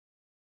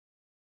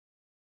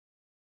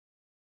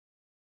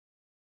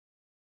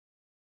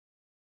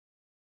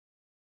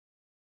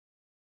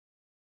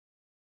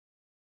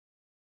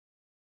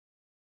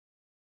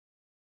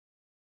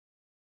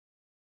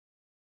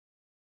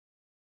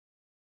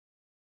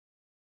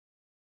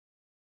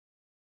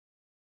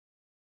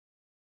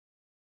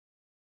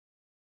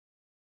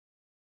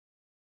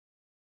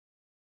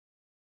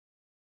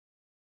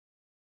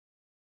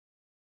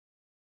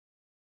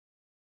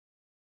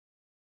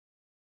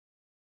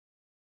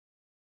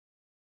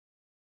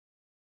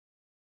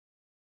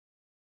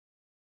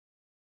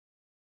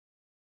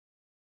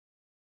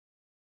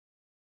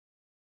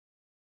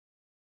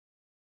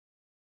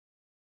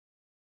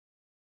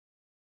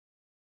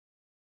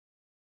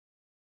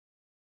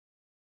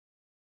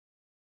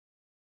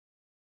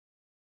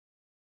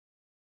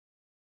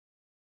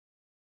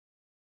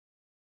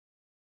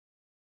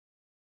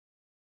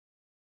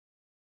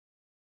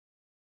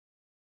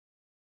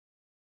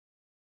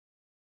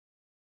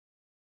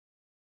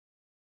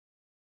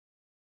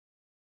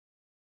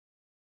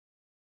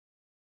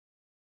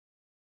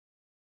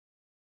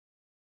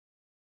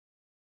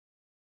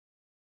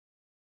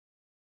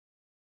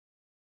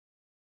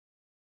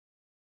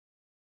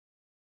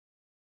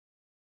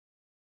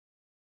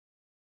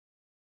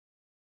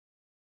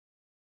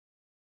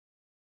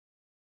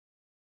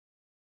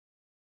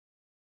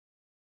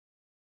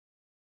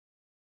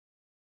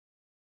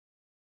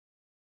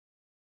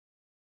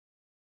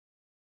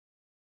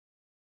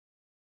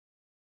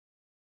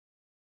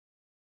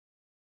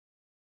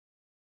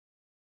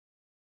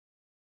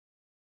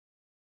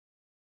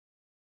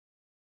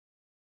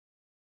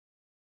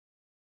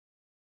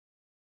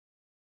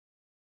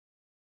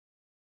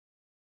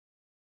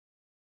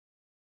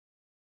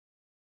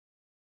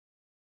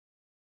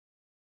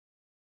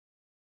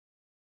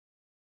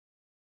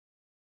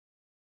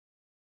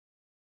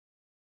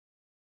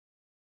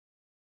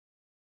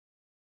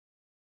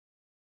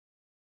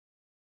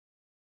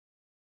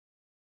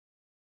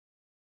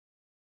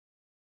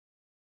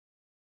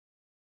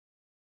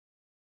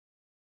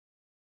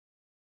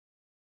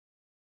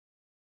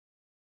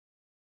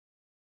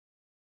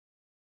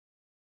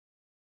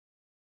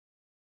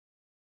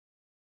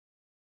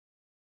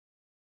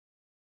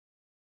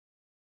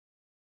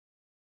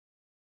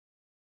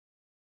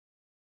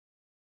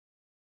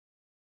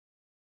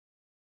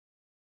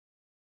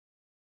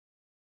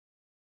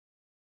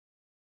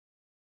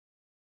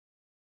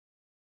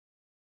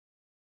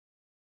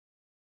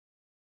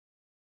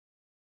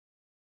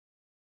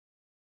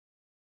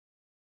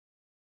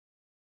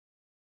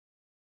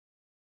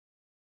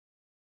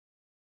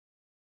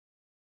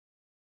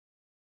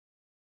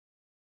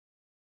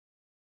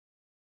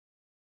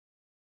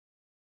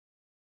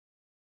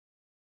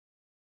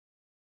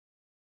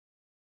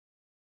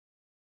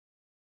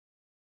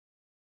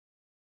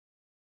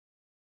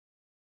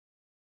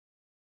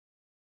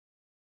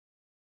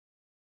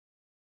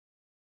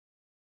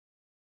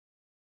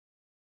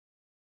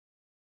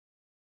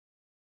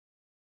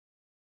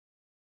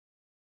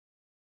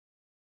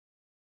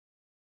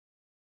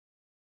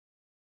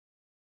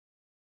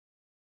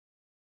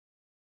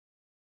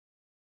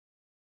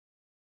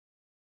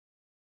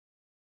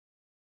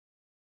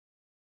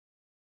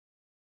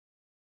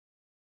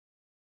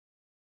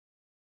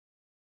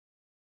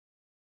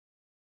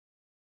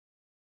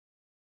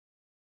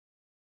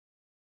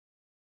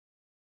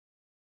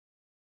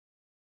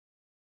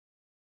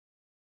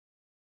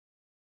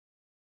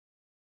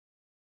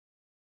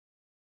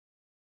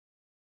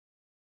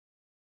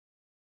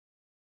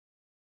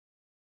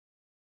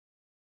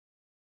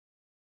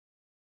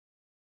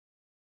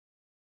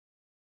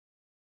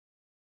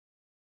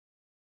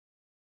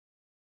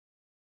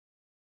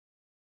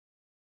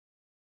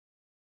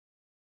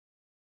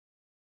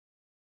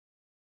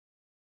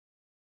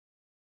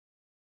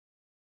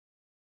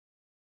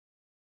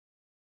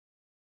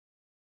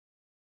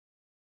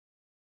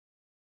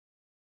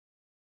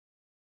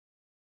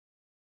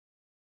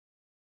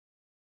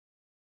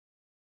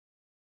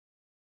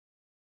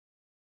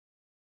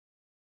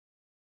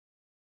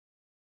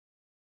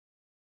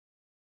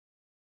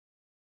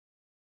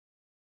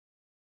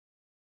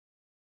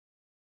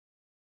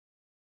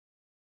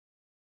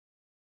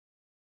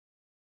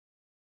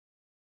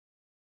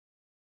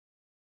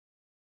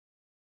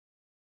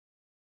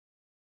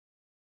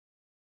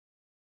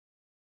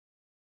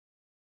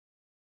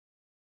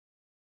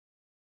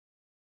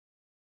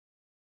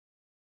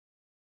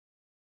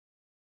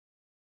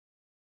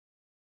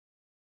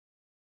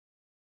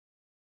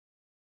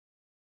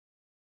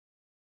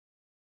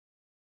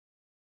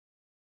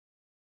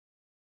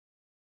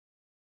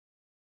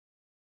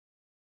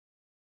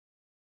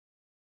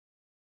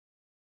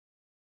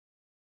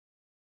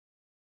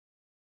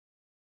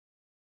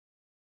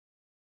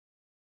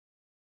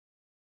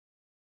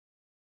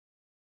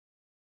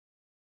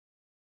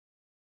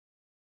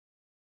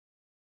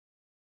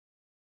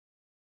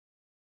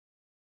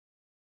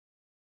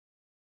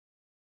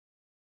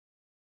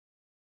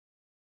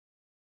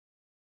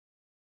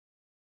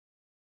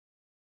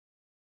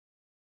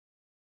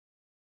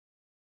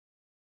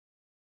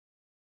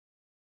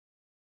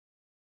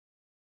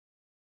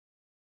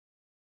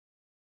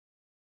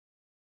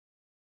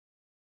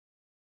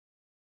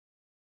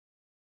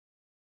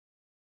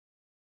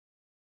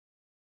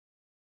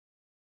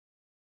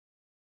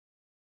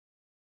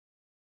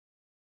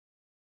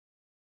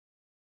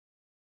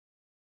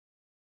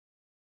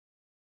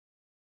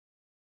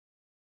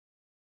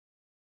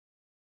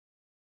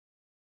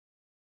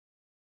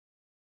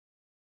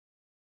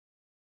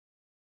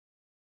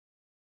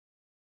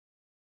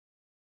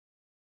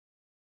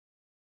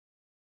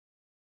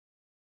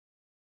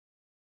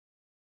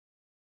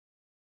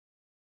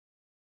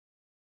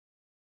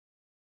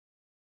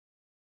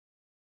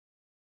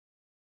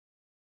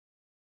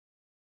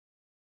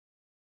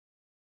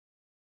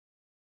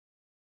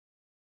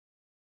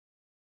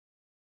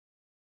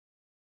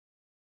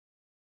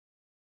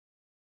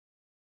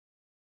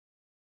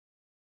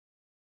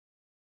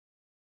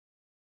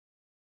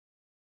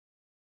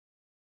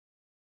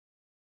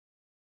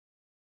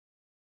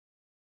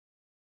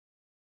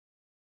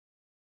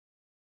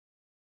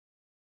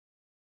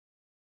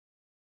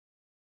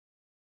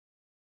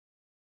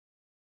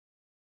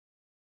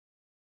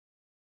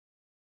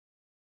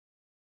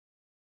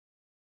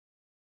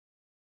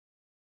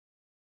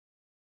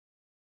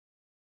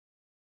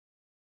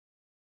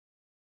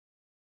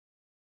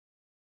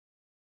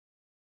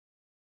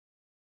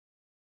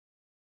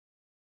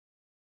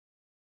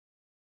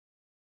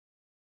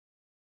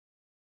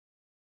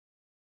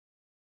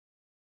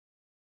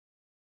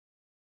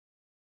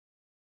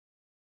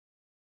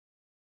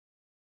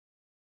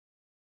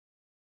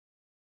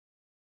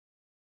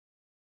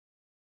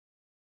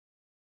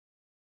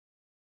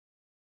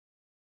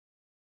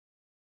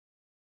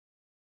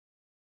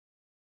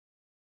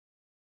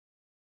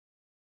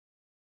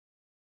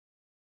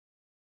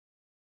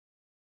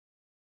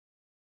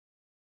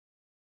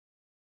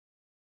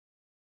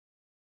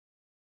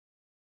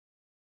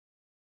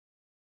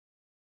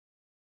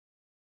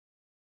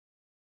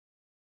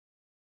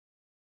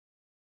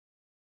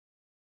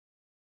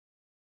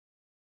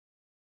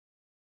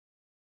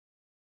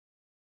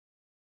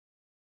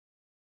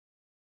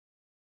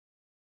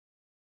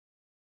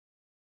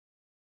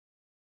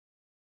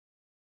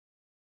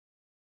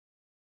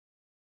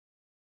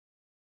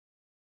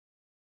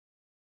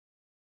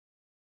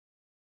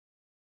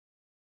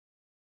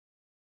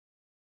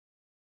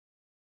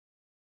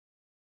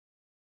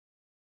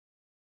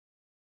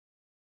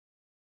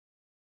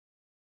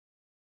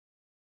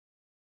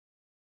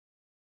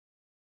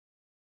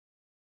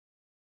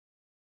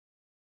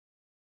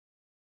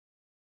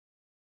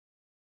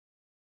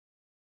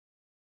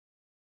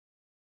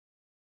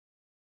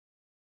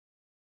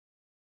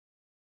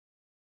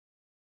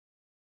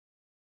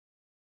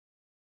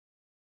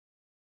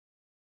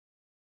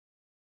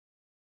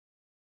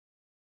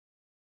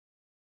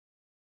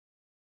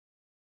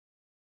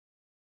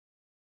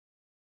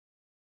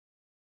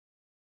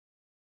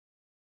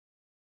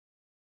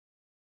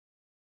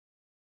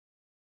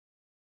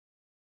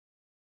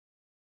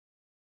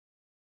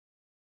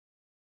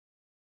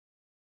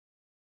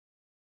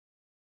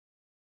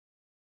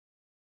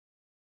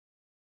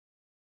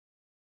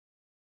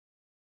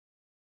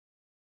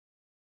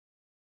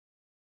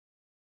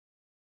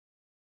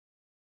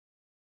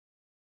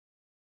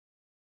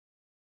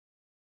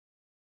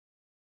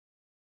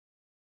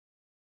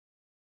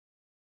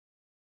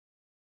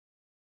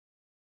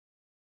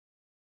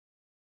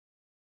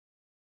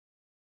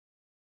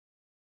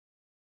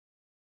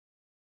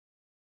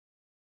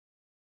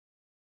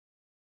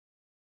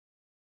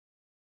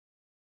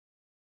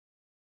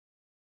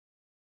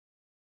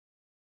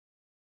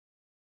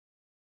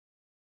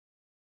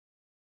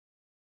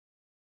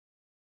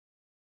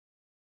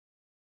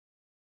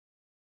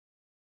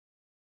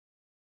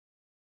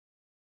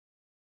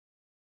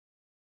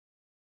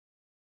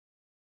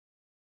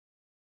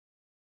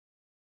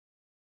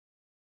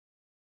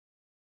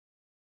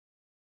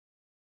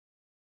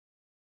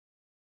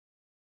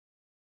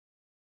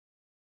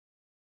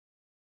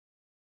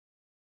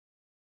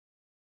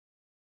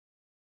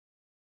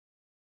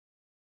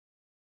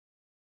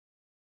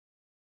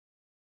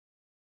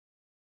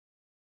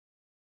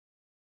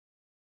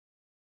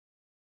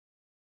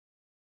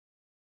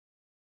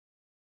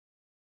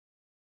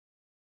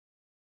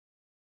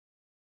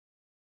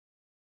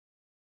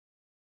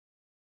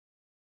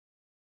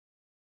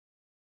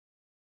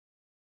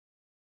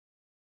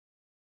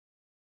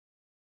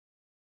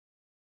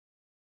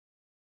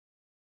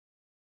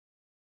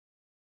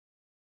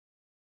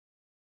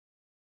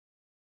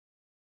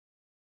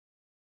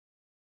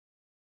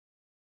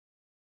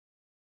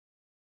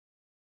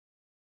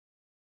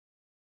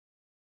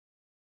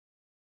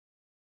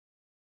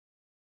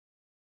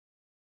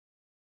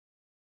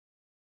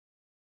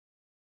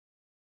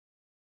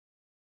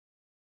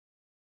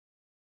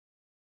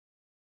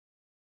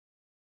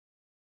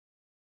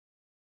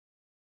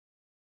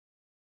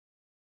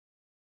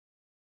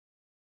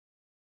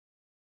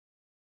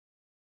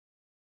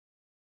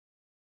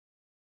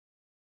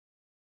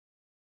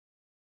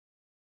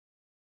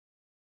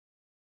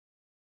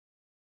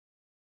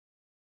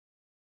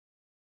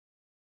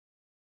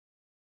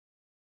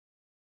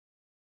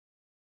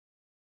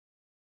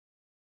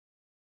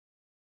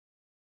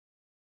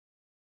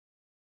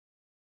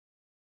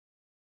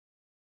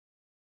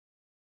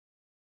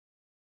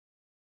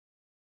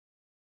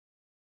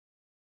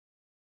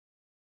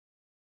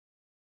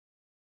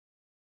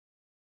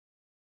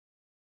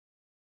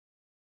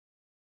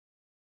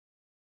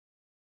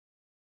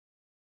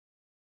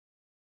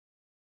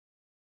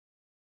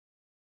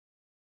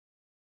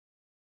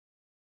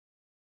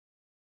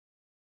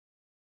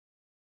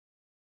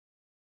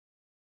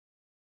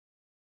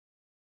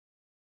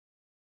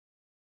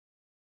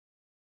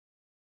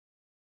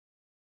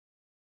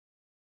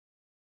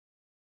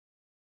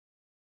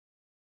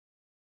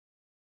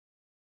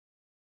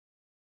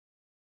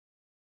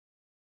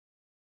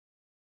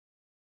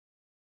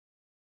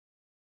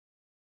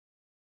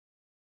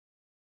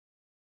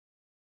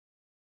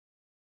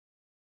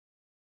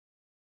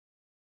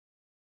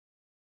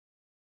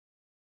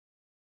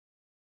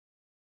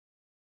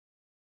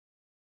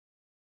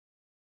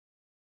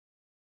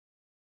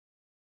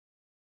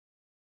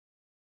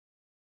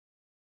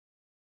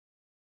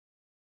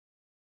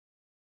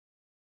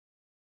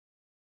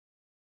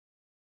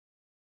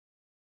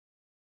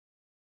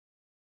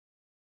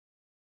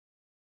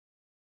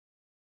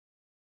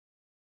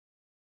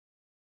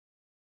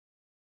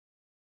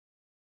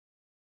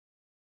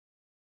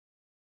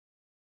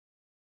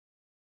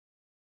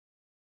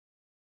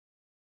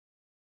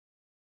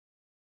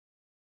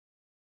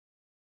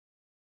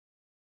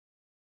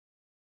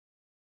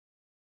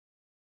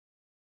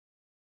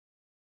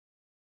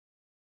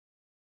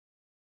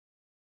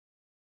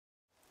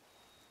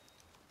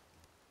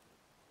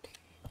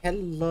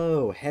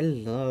Hello,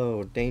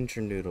 hello,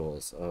 Danger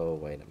Noodles. Oh,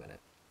 wait a minute.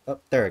 Oh,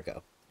 there I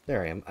go.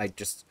 There I am. I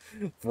just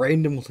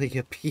randomly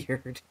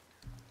appeared.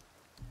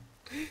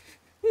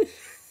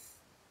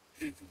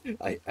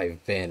 I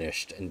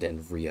vanished and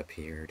then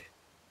reappeared.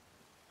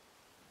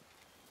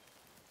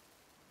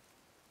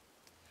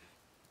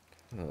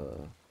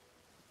 Uh,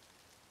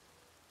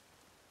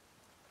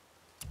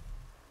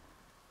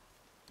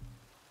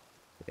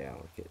 yeah,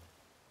 I'll get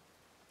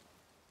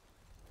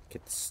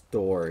the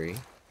story.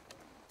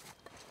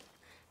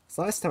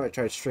 So last time I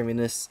tried streaming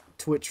this,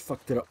 Twitch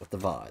fucked it up with the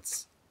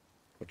VODs,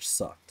 which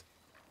sucked.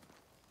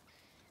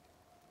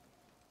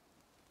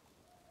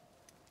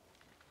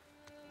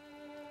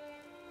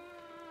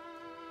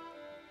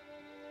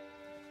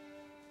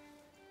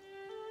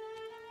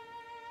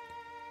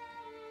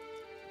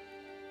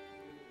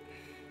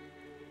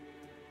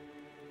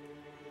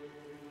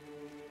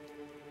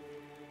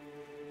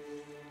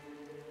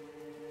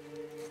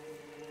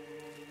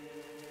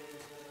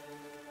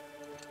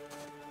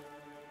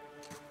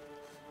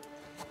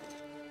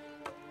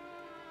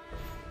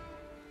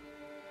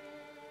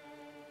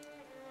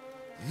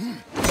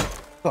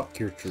 Fuck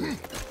your tree.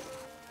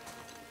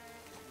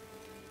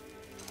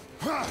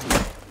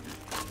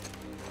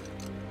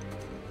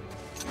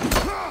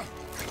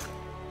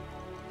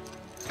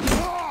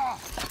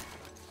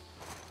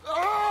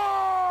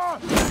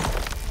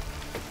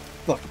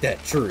 Fuck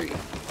that tree.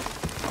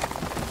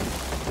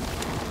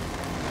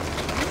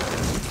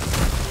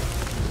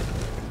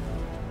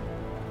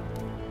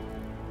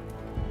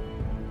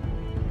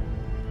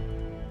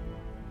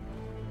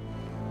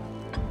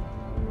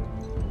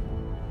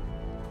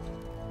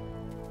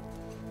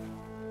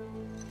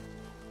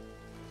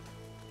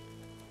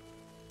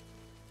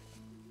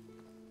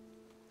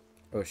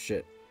 Oh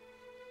shit.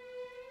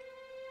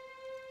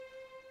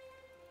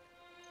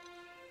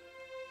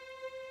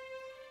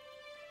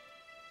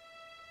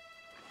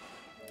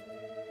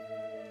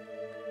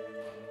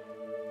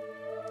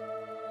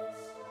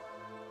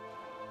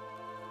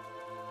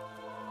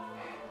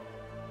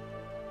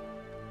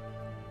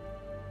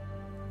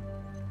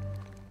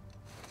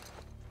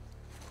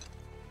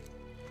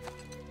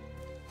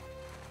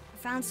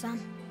 Found some.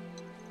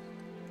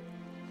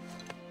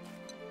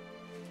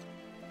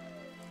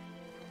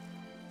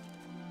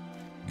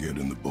 Get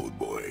in the boat,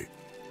 boy.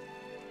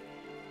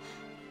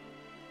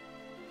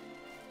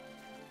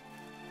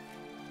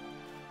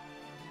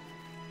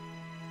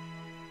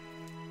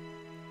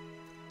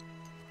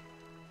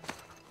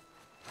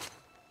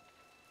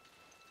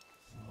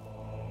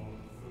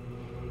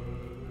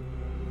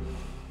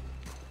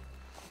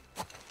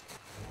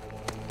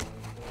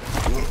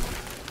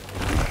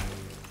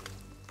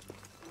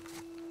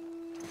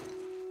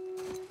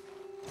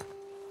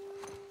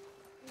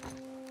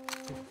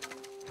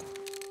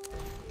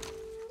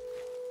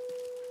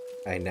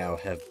 I now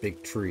have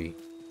big tree.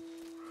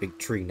 Big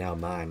tree now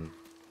mine.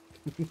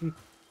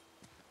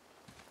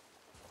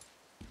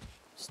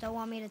 Still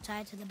want me to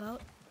tie it to the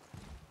boat?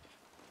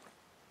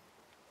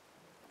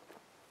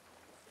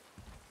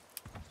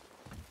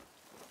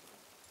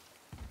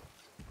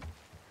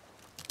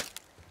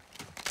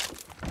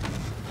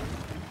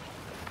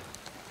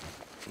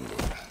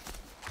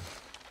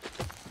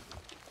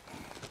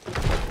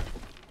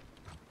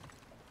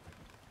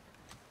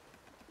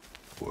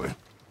 Boy.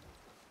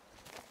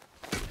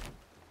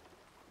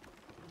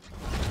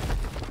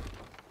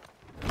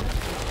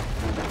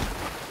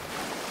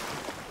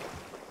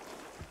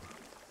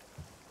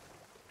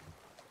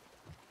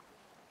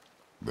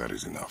 That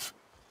is enough.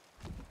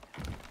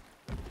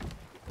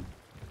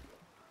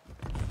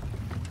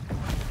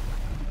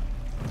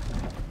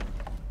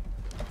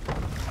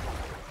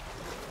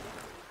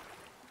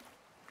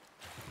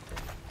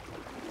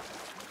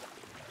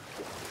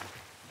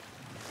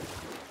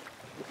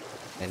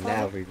 And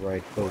now we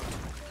ride boat.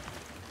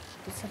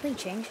 Did something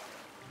change?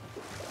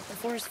 The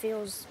forest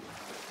feels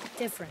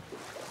different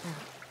now.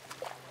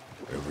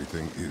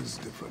 Everything is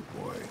different,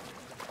 boy.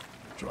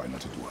 Try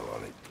not to dwell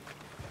on it.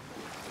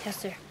 Yes,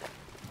 sir.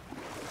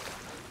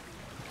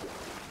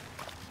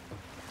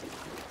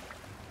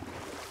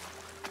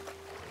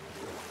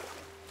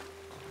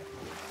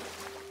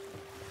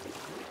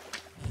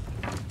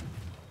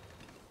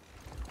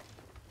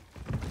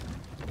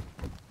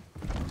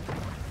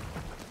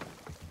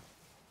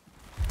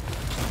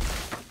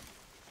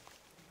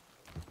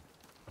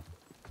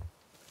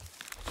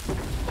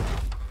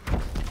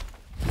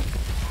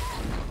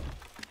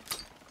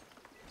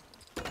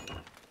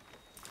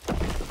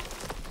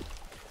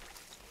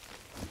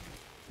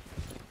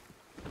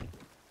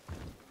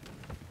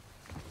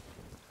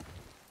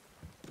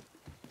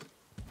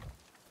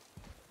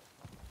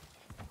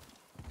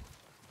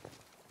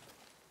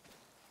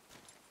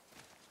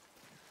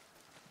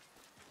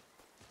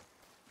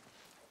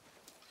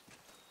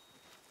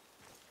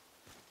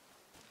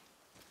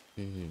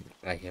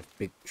 I have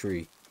big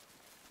tree.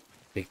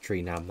 Big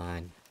tree now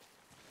mine.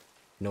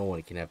 No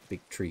one can have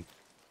big tree.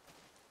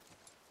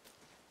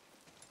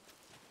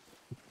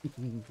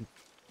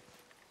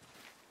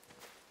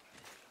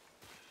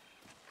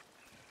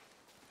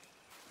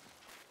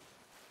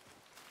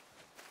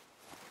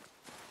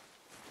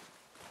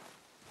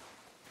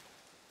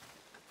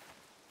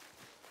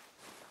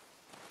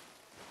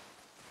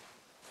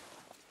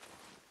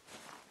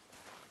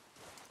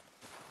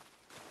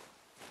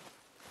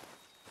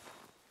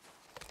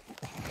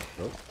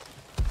 Oh,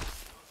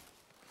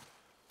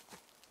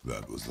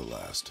 That was the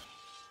last.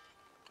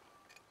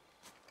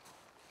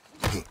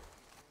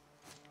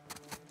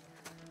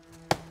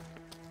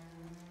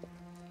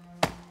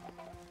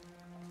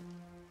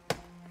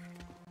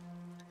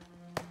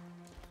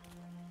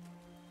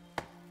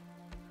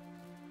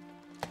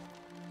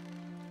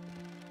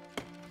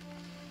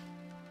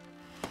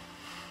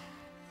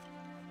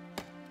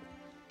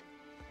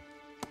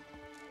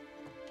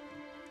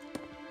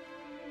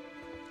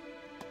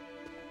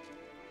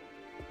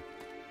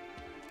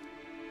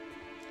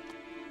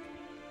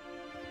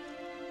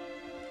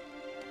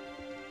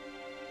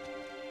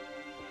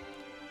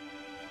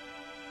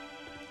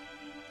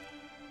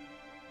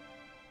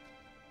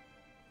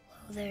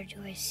 Oh, there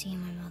do I see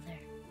my mother.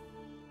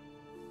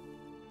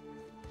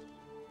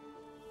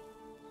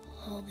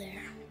 Oh,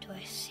 there do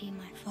I see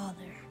my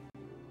father.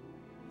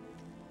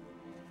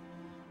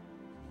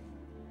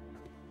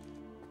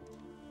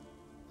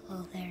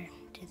 Oh, there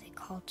do they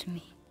call to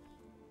me.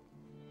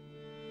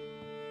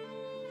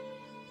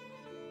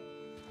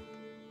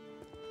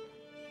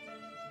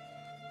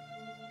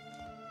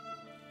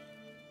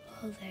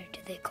 Oh, there do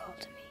they call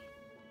to me.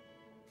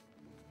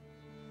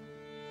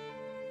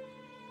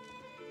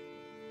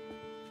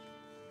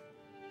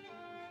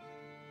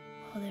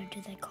 Oh, there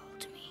do they call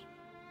to me.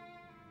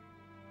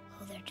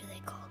 Oh, there do they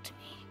call to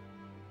me.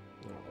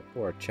 oh,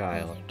 poor Oh,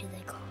 child. there do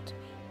they call to me.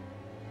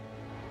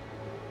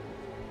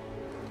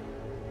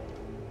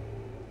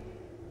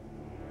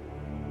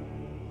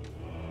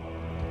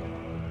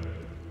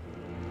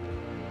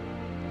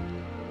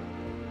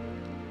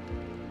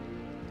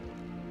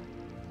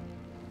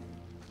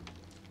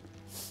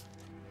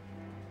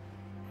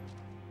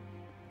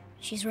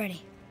 She's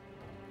ready.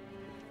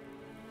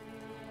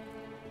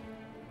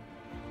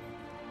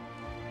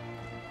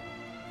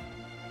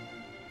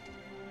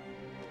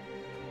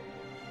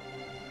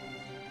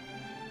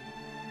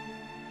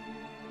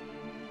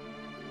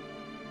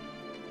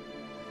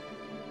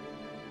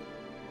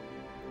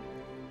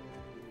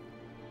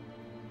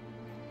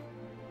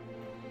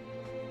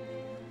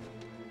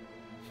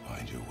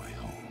 Find your way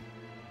home.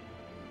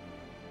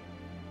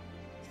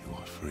 You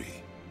are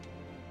free.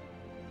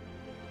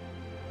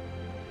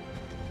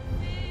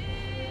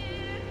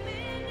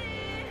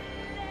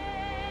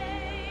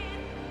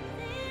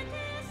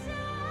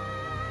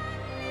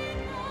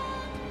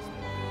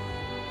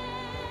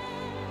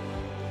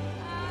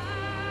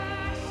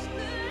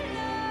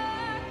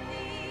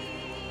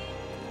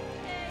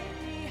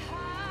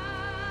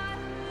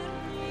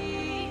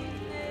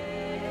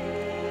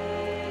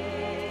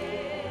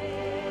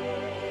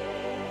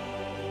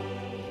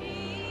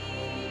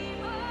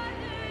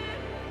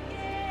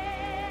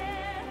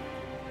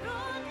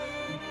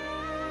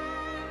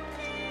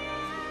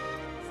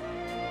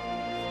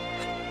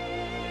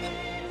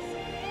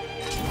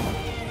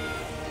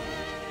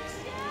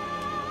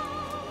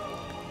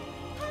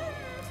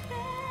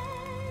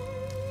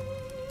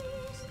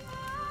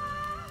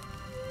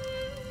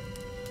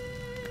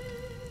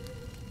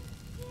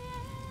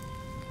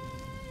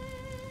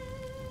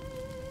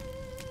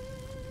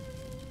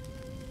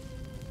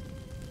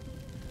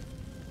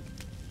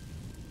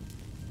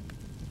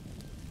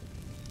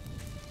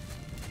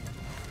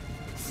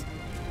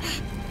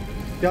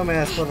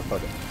 Dumbass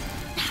motherfucker.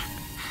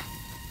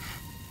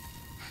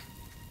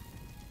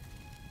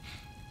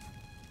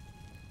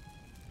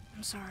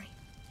 I'm sorry.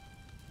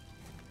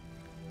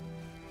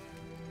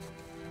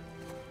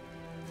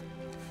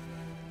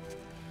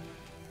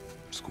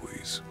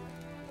 Squeeze.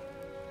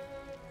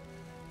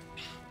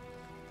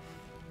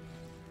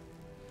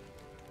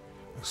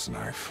 This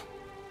knife.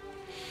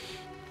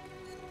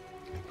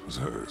 It was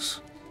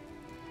hers.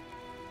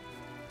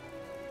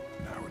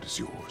 Now it is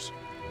yours.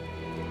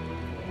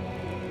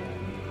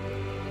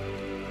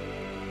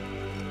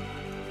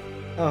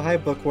 Oh, hi,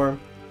 bookworm.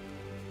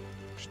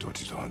 Je dois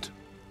t'y tente.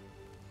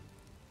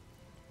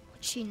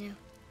 What she knew.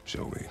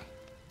 Show me.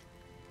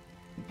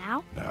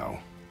 Now? Now.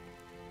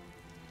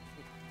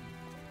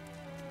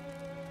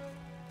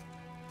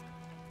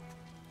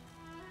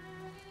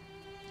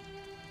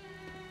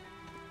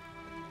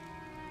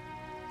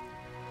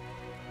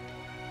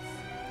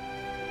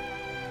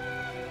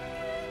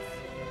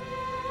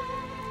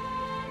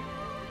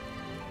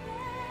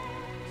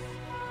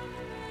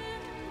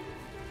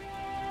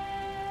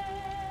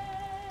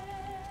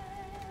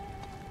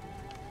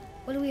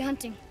 What are we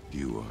hunting?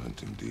 You are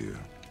hunting deer.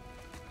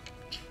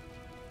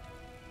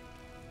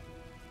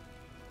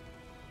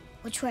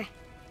 Which way?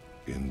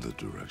 In the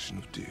direction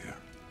of deer.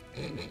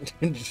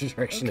 In the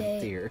direction Okay.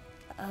 of deer.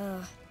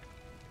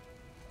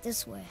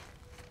 This way.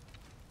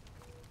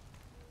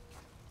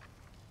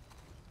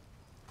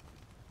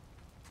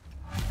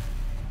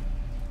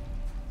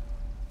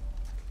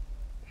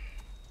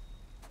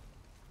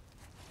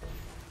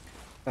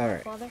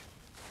 Alright. Father,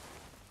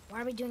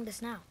 why are we doing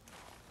this now?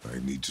 I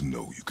need to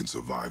know you can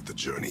survive the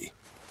journey.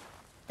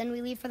 Then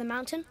we leave for the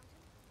mountain?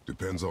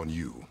 Depends on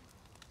you.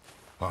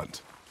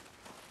 Hunt.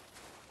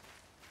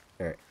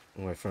 Alright.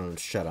 My phone,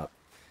 shut up.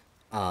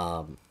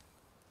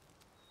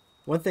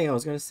 One thing I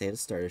was gonna say to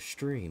start a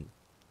stream.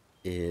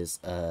 is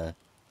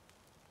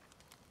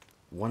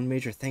one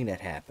major thing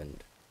that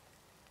happened.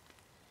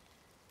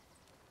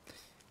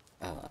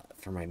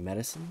 For my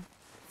medicine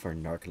for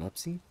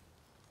narcolepsy,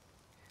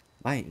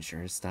 my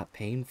insurance stopped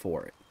paying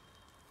for it.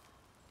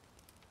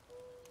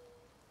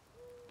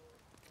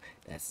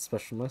 That's a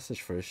special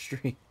message for the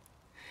stream.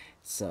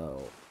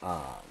 So,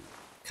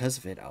 because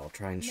of it, I'll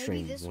try and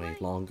stream way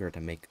longer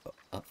to make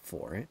up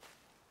for it.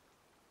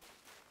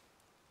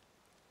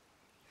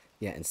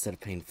 Yeah, instead of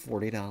paying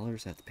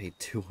 $40, I have to pay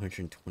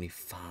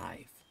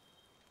 $225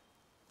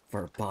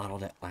 for a bottle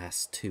that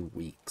lasts 2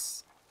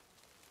 weeks.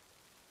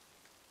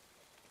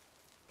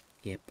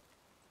 Yep.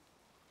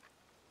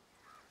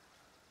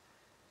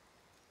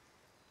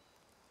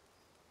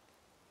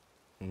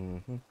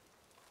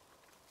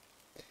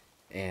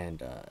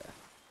 And,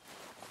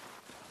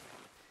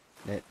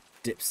 that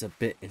dips a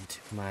bit into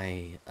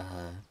my,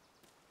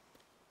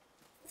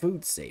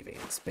 food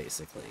savings,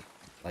 basically.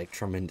 Like,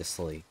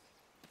 tremendously.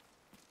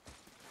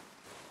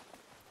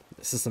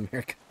 This is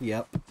America.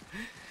 Yep.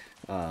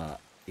 Yeah,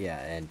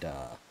 and,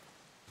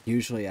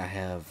 usually I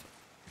have,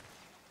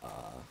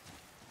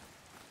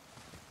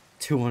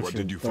 200. What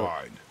did you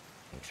find?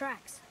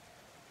 Tracks.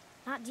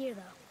 Not deer,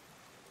 though.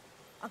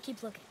 I'll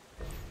keep looking.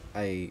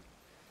 I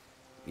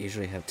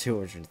usually have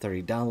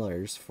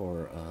 $230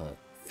 for,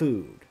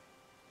 food.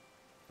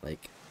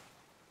 Like,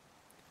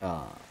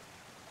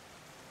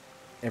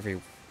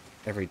 every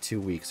 2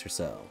 weeks or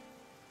so.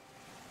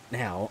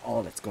 Now,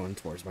 all that's going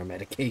towards my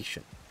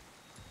medication.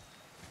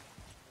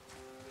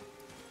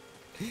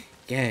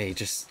 Yay,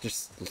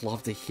 just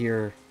love to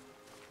hear.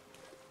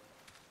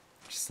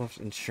 Just love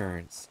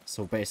insurance.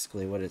 So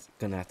basically what it's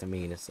gonna have to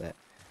mean is that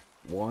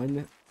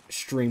 1,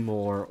 stream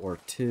more, or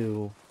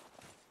 2,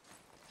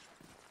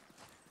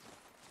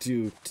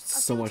 do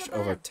so much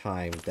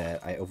overtime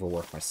that I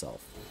overwork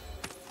myself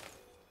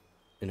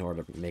in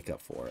order to make up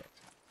for it.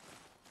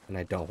 And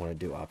I don't want to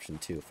do option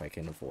 2 if I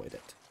can avoid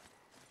it.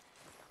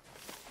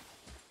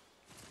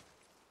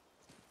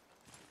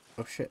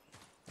 Oh shit.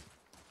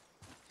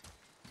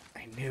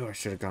 I knew I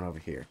should have gone over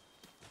here.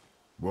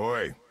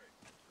 Boy,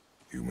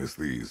 you missed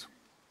these.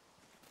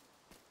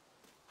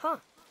 Huh.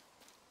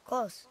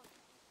 Close.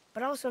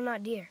 But also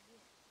not deer.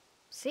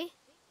 See?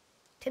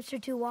 Tips are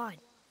too wide.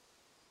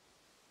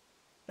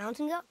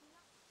 Mountain goat?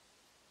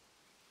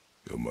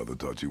 Your mother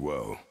taught you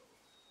well.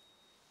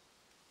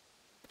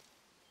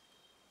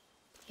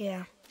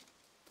 Yeah.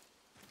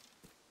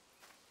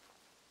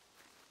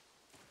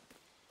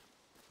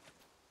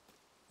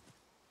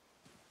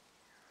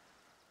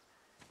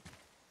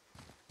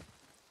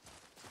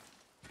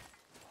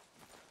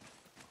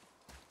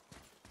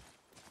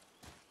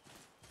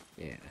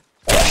 Yeah.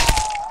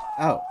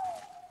 Oh.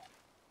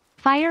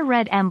 Fire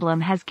Red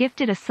Emblem has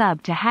gifted a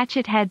sub to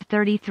Hatchet Head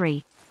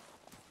 33.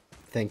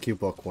 Thank you,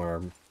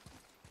 Bookworm.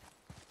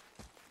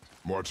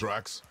 More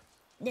tracks?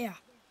 Yeah.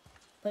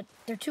 But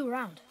they're too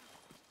round.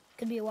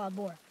 Could be a wild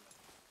boar.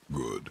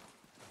 Good.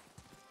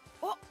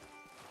 Oh!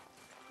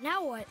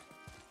 Now what?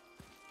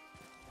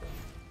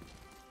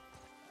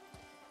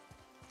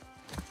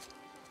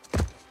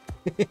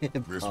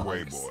 This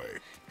way, boy.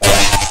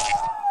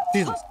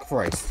 Jesus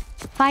Christ.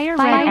 Fire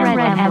Red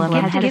Emblem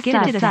has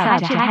gifted a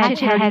sub to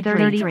Hatchet Head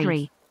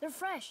 33. They're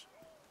fresh.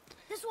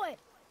 This way.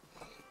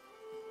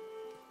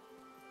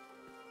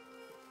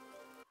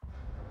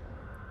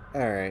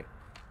 Alright.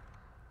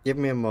 Give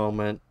me a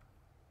moment.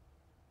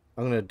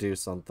 I'm gonna do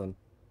something.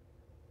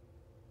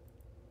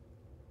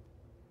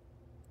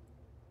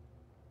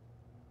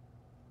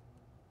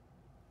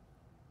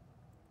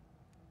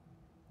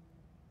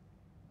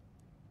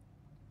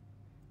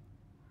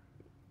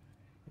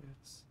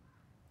 Yes.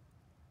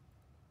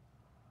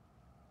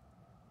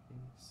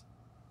 Yes.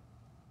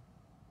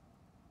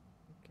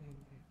 Okay.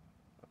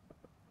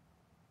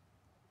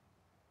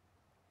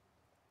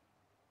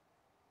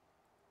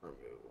 Remove.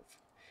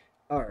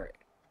 Alright.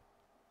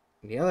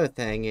 The other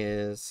thing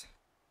is,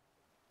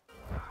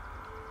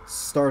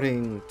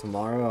 starting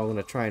tomorrow, I'm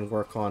gonna try and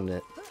work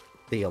on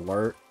the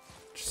alert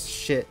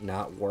shit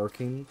not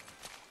working.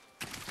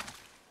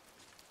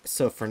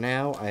 So for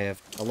now, I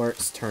have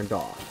alerts turned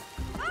off.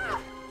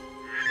 Ah!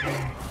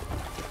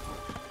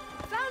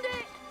 Found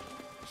it!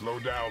 Slow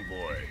down,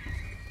 boy.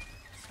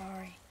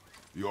 Sorry.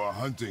 You are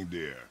hunting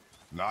deer,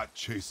 not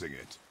chasing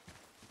it.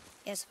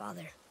 Yes,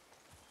 Father.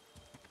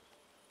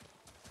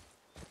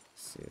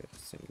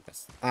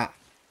 Ah!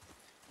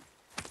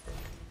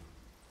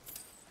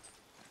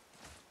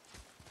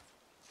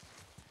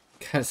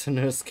 Guys,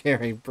 no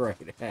scary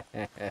bright.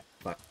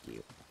 Fuck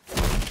you.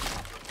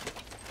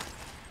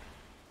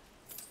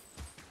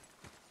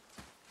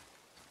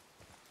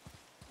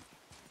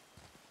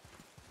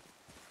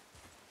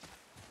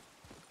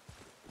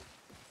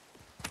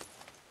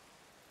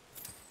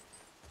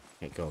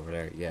 Can't go over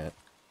there yet.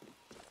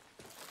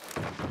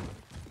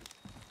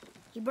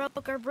 He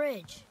broke our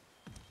bridge.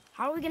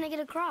 How are we gonna get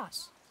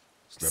across?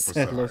 Step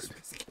Settlers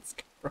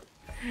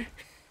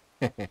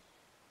aside.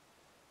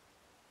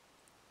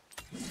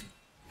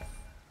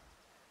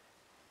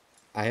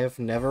 I have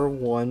never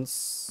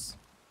once...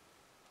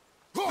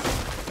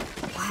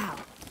 Wow.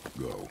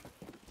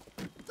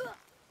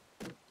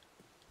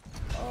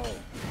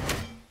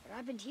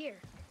 happened here?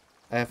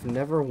 I have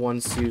never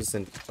once used a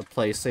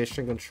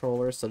PlayStation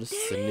controller, so this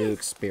is a new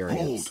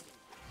experience.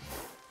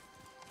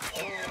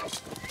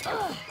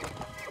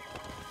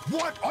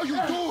 What are you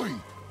doing?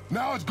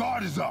 Now his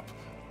guard is up.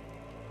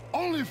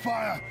 Only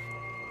fire.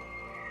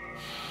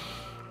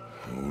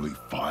 Only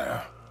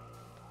fire.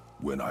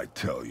 When I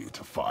tell you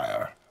to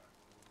fire.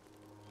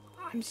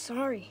 I'm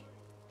sorry.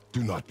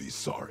 Do not be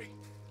sorry.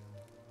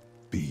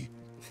 Be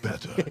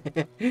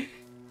better.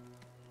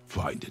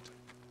 Find it.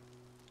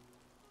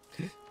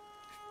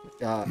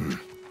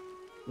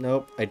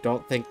 Nope, I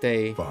don't think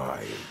they...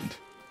 Find.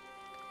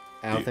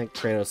 I don't think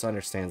Kratos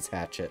understands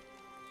Hatchet.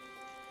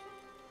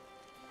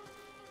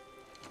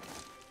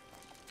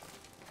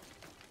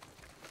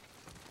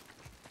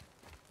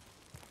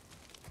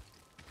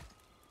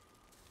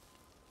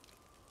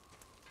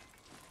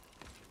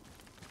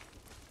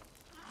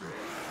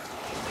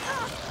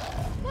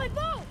 My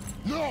bow!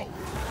 No!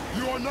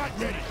 You are not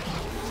ready!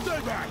 Stay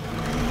back!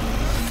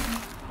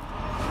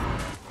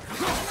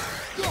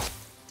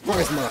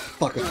 Surprise,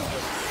 motherfucker!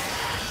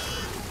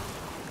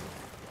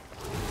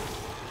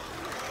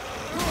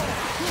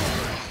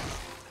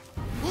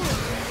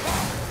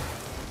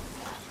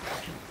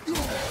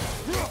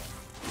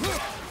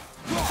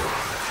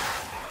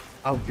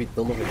 I'll beat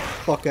the living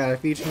fuck out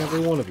of each and every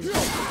one of you.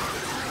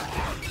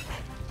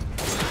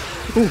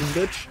 Boom,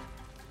 bitch!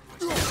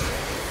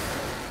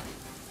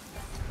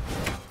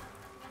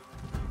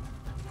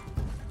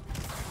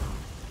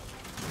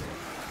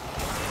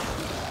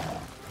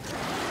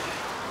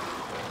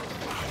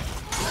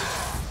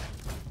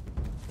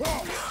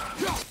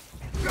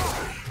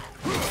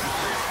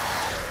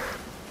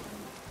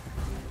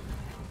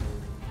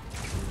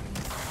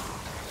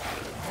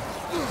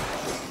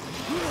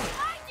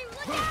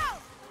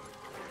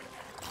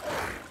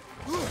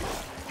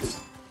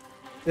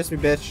 Miss me,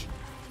 bitch.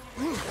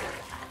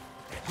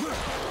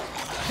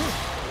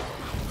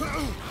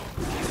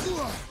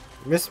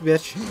 Miss me,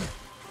 bitch.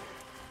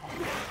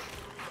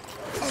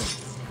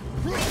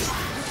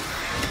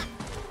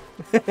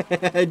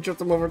 I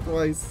jumped him over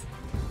twice.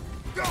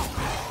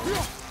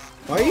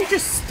 Why are you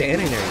just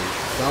standing there, you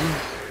dumb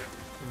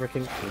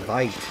freaking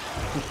light?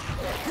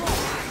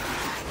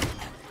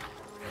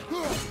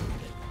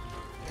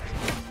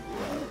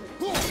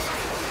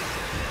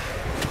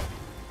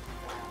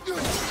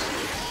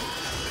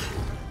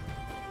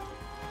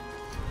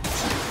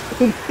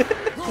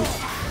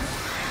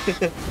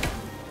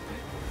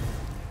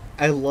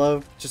 I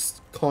love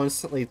just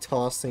constantly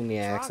tossing the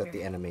axe at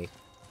the enemy.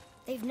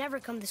 They've never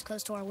come this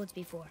close to our woods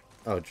before.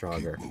 Oh,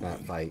 Draugr,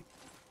 not fight.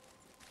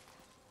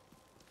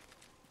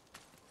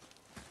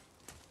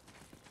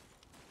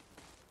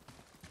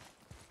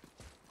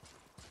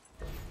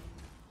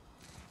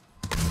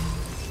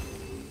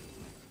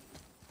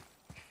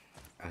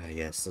 Ah,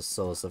 yes, the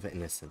souls of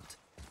innocent.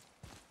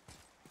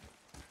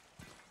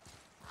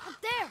 Up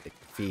there! It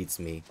feeds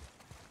me.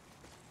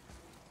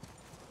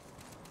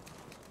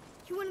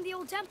 You went in the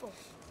old temple.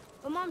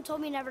 But Mom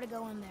told me never to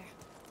go in there.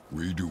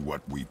 We do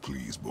what we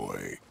please,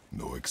 boy.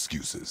 No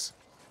excuses.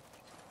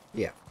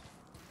 Yeah.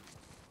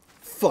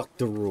 Fuck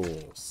the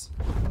rules.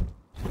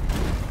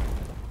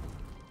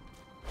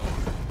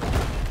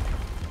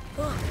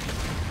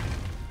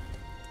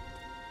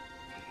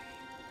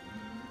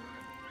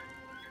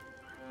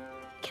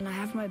 Can I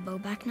have my bow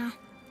back now?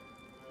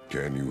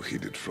 Can you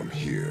hit it from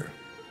here?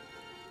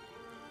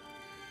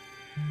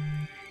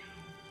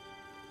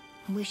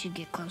 We should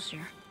get closer.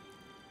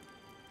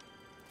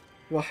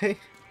 Why?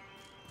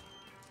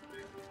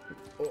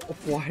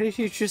 Why did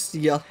you just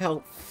yell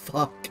out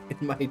fuck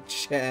in my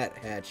chat,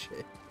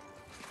 Hatchet?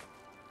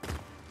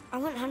 I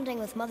went hunting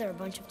with Mother a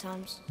bunch of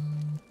times.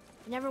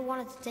 She never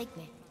wanted to take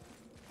me.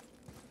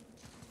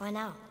 Why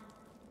now?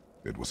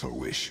 It was her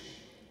wish.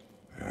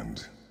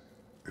 And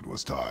it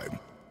was time.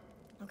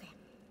 Okay.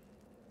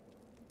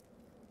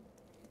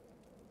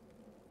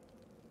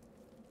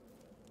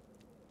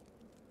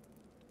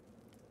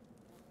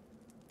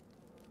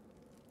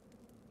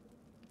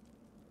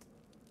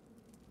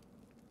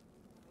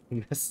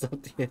 Messed up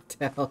the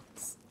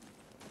italics.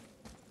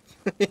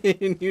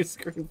 New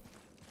screen.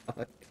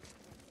 Fuck.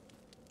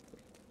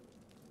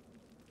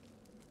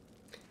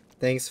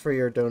 Thanks for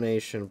your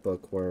donation,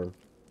 Bookworm.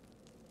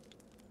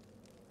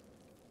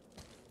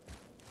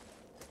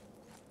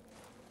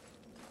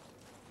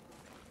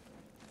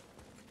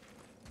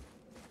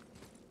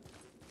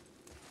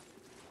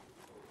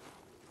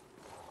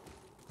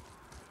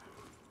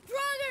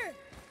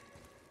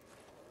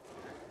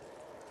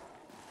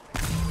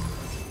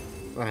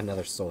 Oh,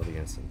 another soul of the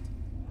innocent.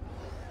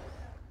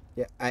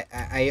 Yeah,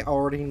 I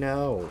already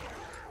know.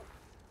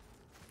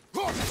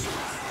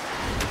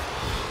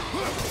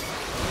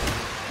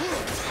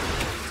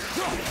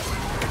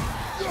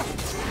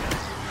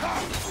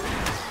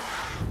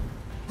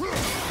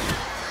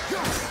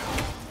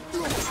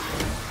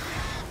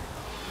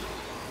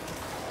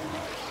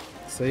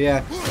 So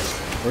yeah,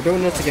 we're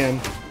doing this again.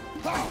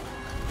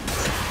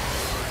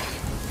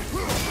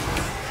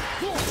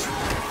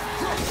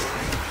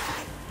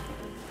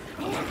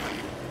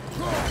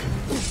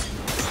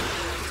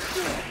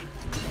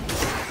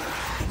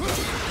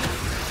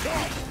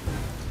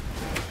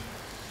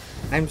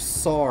 I'm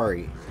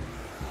sorry.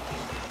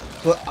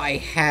 But I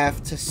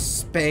have to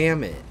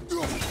spam it.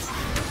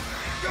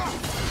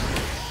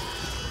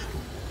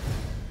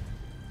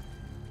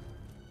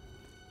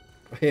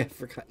 Oh yeah, I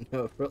forgot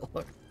no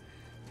alert.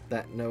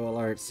 That no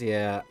alerts,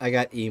 yeah. I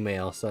got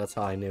email, so that's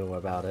how I knew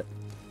about it.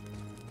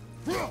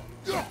 It's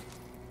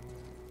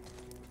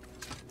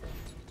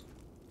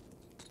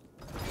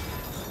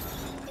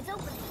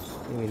opening.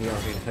 I mean, you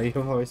already know.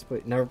 You've always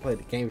never played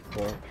the game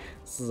before.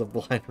 This is a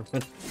blind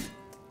run.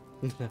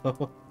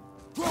 No.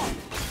 You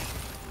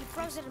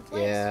froze it in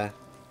place. Yeah.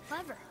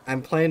 Clever.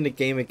 I'm playing the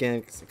game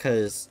again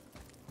because,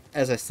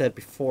 as I said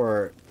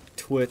before,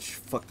 Twitch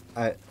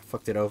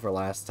fucked it over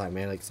last time,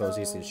 man. Like, so I was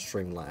using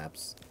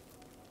Streamlabs.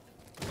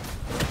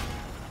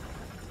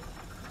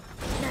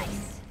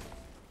 Nice.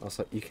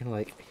 Also, you can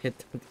like hit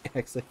them with the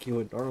X like you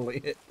would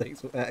normally hit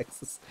things with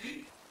axes.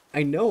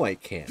 I know I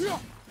can.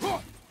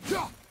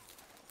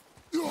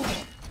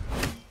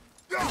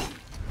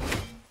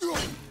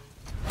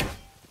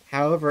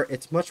 However,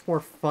 it's much more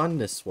fun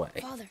this way.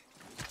 Father,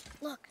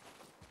 look.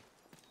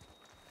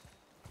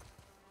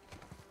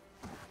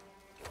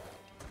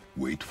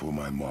 Wait for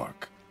my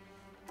mark.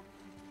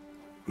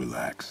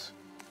 Relax.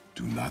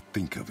 Do not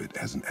think of it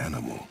as an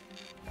animal.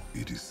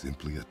 It is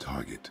simply a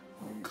target.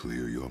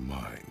 Clear your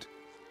mind.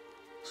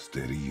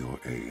 Steady your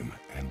aim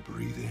and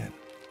breathe in.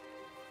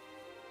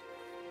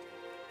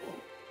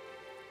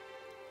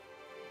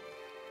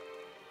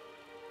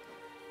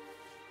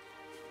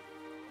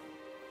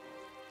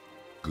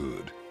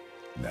 Good.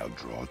 Now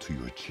draw to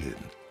your chin.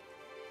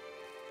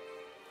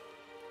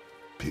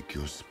 Pick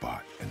your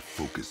spot and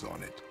focus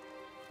on it.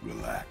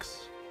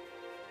 Relax.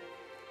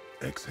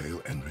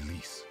 Exhale and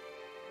release.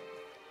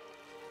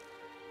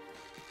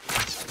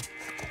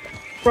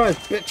 Surprise,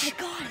 bitch! I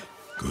got it.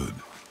 Good.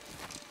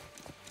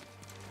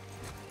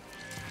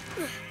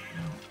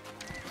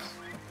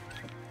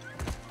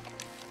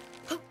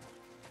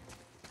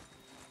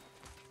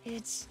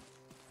 It's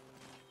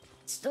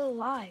still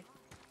alive.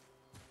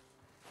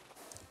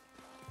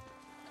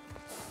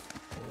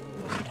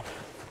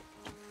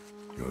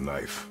 Your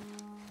knife.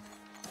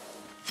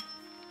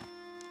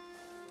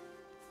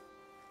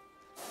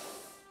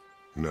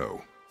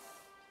 No.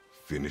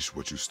 Finish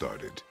what you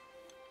started.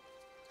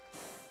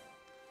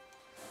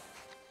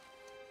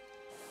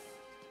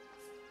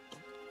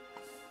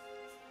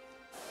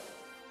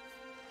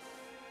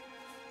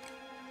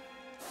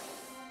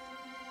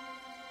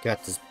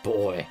 Got this,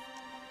 boy.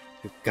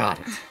 You got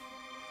it.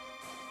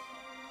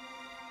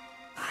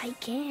 I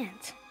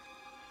can't.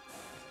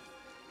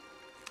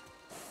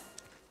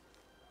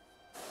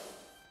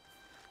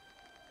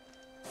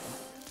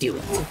 Do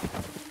it.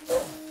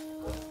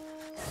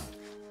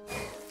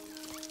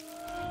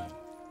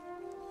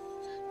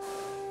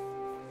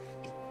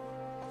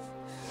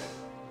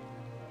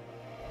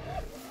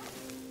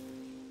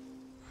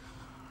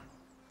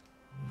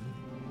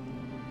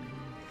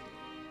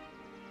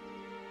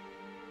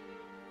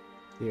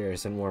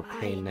 Years in more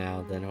pain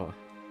now than I'll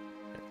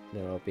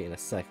be in a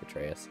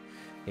Secretarius.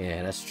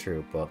 Yeah, that's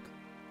true, book.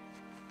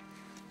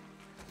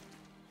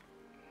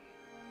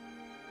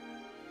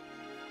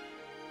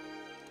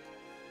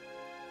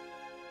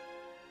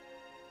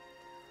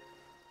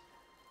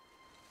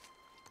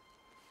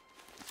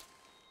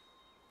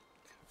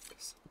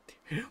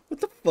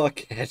 What the fuck,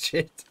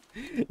 Hatchet?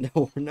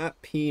 No, we're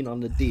not peeing on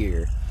the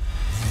deer.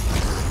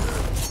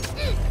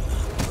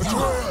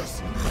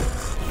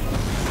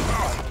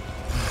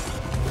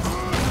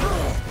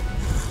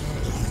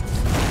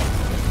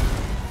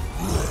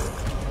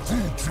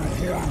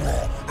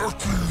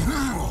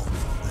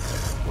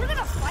 We're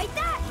gonna fight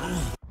that?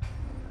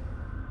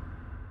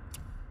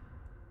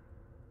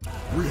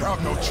 We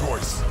have no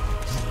choice.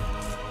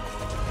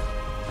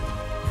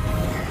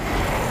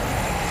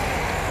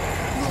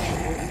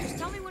 Just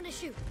tell me when to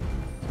shoot.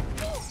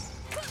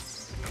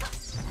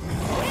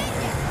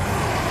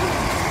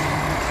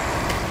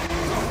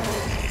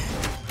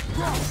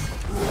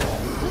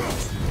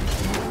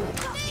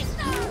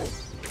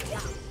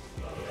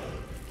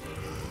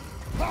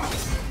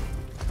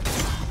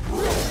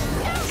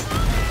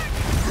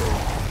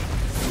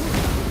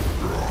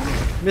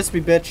 Miss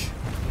me, bitch.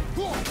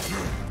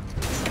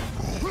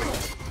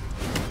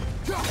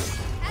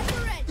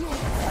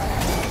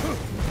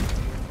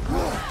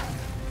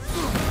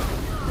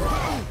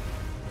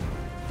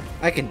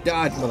 I can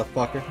dodge,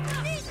 motherfucker.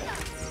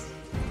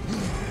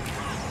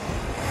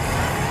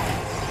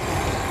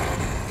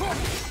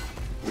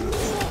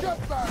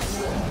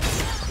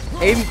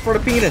 Aim for the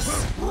penis.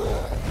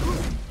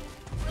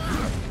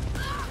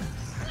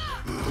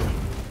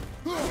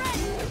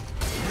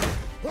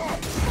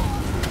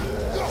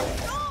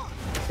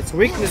 Its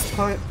weakness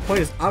point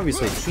is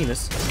obviously its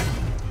penis.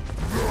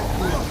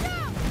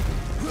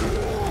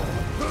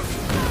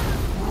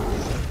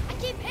 I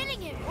keep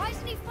hitting it. Why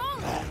isn't he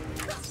falling?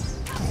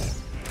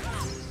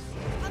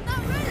 I'm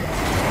not ready.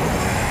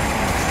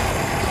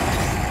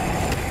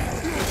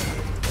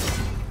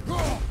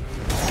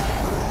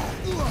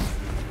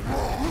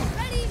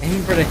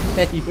 Aim for the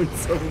head, you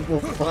insufferable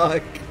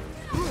fuck.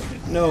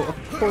 No,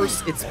 of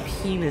course its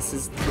penis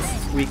is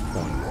this weak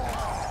point.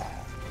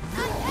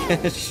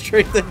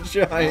 Straight the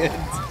giant.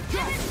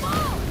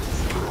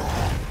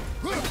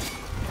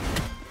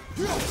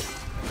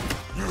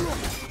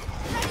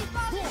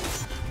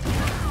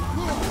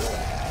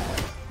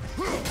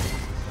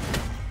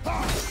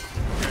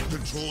 Get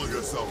control of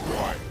yourself,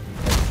 boy.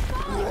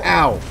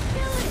 Ow!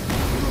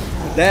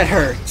 That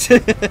hurt.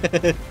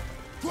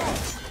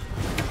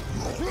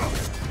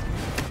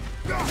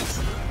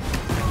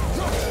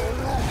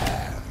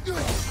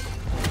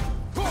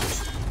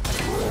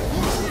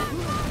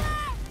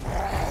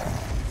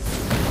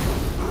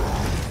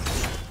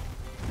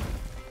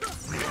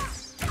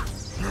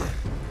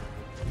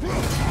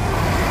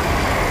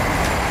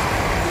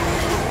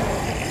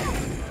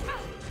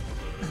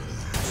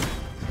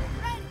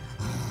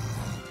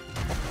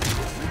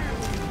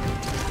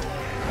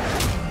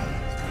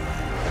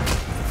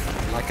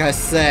 Like I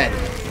said,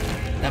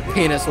 the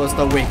penis was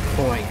the weak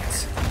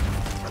point.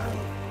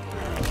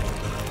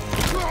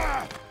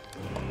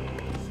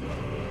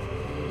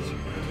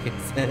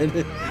 I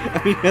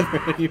mean, That's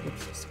what you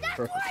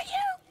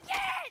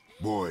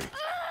get! Boy,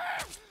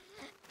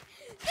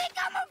 Think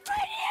I'm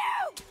afraid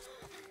of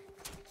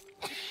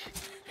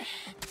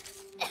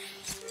you!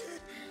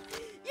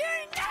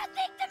 You're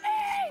nothing to me!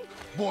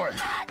 boy,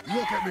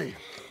 look at me.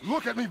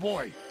 Look at me,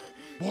 boy.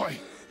 Boy,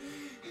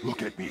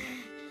 look at me.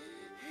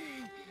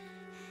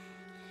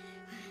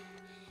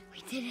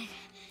 We did it.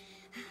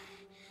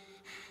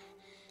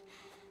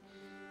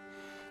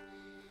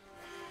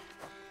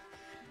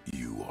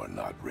 You are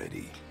not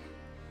ready.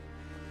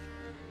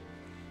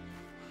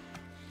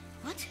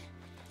 What?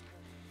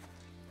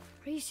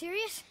 Are you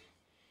serious?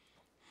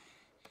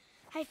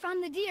 I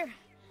found the deer.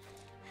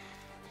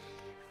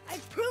 I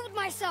proved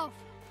myself.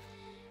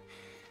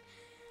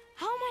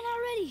 How am I not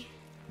ready?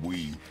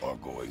 We are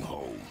going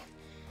home.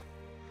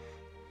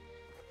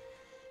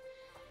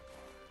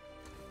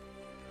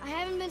 I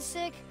haven't been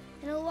sick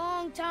in a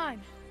long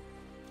time.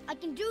 I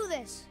can do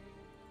this.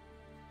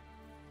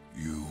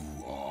 You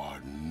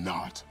are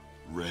not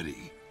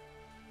ready.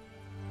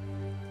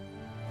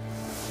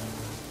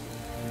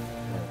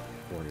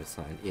 Warning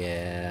sign.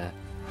 Yeah.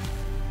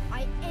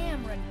 I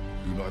am ready.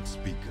 Do not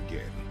speak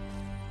again.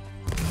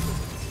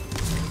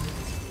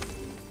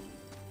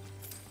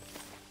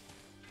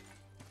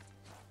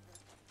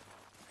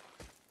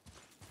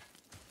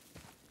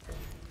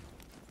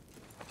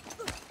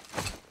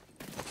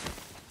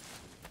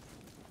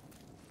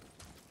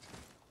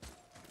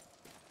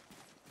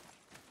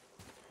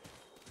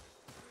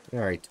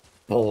 Alright,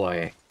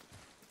 boy.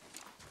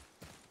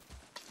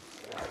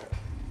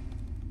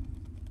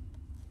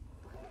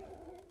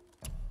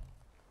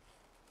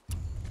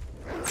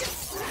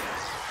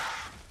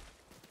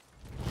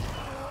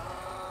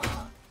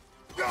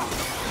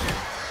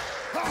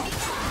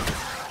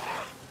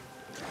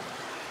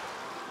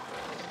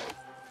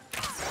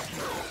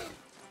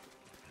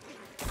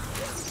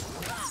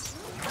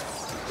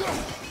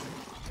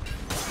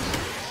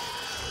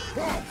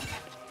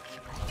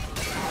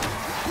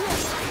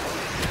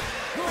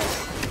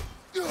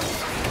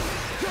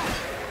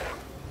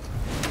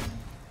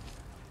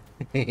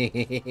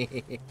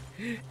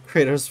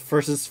 Kratos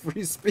versus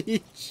free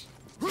speech.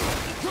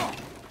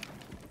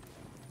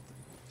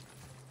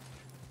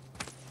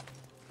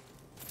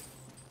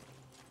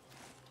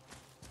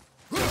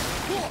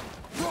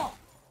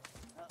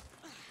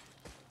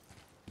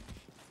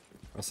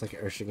 It's like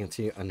urging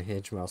continue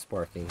unhinged mouse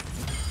barking.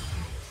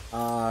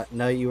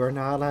 No, you are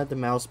not allowed to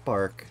mouse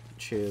bark.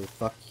 Chew.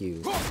 Fuck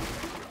you.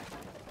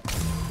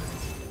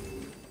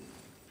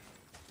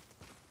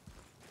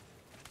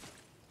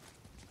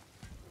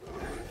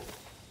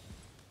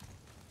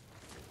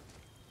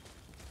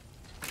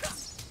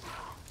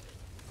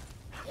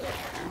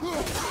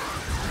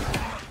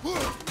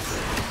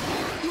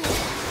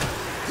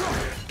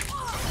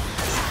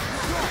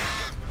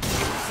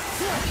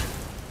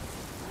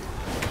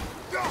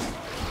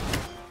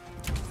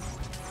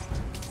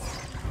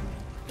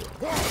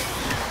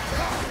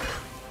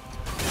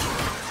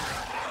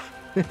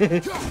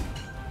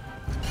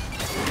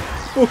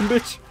 Oh,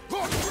 bitch.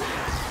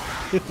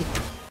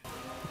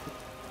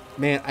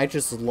 Man, I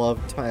just love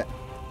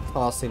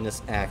tossing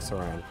this axe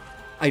around.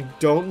 I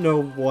don't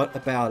know what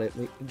about it.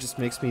 It just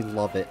makes me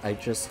love it. I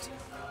don't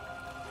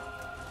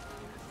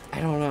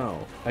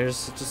know. I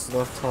just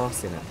love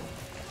tossing it.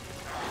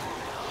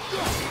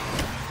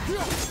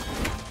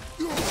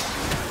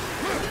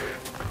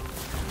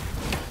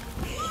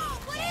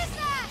 What is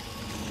that?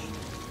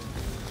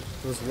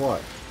 There's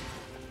what?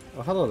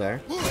 Oh, hello there.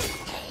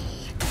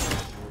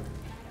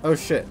 Oh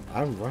shit,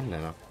 I'm running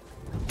now.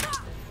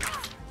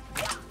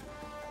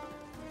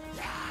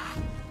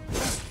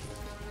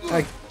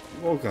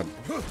 Oh god.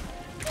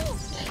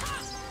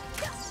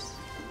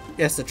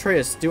 Yes,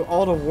 Atreus, do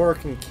all the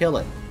work and kill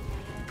it.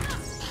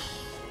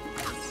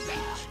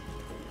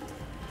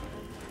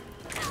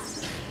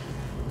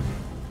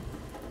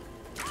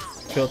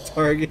 Kill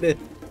targeted.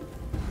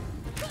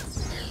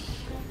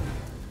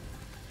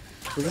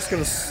 We're just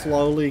gonna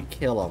slowly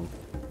kill him.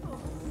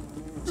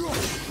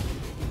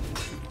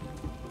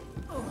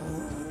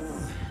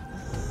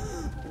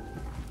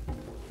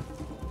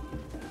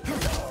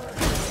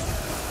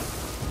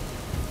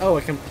 Oh,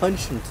 I can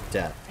punch him to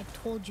death. I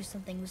told you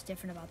something was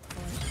different about the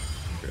forest.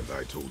 And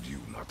I told you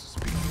not to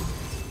speak.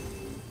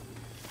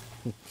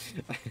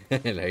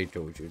 And I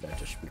told you not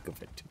to speak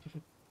of it.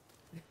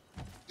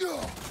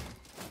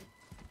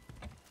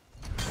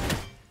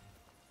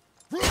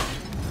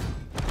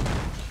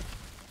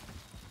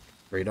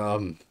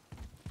 Freedom.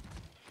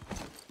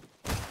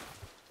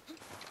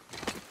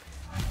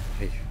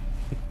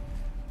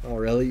 Oh,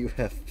 really? You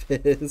have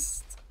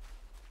fist?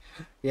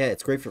 Yeah,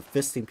 it's great for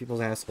fisting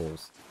people's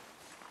assholes.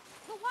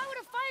 But why would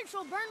a fire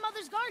troll burn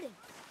Mother's garden?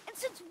 And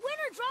since when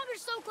are Draugrs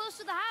so close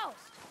to the house?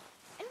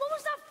 And what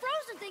was that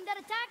frozen thing that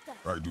attacked us?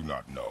 I do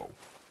not know.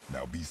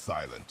 Now be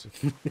silent.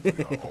 We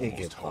are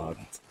almost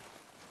home.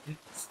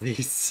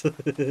 Sneeze.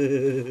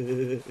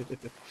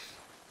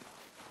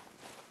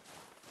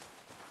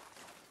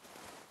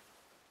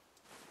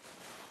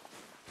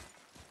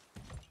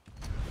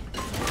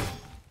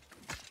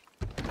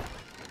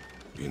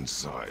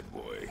 Inside,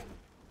 boy.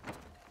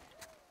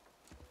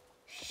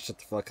 Shut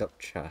the fuck up,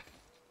 Cha.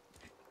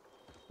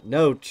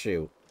 No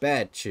chew.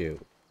 Bad chew.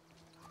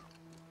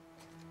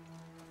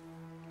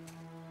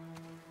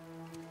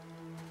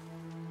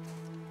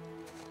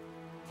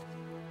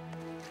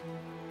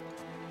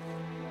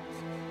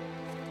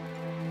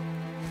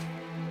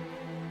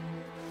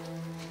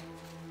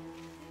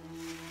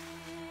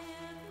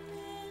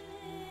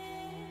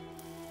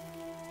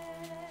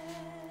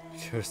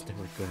 Show's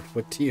never good.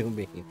 What do you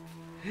mean?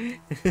 I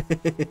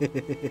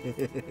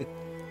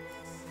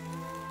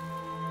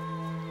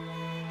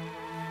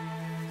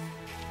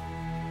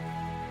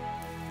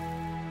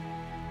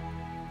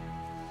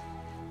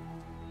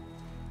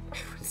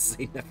would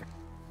say never.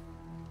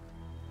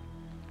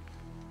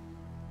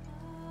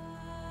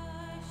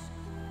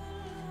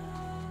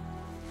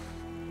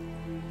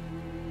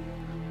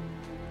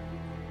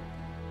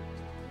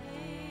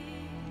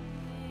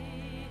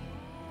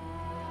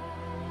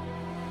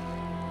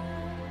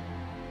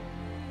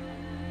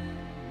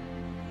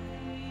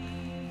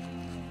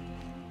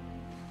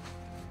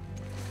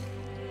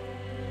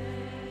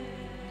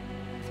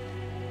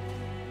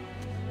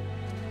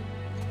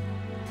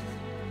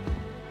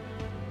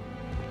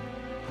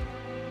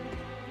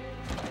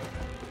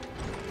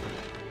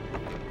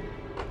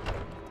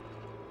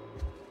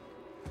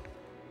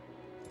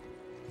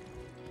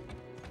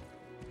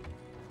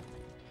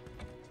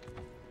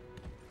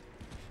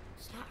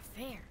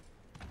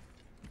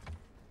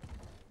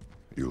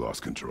 You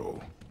lost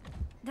control.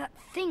 That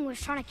thing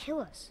was trying to kill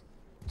us.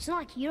 It's not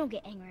like you don't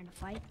get angry in a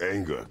fight.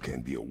 Anger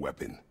can be a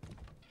weapon.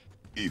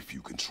 If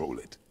you control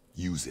it,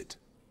 use it.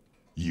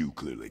 You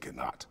clearly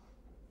cannot.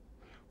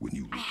 When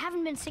you... I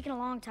haven't been sick in a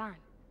long time.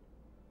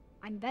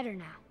 I'm better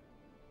now.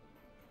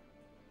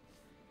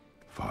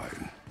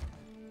 Fine.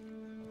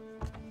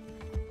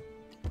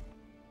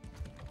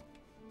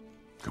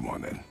 Come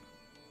on then.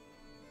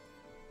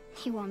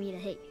 You want me to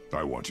hit you?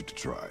 I want you to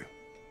try.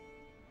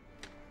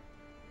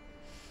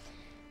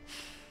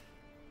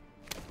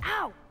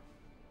 Ow!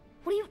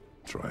 What are you...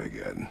 Try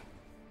again.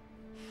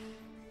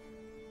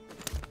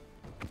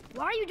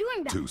 Why are you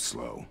doing that? Too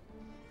slow.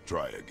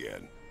 Try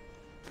again.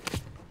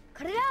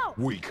 Cut it out!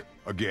 Weak.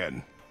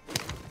 Again.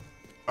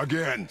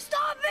 Again.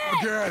 Stop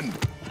it! Again!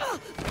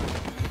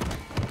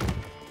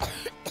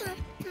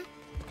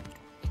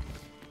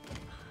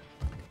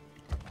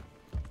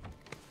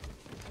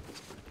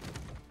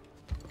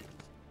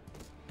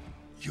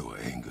 Your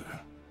anger.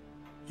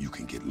 You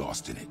can get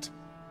lost in it.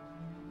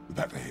 The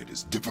path ahead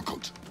is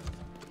difficult.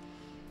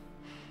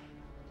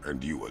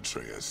 And you,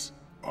 Atreus,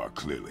 are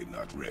clearly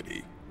not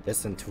ready.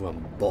 Listen to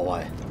him,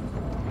 boy.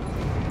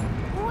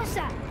 What was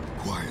that?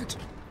 Quiet.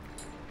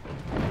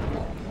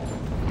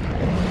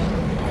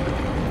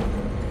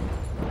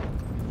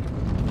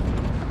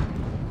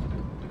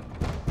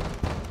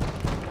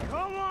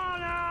 Come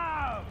on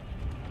out!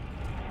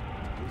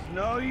 There's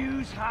no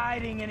use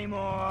hiding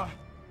anymore.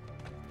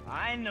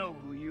 I know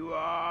who you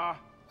are.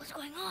 What's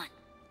going on?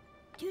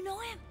 Do you know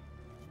him?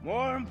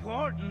 More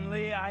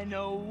importantly, I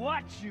know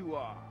what you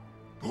are.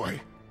 Boy,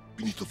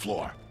 beneath the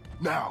floor.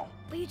 Now.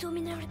 But you told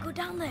me never to go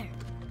down there.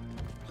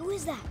 Who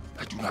is that?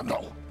 I do not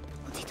know.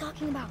 What's he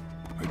talking about?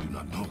 I do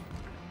not know.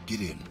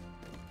 Get in.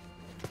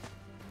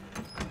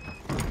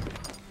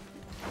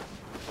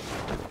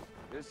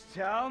 Just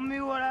tell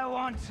me what I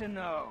want to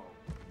know.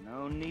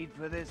 No need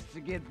for this to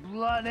get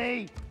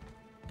bloody.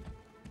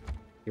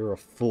 You're a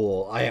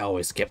fool. I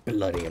always get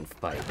bloody and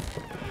fight.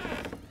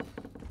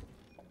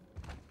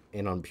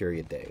 And on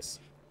period days.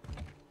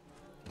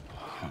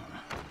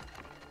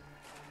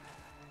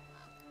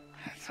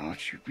 I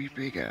thought you'd be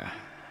bigger.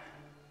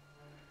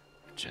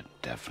 But you're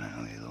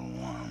definitely the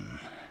one.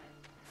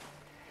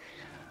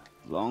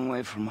 Long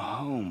way from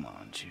home,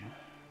 aren't you?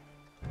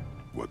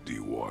 What do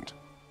you want?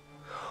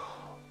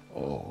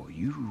 Oh,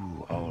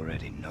 you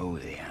already know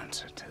the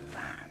answer to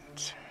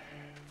that.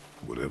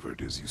 Whatever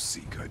it is you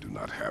seek, I do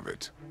not have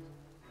it.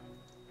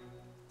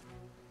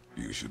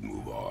 You should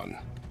move on.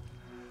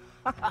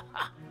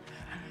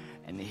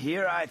 And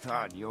here I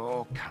thought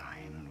your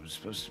kind was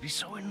supposed to be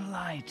so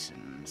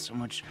enlightened, so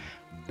much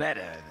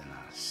better than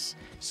us,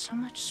 so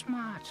much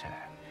smarter.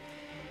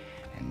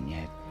 And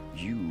yet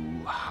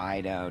you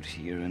hide out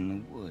here in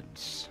the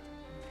woods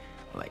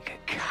like a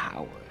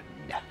coward.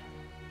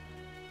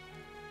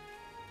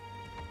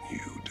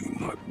 You do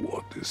not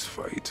want this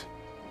fight.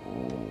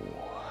 Oh,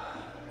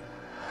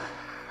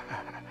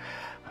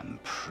 I'm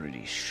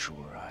pretty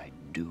sure I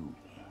do.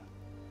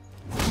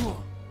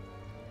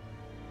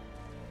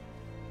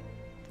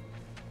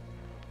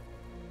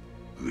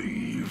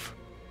 Leave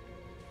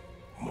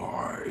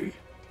my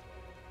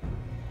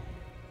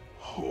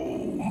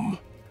home.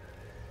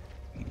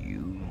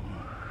 You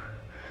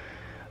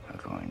are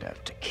going to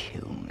have to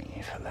kill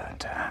me for that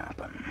to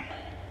happen.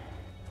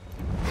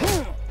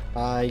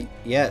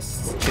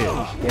 Yes,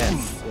 Chill.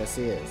 Yes, yes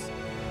he is.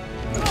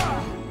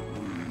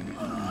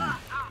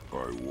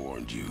 I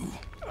warned you.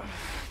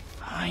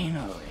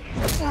 Finally.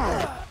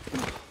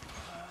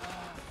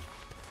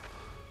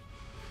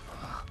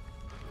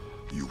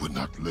 You would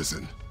not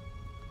listen.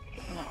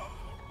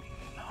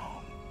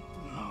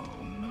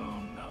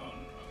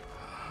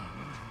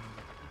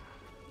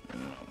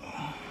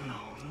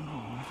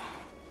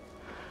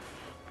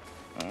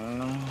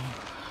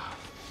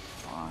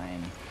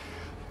 Fine.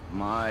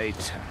 My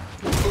turn.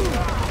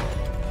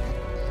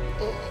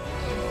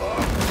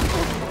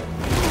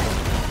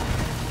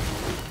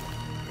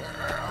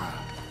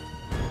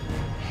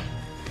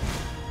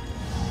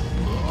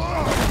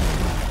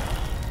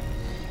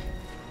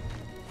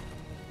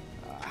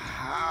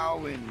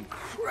 How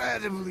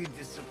incredibly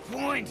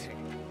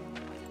disappointing.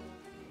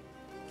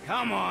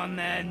 Come on,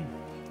 then.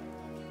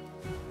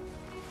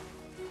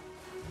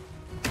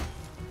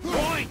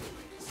 Point!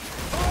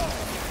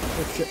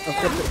 Oh shit,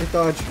 I've got to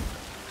dodge.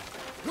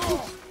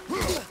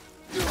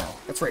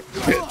 That's right,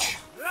 bitch.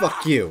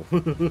 Fuck you.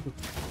 You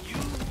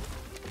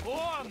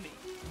or me?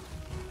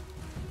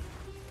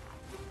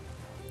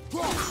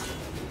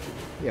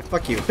 Yeah,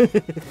 fuck you. Are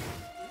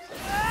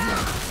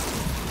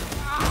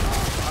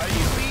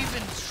you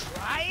even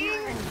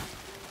trying?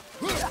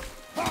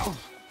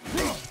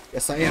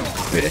 Yes, I am,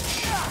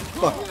 bitch.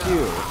 Fuck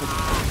you.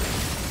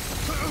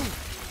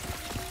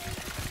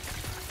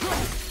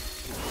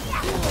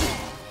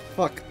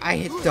 Fuck, I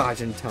hit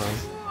dodge in time.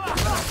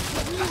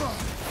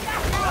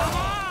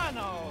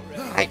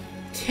 I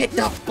hit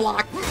the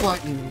block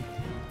button.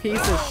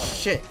 Piece of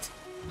shit.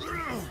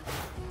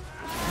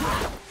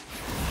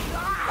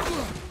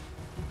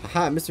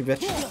 Haha, Mr.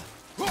 Bitch.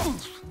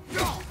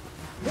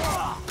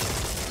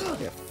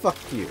 Yeah, fuck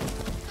you.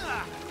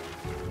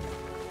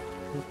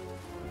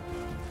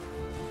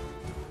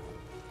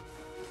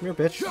 Come here,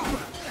 bitch.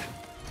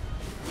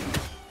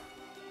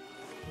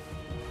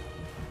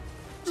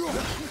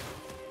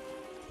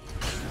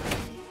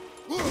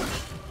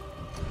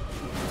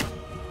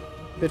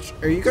 Bitch,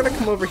 are you gonna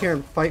come over here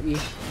and fight me,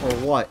 or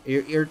what?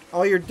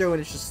 All you're doing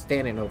is just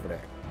standing over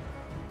there.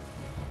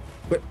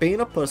 Quit being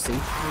a pussy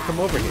and come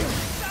over here.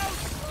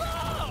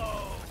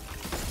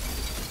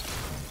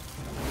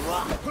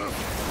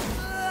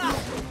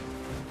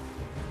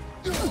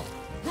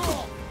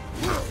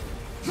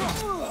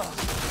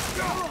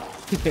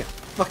 Yeah,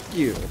 fuck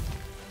you.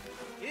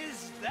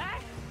 Is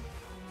that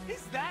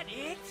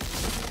it?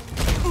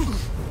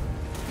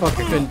 Fuck,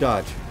 I couldn't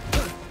dodge.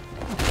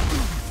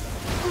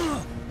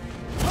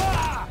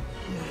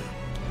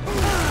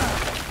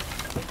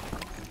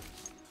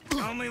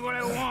 Tell me what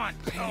I want.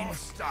 Pain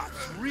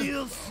stops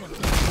real soon.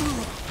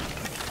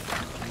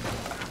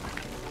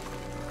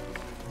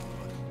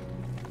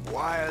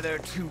 Why are there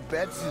two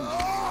beds in here?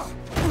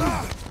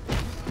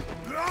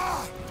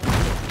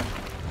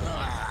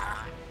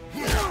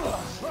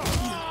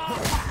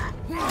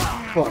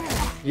 Fuck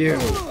you,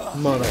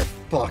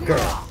 motherfucker.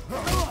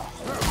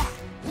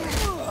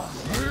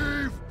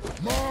 Leave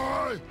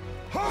my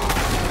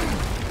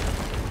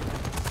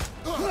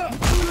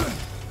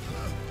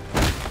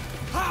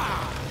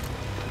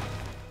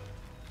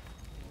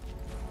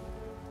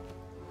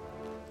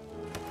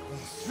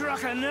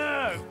Struck a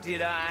nerve,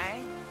 did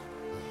I?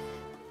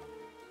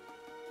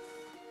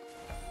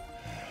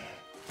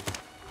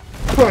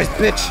 Christ,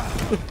 bitch.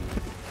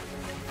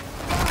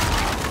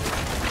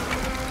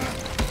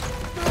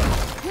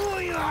 Who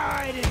are you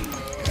hiding?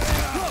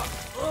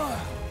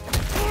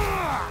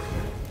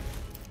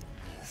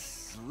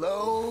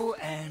 Slow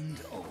and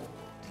old.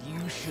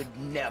 You should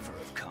never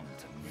have come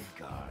to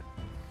Midgard.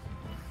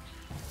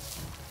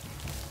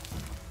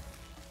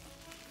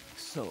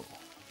 So,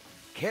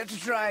 care to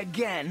try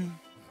again?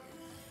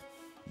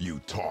 You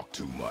talk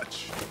too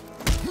much.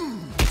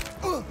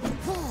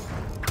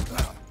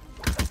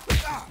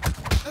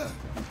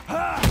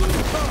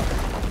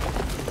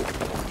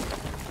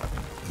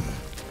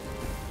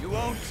 You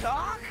won't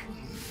talk?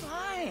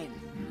 Fine.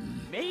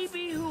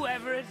 Maybe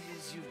whoever it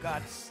is you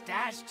got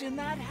stashed in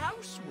that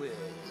house will.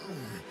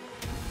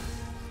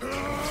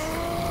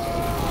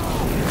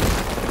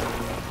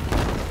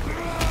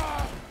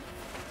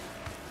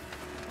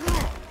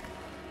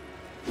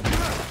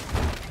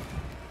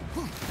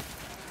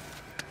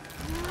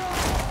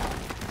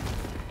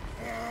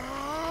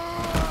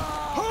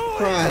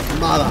 Christ,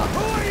 mother.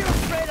 Who are you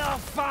afraid I'll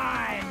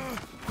find?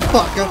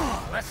 Fucker.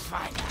 Let's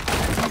find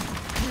out.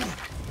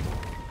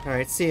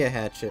 Alright, see ya,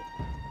 Hatchet.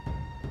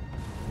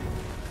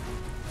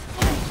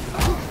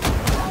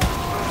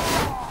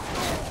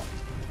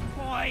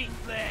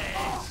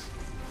 Pointless.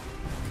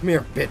 Come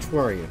here, bitch,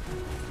 where are you?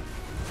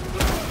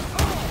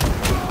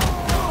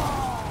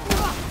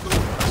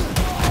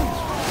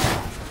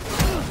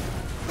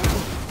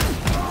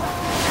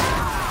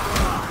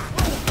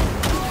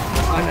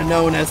 I'm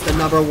known as the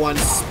 #1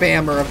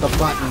 spammer of the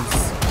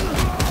buttons.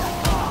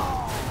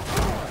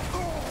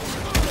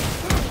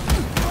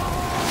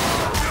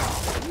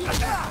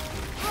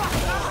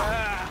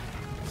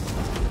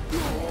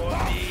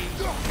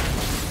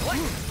 What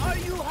are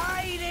you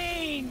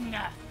hiding?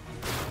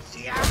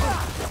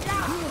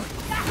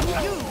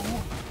 You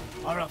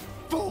are a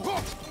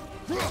fool.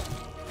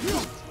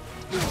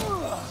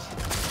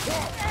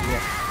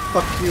 Yeah,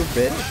 fuck you,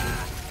 bitch.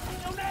 I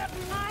don't have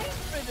time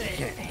for this.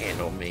 Can't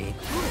handle me.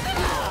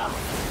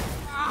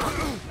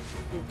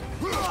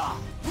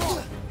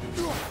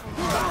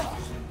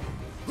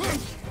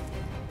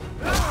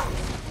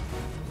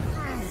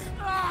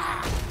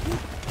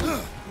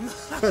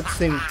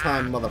 Cutscene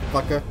time,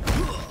 motherfucker.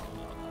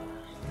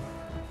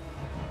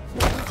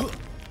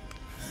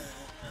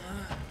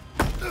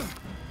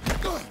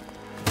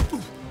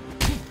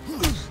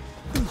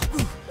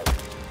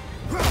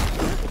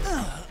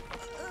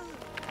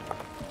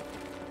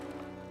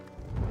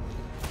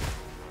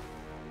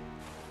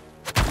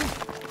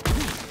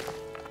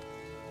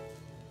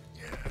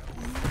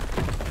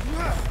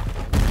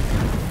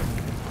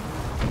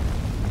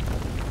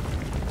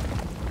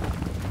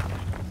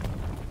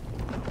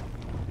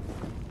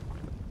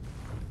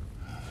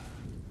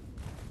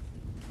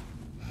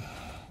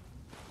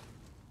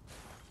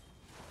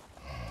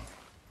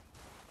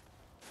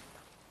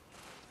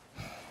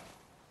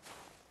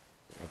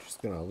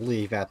 Gonna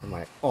leave after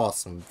my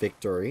awesome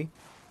victory.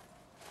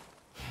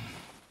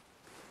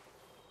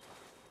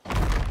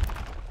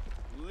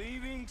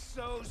 Leaving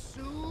so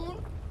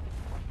soon?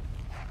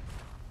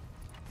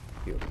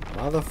 You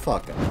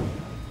motherfucker.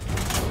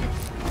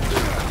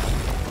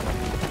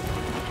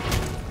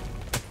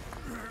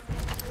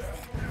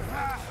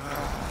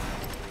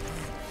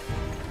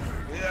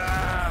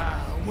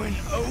 When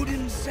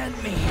Odin sent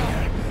me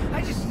here,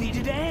 I just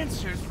needed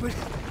answers, but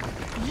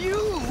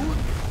you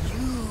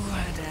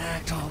had to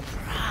act all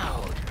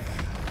proud.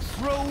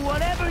 Throw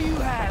whatever you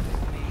have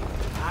at me.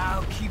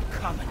 I'll keep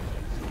coming.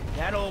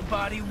 That old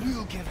body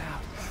will give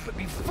out. But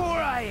before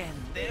I end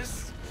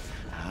this,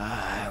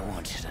 I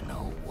want you to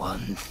know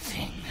one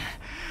thing.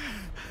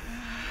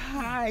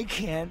 I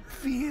can't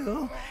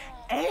feel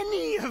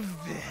any of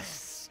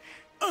this.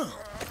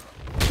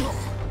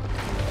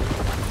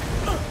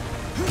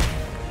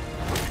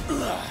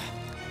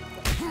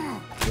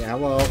 Yeah,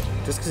 well,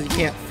 just because you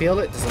can't feel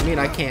it doesn't mean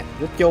I can't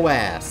whip your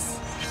ass.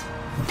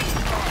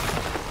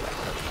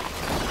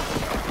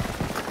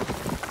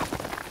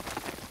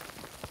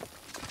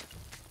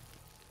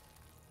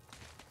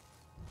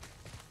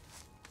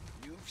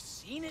 You've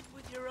seen it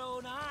with your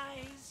own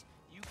eyes.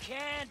 You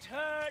can't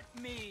hurt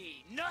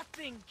me.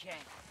 Nothing can.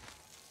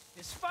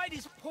 This fight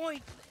is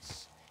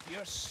pointless.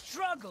 Your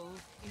struggle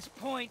is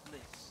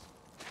pointless.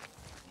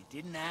 It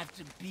didn't have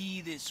to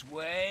be this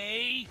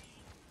way.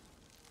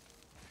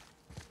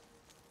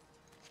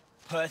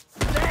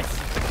 Pathetic!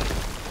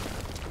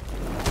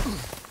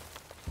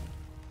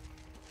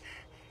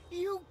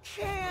 You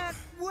can't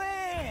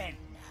win!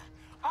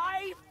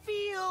 I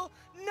feel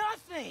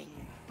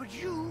nothing! But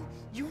you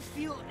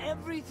feel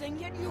everything,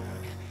 yet you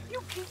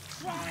keep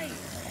trying.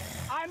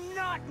 I'm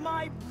not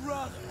my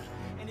brother,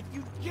 and if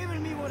you'd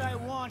given me what I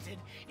wanted,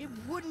 it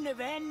wouldn't have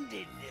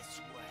ended this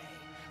way.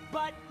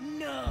 But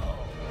no!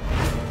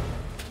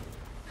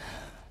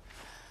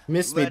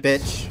 Miss me,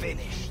 bitch.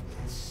 Finish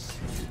this.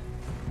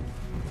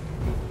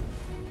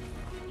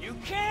 You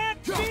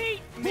can't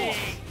beat me!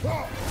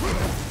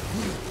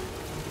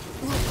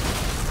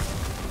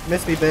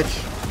 Miss me,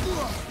 bitch.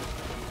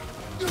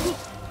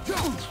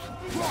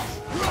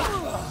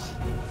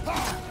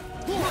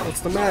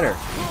 What's the matter?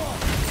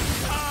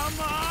 Come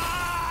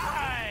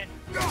on!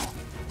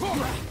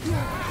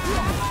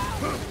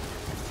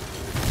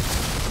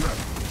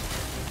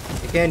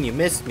 Again, you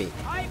missed me.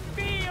 I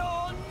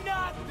feel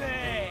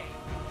nothing!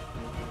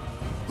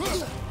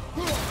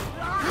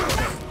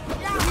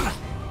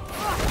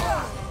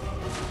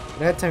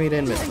 That time you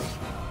didn't miss me.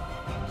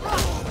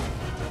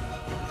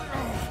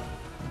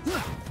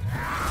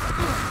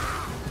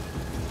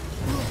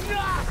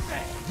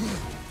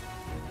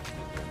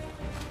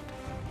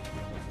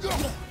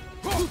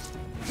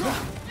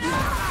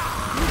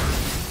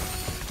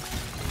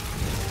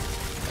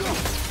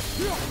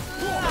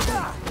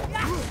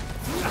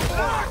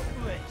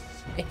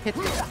 Hit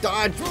the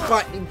dodge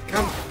button,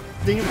 come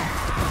damn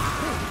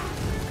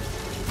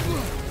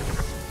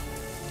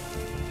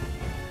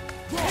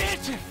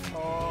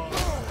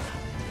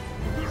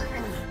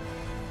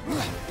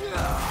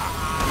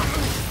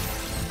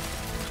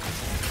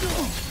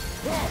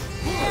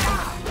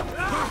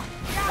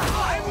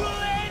I will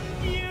end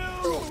you!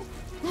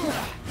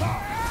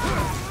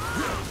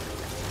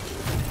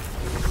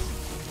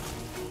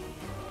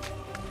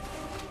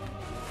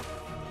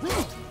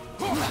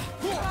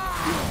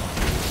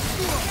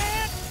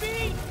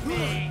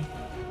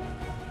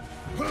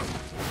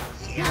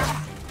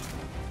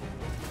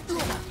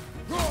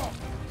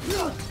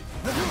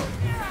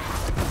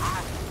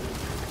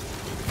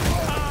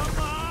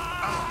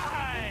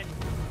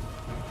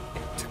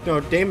 No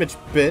damage,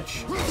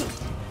 bitch.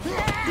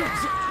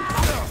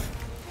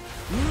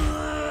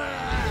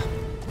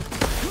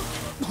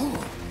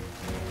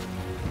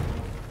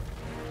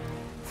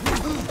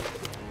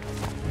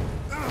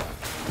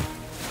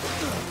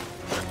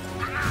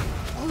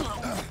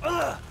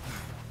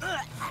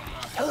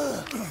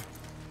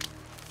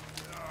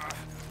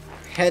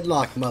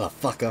 Headlock,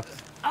 motherfucker.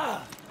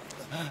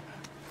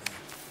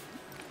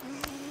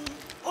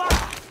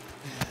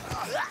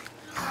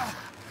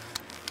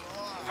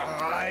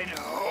 I'd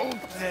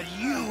hope that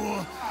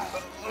you,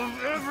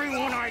 of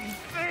everyone I'd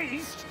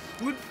faced,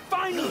 would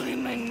finally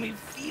make me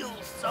feel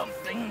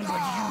something, but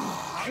you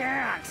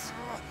can't.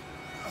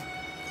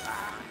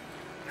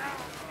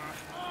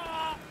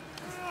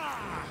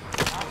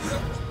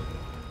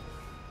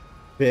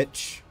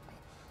 Bitch.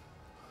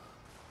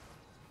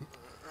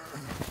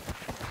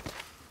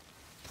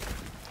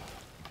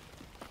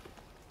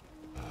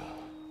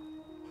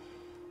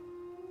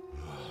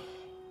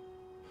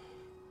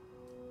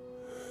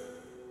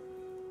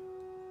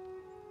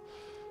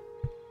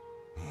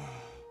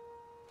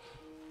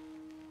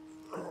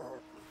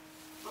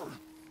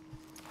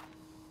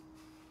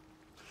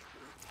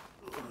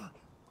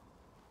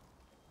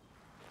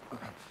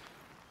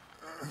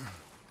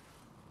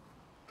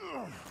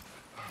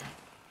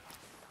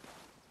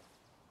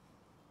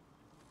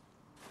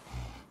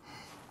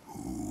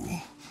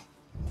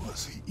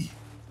 Was he?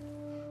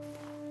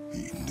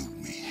 He knew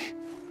me.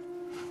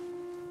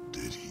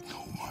 Did he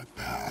know my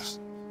past?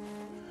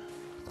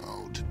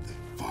 How did they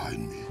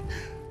find me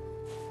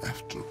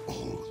after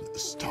all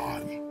this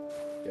time?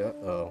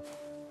 Uh-oh.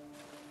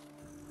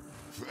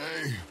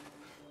 Faye,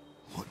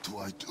 what do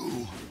I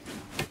do?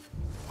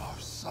 Our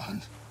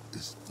son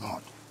is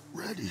not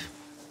ready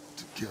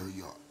to carry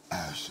your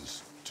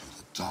ashes to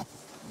the top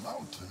of the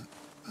mountain.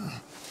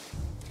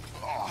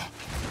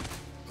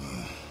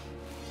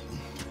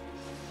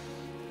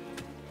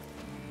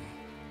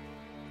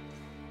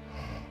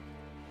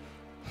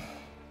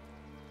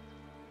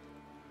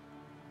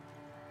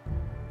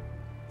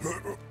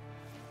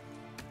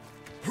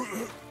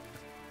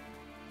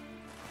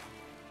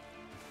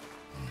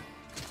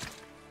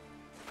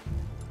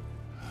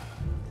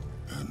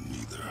 And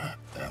neither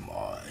am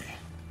I.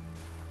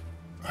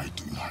 I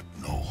do not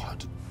know how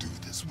to do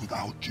this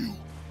without you.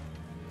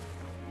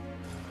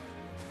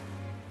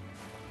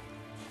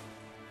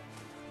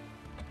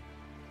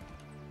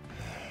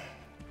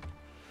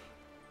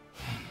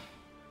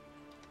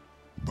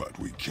 But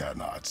we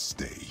cannot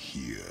stay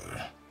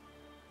here.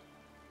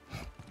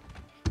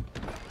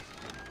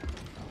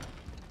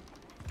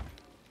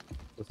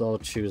 It's all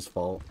Chu's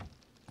fault.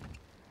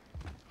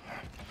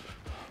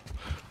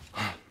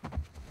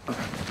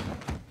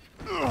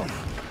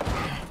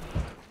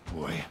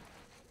 Boy.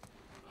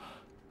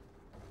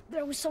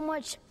 There was so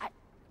much.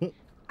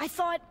 I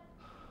thought.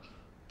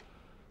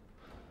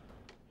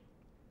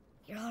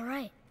 You're all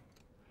right.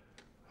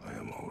 I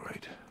am all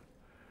right.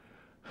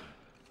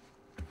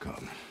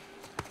 Come.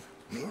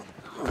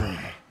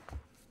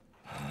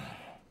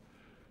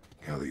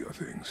 Gather your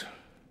things.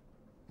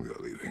 We are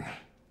leaving.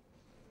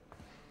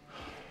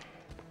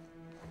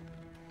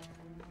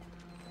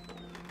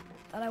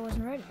 Thought I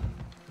wasn't ready.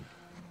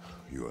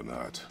 You are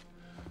not.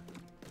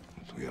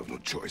 We have no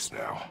choice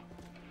now.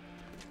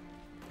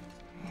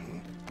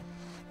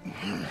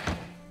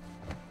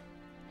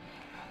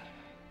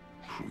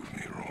 Prove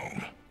me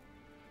wrong.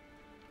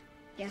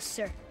 Yes,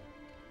 sir.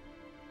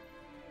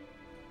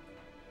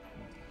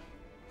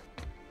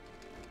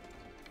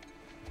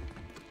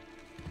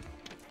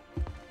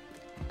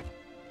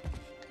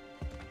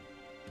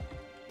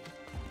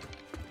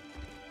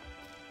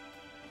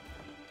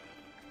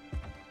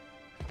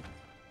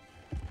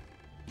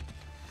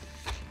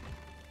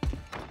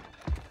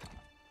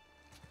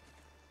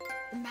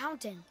 The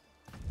mountain.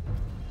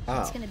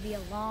 Oh. It's gonna be a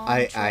long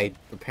I trip.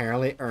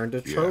 apparently earned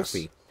a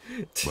trophy.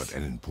 But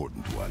an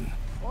important one.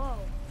 Whoa.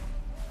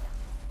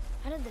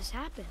 How did this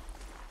happen?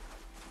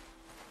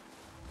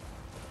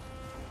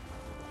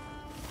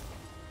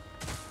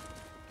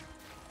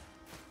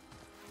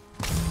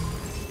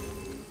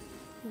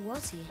 Who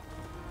was he?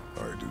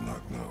 I do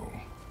not know.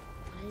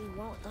 What did he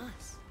want with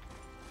us?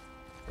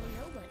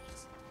 We're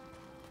nobodies.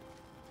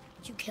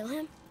 Did you kill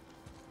him?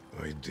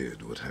 I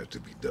did what had to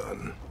be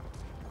done.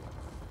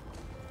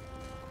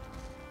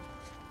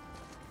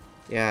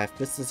 Yeah,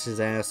 this is his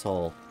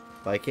asshole.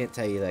 But I can't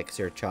tell you that because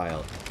you're a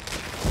child.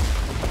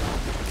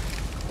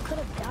 Could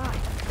have died.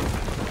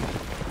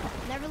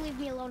 Never leave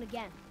me alone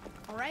again.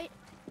 All right?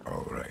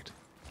 All right.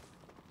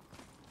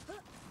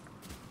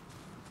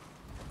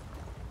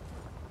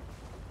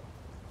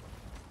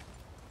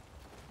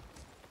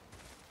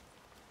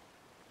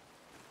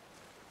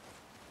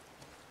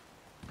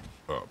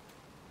 Up.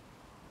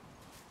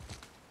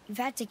 You've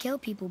had to kill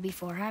people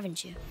before,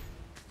 haven't you?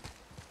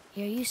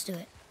 You're used to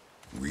it.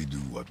 We do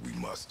what we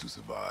must to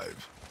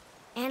survive.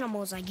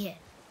 Animals, I get.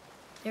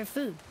 They're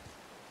food.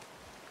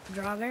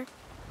 Draugr,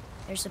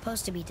 they're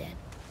supposed to be dead.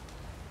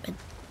 But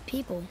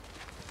people,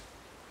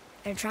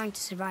 they're trying to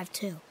survive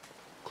too.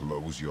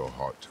 Close your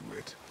heart to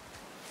it.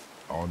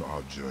 On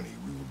our journey,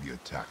 we will be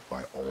attacked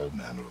by all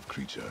manner of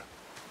creature.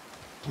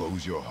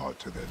 Close your heart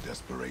to their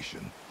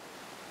desperation.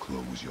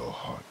 Close your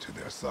heart to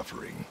their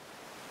suffering.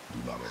 Do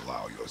not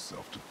allow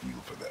yourself to feel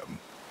for them.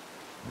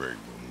 They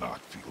will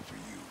not feel for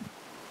you.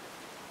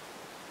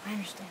 I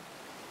understand.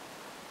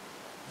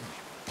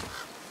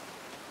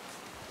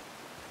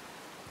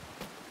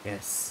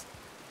 Yes.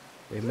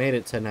 We made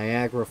it to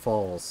Niagara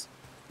Falls.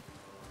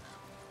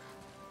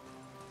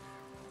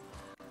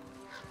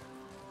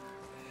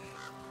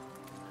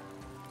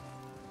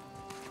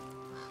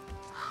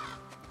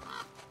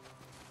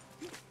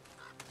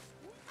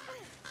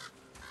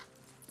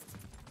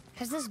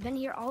 Has this been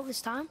here all this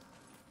time?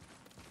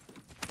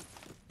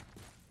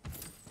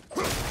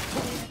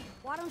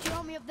 Why don't you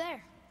help me up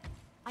there?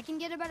 I can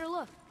get a better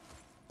look.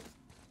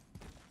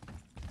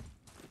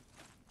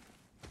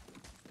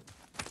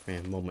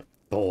 Man, moment.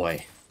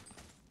 Boy.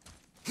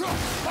 I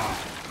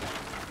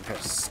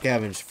gotta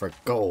scavenge for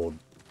gold.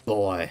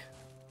 Boy.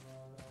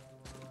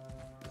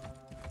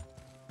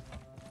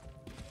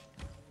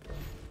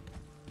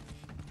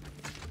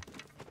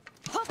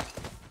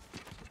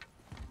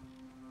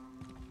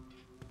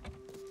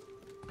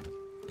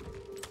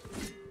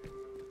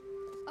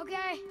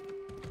 Okay,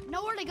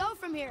 nowhere to go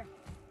from here,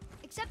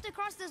 except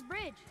across this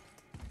bridge.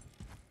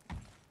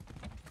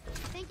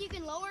 Think you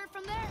can lower it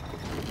from there?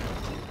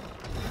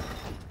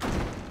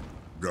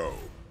 Go.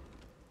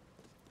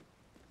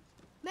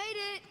 Made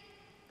it!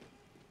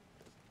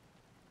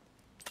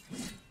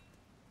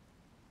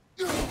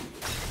 Good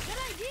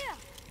idea!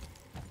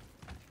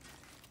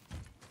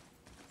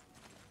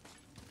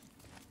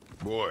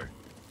 Boy.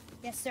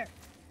 Yes, sir.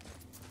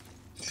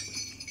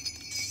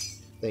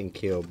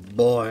 Thank you,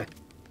 boy.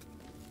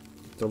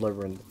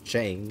 Delivering the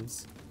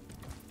chains.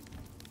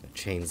 The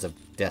chains of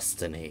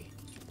destiny.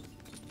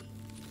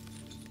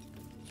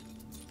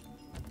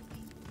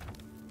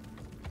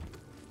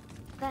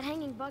 That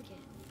hanging bucket.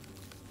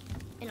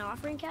 An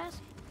offering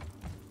cask?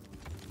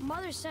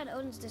 Mother said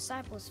Odin's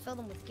disciples fill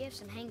them with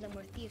gifts and hang them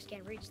where thieves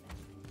can't reach them.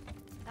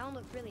 That one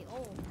looked really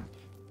old.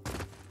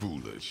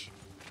 Foolish.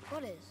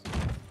 What is?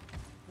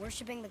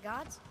 Worshipping the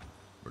gods?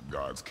 The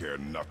gods care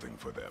nothing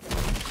for them.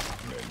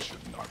 Men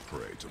should not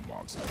pray to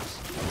monsters.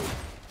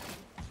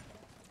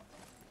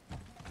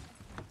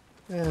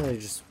 They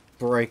just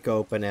break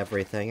open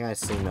everything. I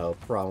see no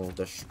problem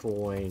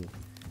destroying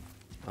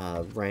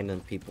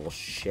random people's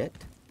shit.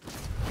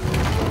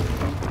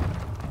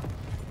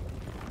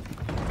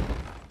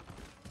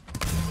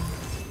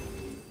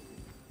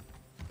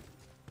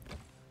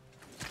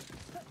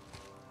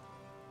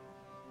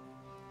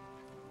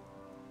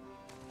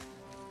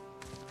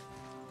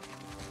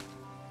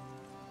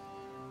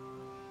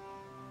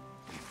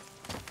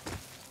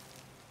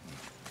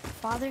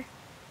 Father,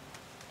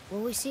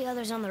 will we see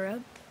others on the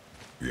road?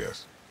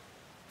 Yes.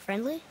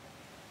 Friendly?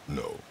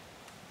 No.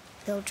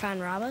 They'll try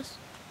and rob us?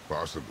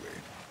 Possibly.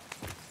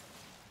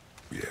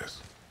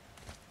 Yes.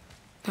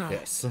 Huh.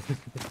 Yes.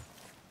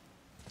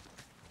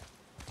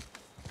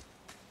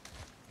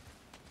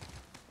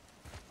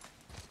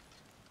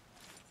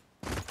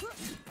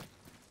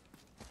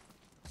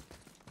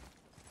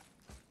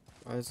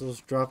 Might as well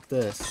just drop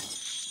this.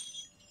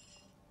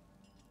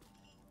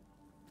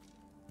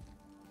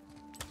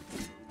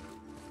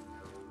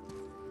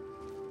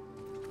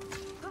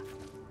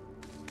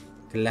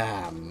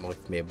 Climb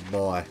with me,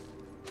 boy.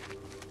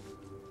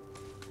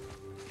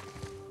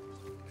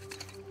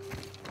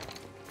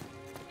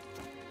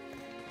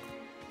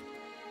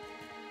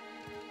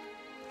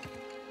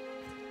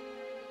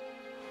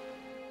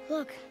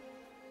 Look.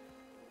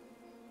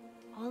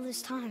 All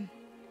this time,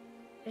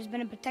 there's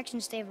been a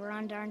protection stave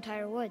around our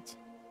entire woods.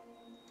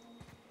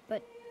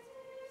 But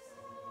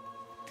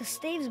the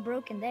stave's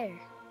broken there.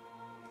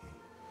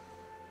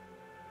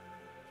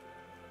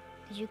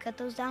 Did you cut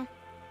those down?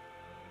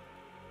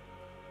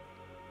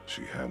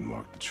 She hand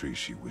marked the tree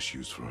she wished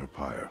used for her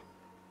pyre.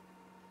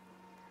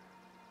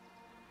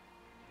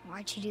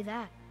 Why'd she do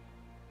that?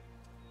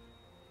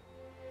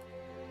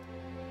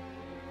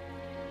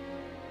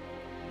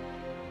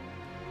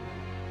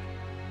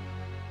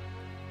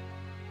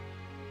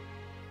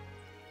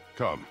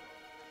 Come.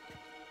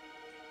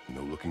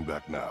 No looking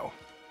back now.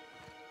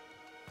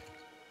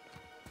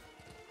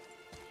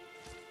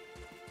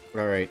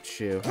 Alright,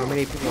 Shu. How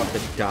many people have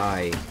to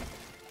die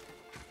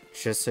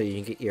just so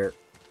you can get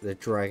the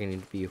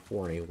dragon to be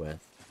horny with?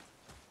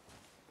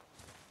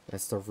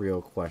 That's the real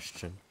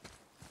question.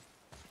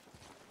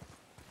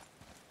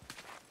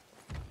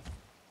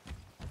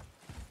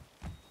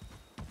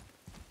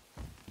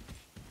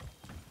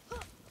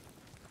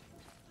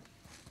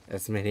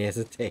 As many as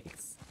it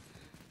takes.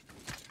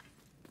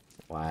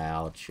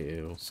 Wow,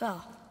 Chew.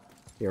 So,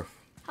 You're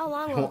how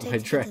long will it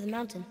take to get to the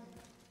mountain?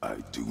 I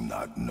do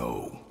not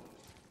know.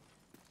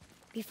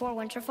 Before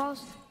winter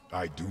falls?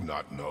 I do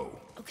not know.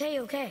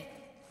 Okay.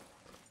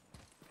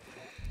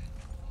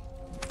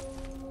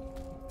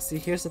 See,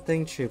 here's the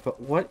thing, Chew,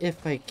 but what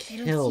if I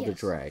kill the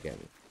dragon?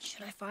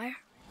 Should I fire?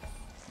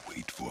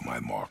 Wait for my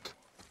mark.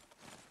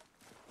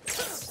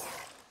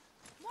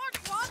 Mark,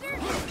 Father!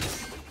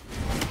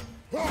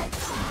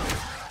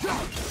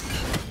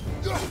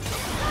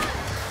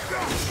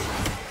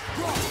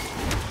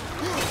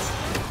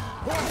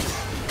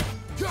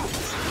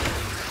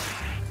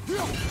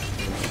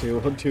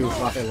 too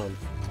violent.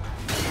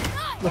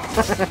 Knock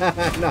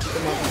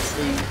him off his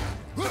feet.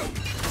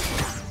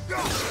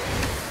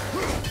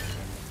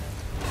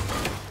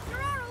 There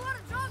are a lot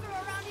of Draugr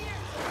around here.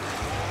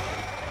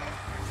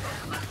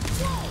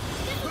 Whoa!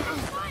 This is on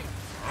fire!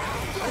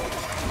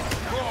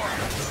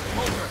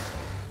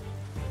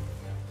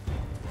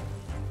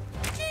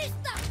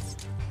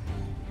 Jesus!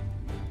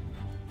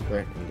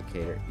 Threat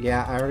indicator.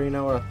 Yeah, I already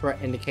know what a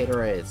threat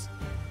indicator is.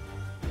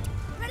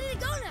 Ready to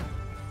go now.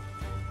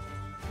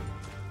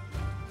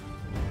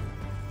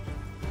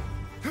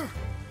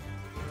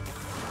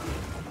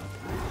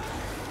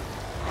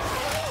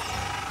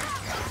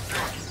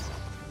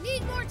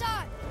 Need more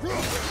time.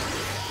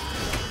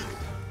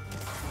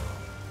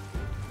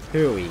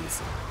 Too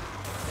easy.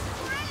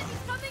 More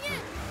enemies coming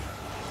in.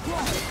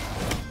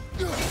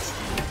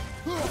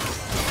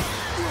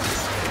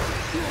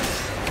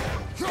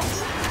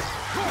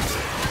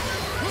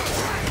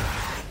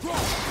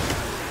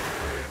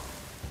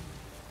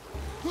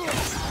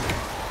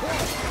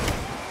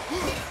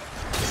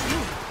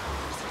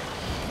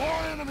 More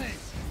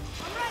enemies!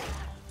 I'm ready.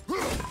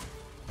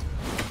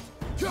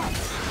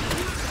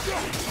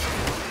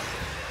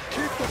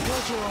 Keep the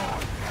pressure on!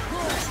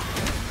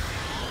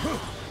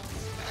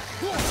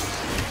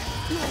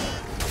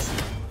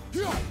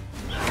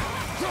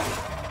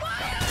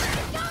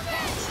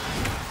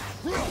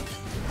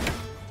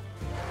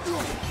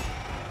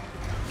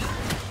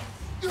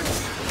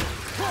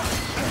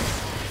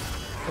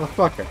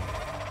 Motherfucker.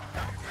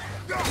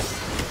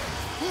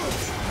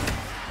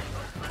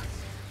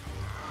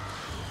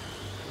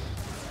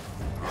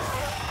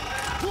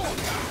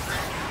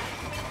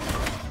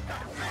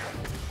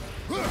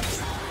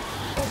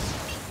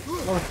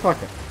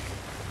 Motherfucker.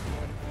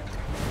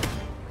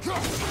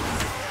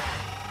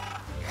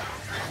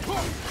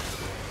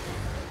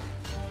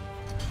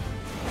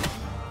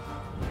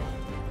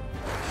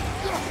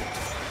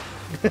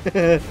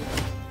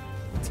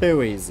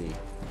 Too easy.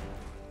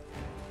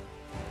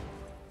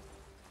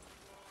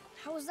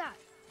 How was that?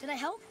 Did I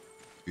help?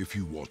 If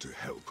you want to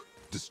help,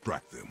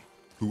 distract them.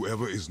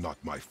 Whoever is not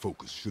my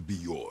focus should be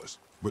yours,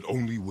 but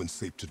only when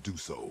safe to do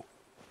so.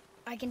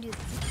 I can do that.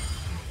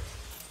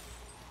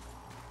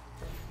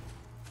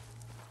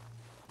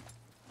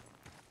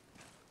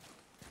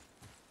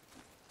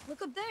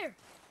 Look up there.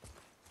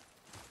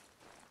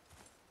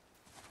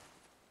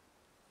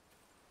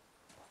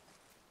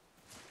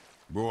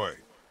 Boy,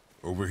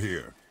 over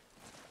here.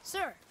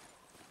 Sir.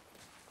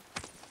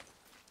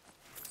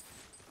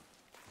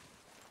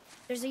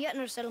 There's a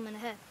Yetnar settlement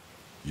ahead.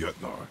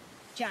 Yetnar,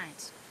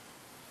 Giants.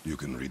 you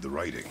can read the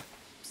writing.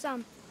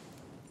 Some.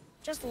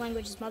 Just the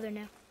language his mother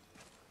knew.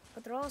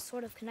 But they're all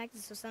sort of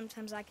connected, so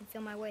sometimes I can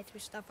feel my way through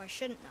stuff I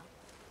shouldn't know.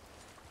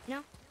 You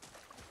know?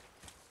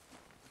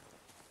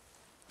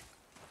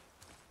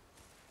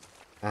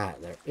 Ah,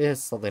 there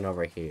is something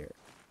over here.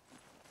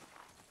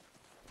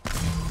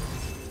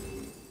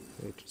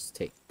 Let me just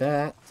take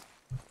that.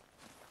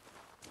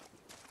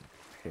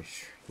 Pretty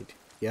sure you do.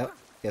 Yep,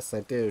 yes I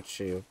do,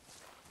 Chew.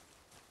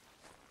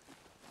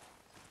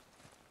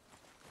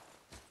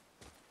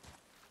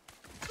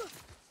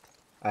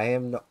 I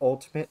am the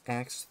ultimate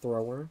axe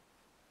thrower,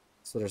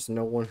 so there's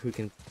no one who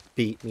can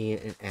beat me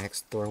in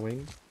axe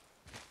throwing.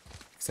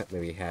 Except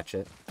maybe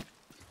Hatchet.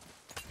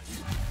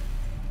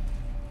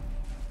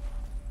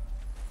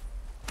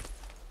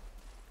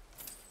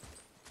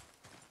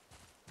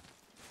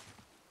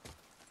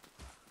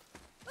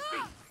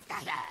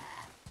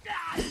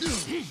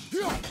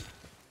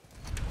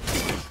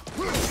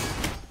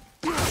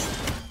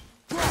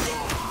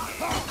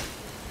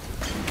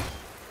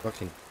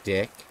 Fucking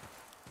dick.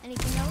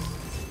 Anything else?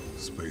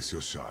 Space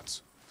your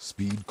shots.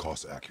 Speed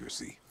costs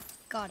accuracy.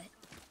 Got it.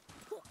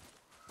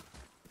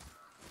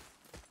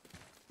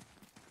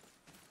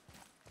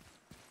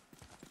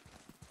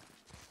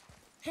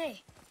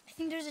 Hey, I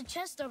think there's a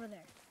chest over there.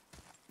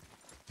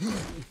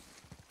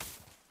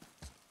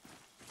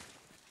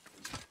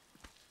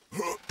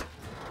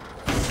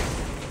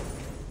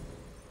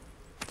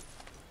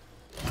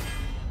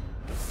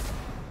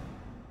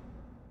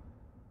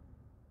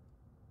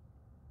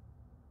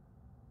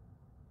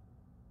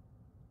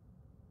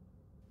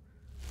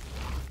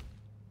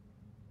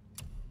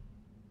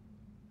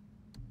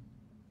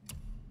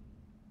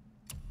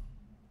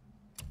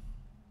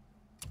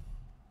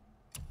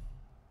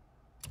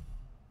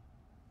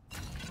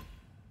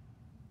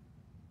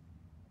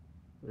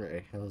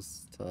 Right,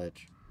 how's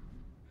touch?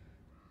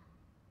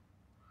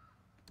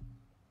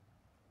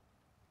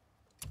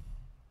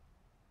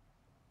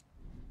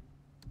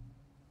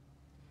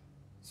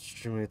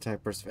 Extremely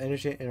attack burst of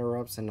energy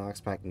interrupts and knocks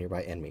back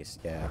nearby enemies.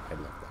 Yeah, I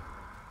love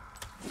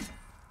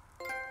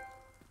that.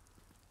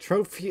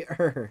 Trophy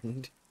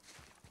earned.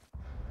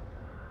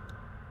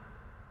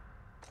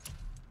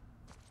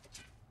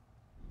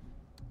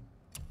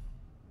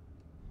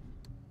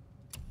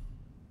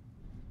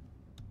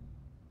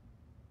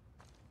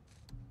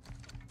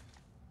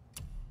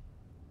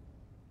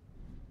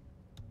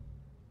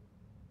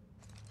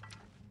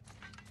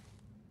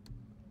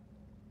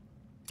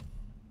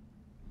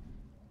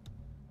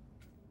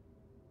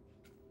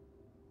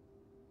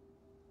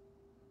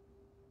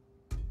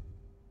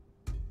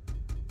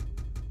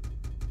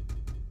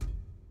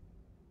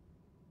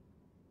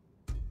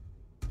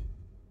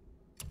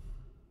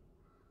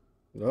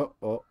 Oh,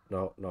 oh,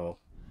 no, no.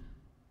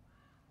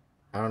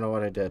 I don't know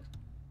what I did.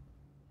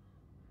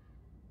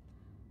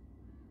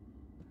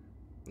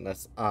 And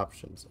that's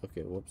options.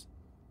 Okay, whoops.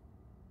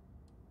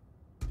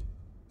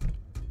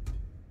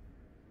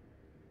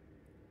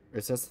 Or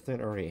is that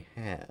something I already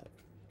have?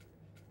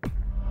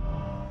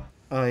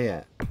 Oh,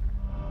 yeah.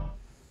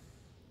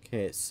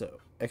 Okay, so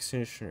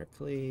Executioner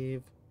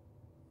Cleave.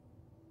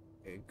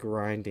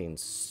 Grinding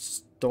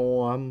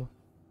Storm.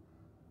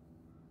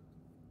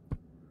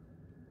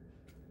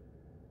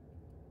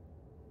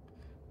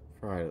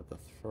 Pride of the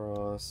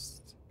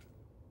Frost.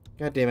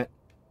 God damn it.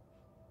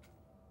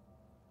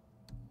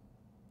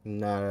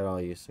 Not at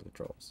all used to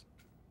controls.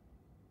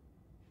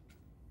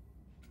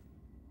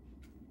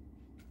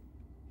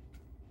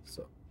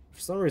 So, for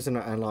some reason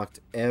I unlocked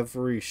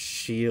every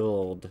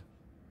shield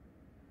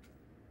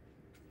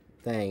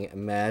thing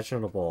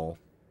imaginable.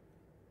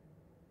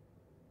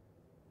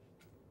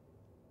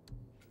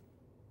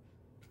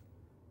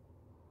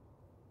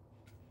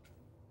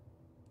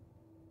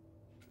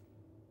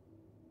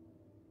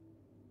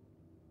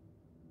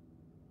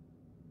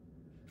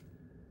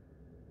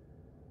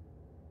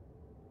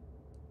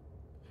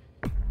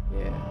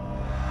 Yeah,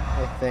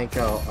 I think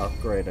I'll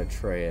upgrade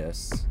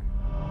Atreus.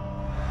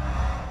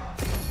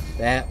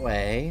 That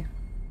way,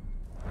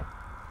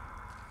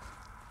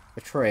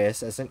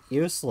 Atreus isn't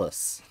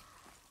useless.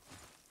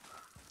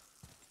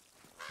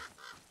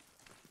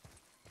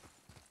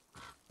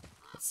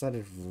 That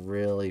sounded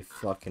really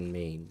fucking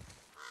mean.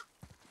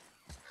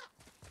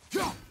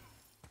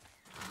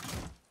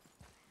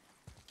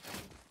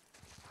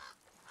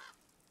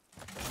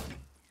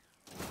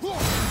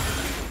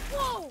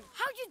 Whoa!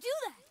 How'd you do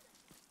that?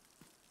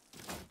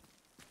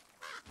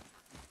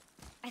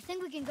 I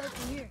think we can go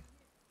through here.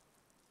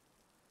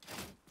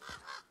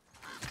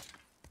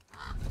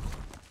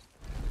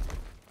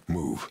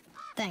 Move.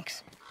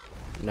 Thanks.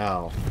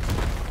 No.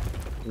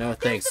 No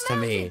thanks to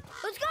me.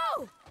 Let's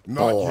go!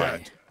 Not Boy.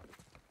 yet.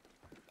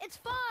 It's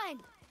fine.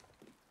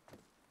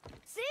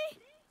 See?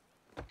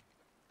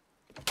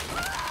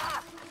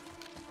 Ah!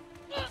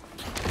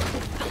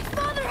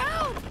 Father,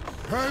 help!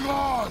 Hang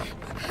on!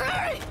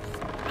 Hurry!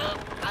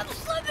 I'm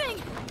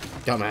slipping!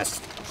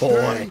 Dumbass Stay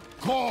boy.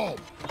 calm.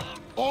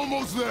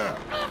 Almost there.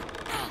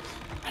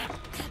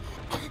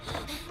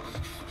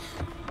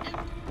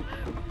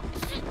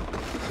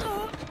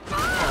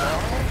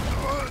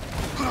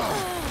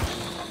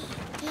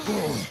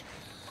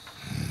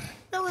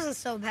 That wasn't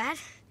so bad.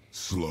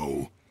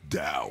 Slow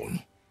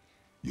down.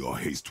 Your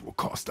haste will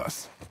cost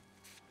us.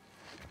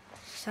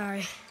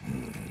 Sorry.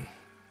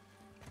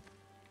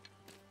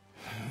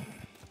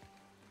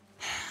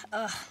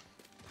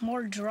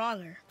 More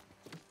Draugr.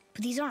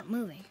 But these aren't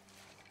moving.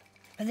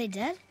 Are they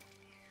dead?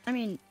 I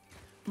mean,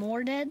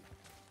 more dead?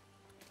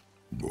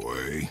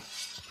 Boy.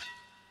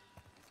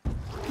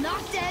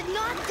 Not dead,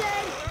 not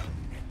dead!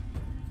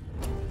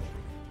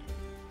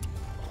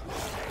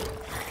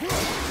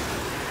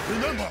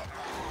 Remember,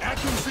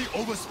 accuracy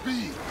over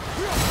speed.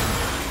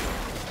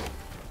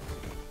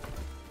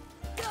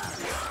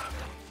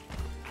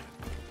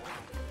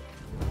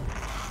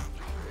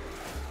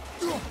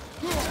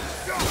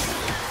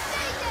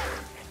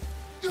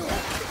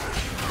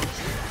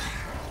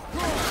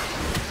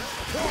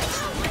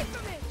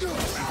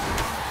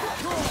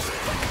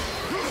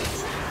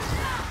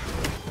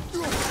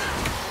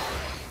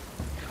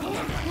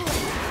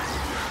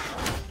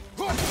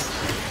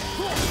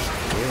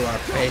 You are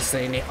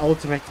facing the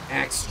ultimate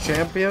axe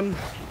champion.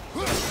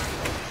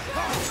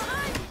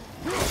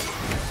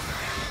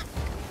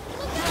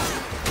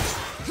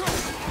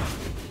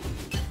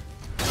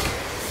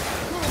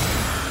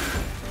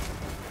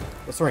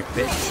 That's right,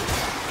 bitch.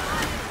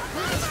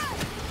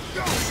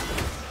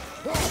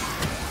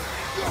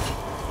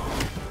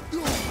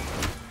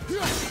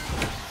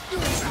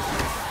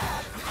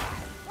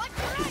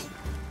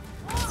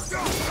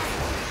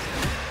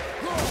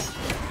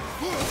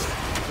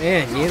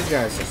 Man, these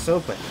guys are so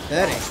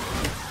pathetic.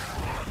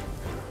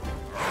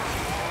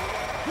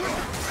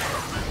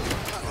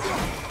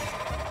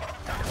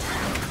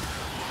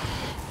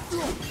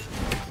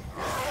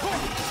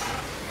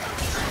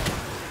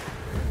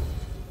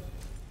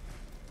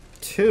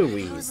 Too That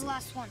was easy. the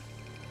last one.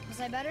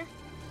 Was I better?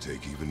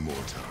 Take even more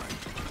time.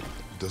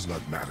 It does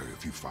not matter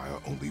if you fire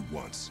only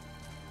once.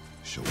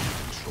 Show me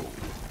control.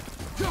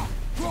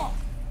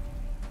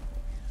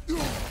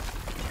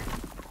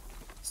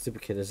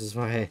 Stupid kid, this is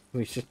why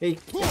we should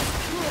hate kids.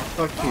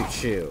 Fuck you,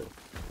 Chew.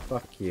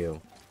 Fuck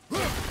you.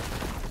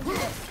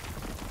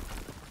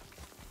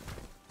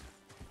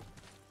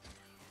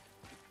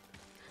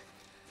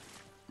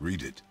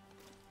 Read it.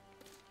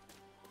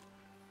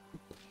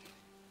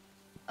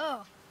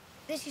 Oh,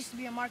 this used to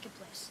be a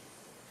marketplace.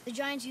 The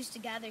giants used to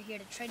gather here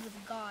to trade with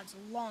the gods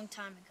a long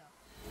time ago.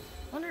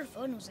 Wonder if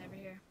Odin was ever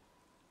here.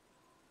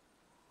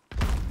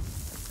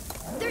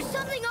 There's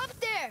something up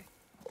there!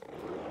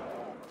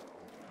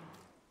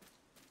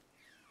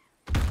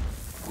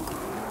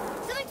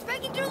 Something's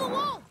breaking through the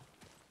wall!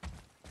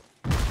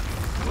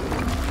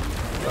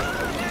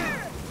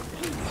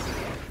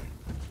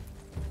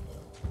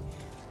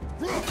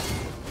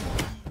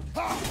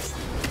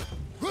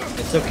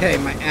 It's okay,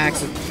 my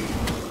axe is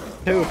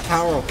too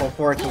powerful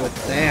for it to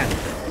withstand.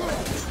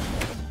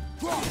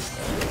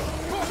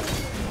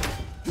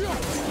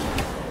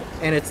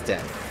 And it's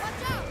dead.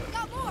 Watch out! We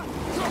got more!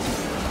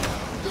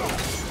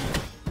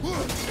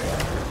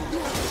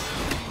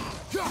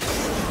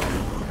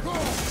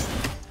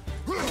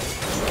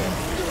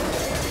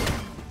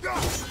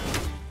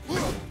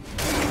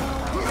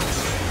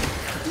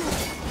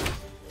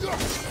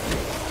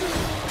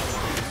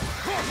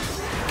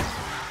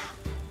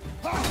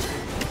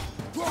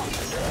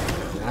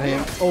 I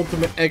am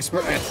ultimate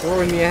expert at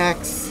throwing the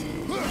axe.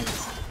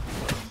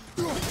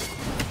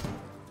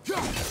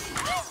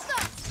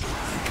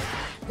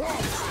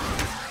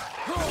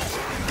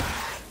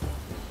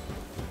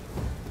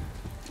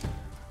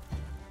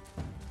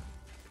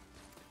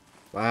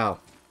 Wow.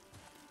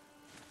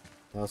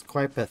 That was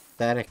quite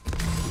pathetic.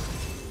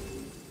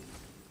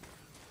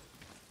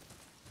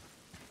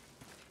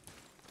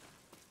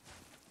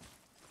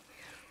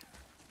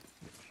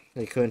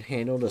 They couldn't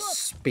handle the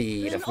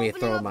speed of me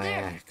throwing my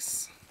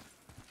axe.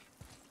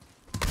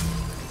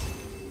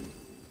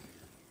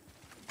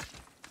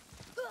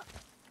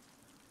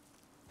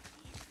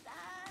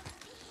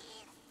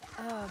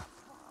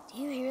 Do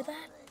you hear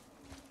that?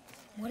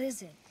 What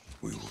is it?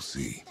 We will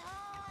see.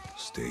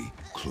 Stay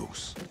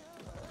close.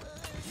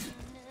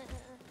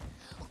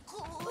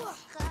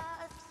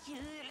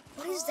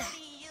 What is that?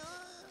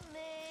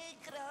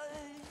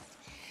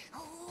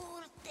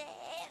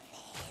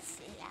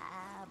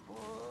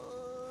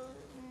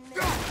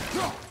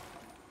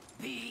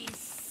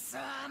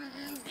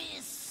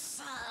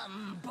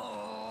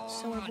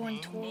 So we're going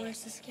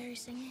towards the scary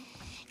singing?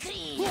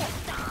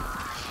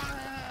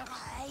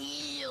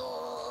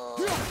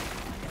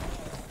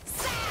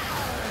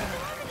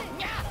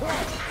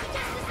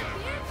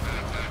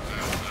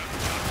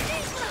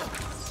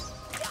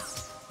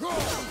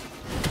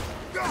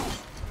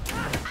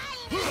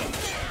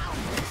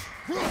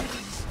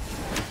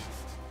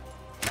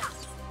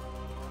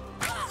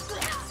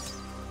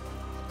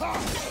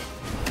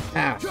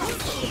 Ah,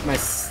 with my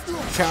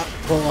sharp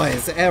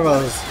boys,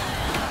 arrows.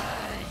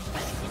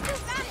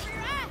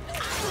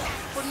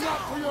 But not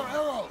for your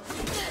arrow!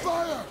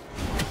 Fire!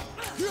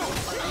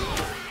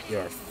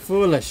 You're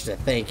foolish to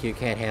think you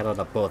can't handle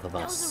the both of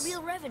That was us. a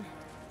real revenant.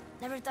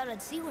 Never thought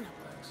I'd see one up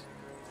close.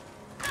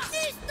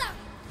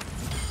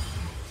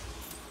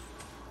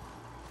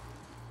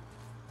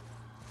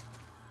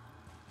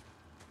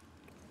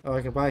 Oh,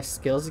 I can buy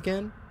skills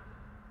again?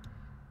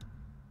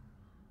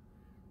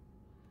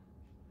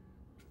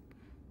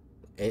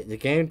 The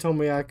game told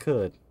me I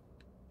could.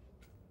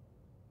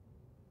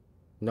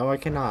 No, I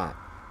cannot.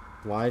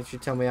 Why did you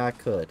tell me I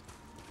could?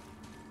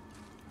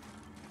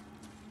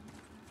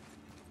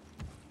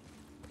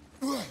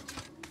 I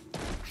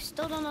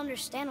still don't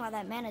understand why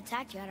that man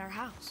attacked you at our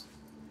house.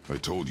 I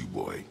told you,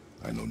 boy.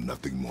 I know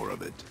nothing more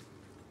of it.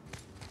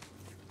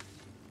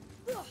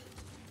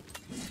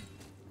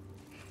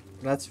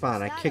 That's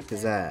fine. I kicked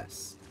his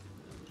ass.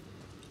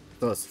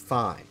 So it's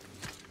fine.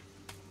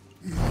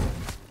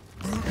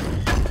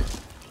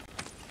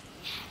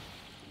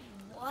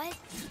 What?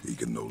 He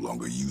can no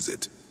longer use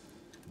it.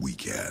 We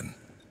can.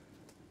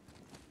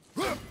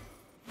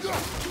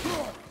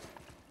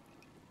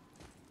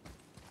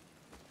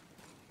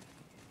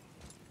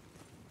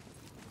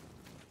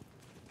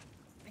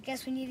 I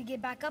guess we need to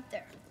get back up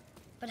there.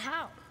 But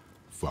how?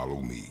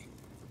 Follow me.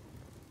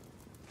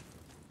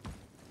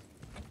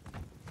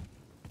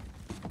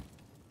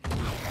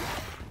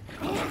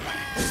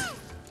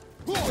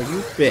 Oh,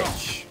 you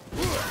bitch.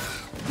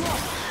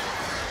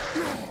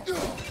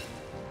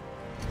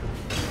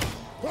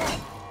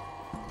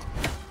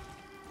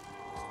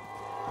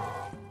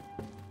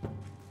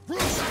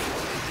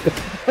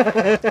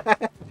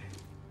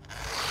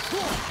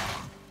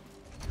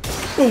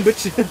 Boom,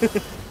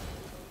 bitch.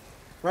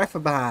 Right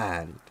from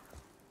behind.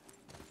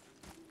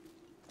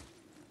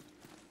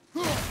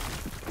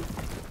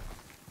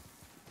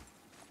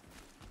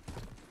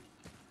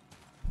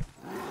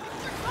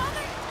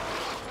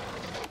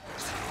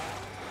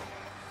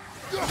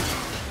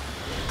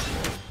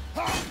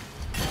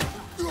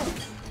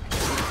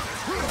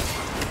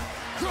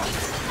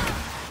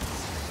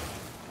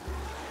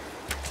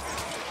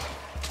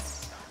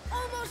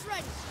 Almost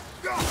ready.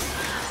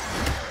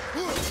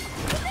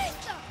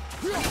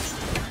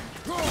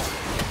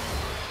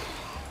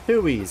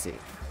 Too easy.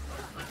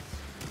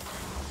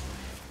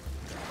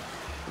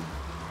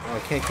 Oh, I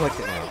can't collect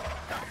it now.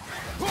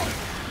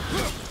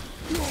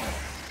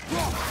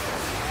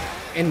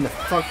 In the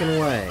fucking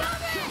way.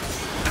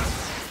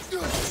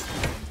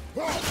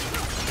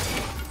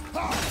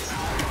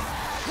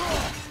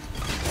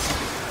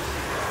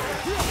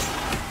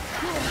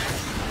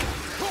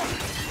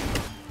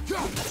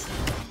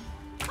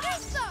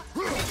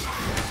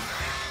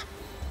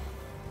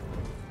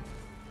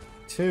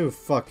 Too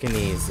fucking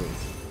easy.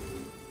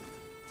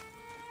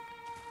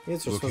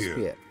 These are Look supposed to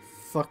be here. a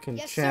fucking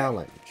Yes, sir.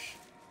 challenge.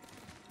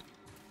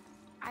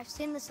 I've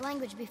seen this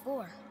language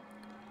before.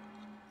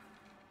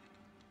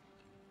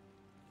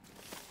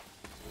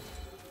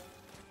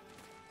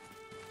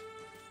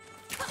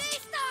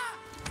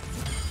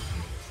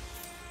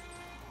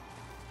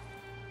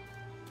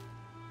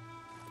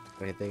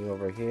 Anything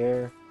over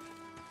here?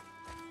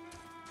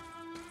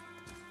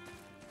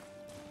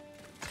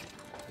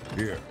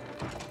 Here.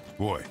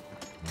 Boy.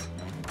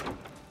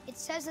 It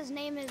says his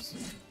name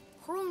is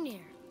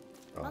Hrungnir.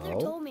 Mother Oh.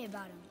 told me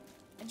about him.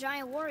 A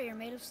giant warrior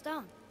made of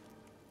stone.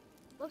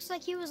 Looks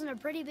like he was in a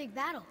pretty big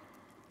battle.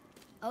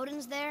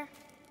 Odin's there,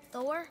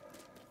 Thor,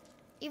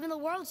 even the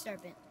World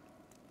Serpent.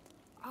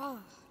 Oh.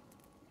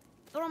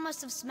 Thor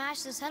must have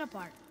smashed his head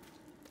apart.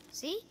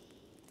 See?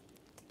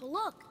 But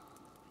look,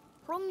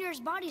 Hrungnir's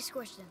body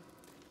squished him.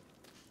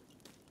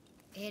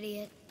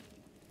 Idiot.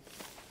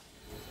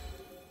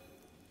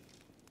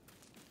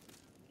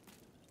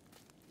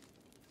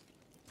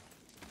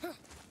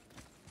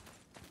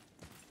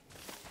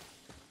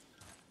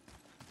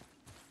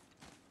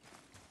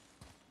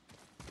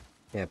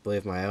 Can't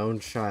believe my own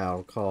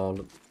child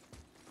called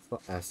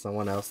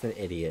someone else an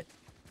idiot.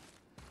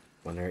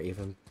 When they're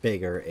even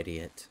bigger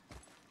idiot.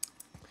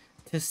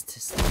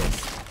 Tis.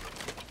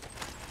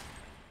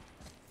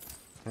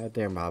 How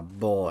dare my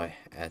boy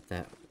act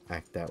that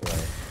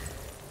way.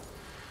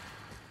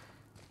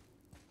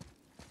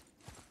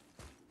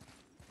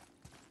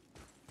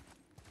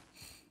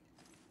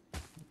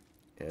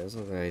 Yeah, it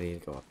doesn't look like I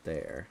need to go up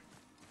there.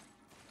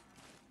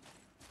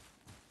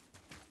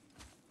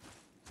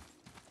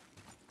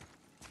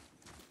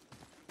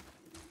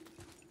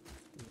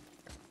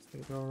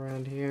 Let's go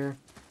around here.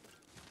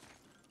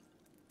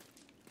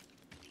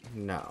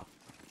 No.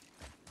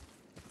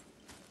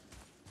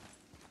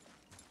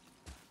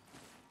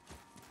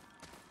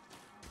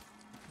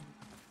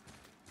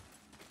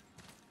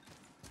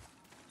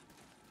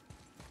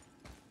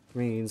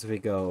 Means we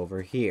go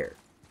over here.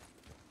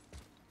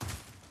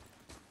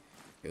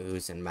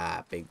 Using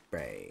my big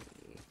brain.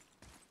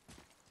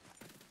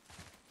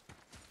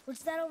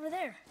 What's that over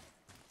there?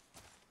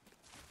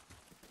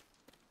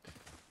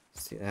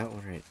 See that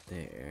one right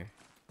there.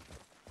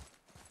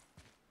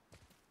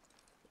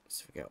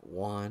 So we got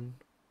one.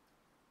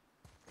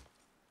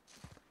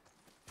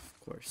 Of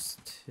course,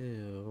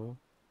 two.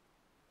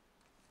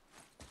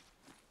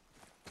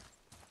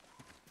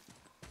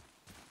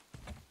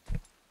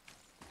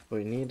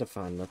 We need to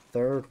find the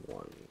third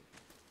one.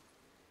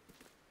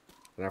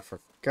 And I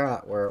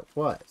forgot where it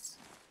was.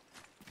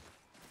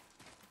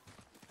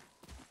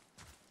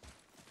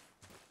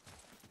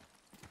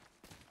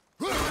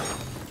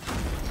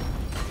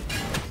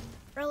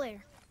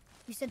 Earlier,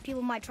 you said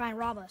people might try and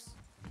rob us.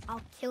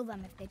 I'll kill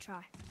them if they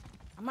try.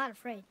 I'm not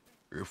afraid.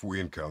 If we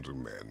encounter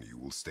men, you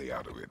will stay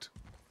out of it.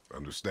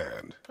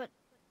 Understand? But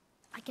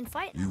I can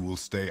fight. You will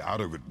stay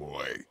out of it,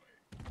 boy.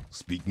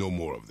 Speak no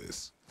more of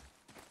this.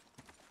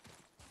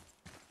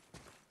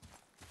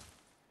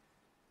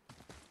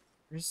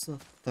 Where's the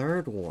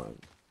third one?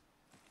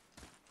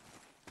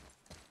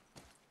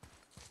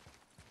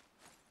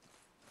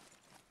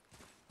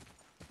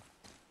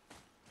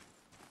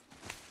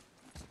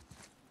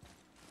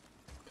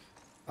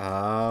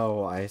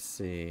 Oh, I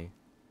see.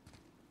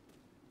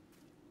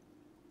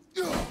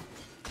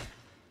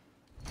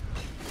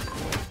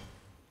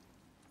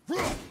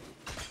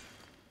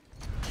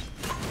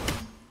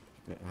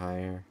 Bit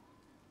higher.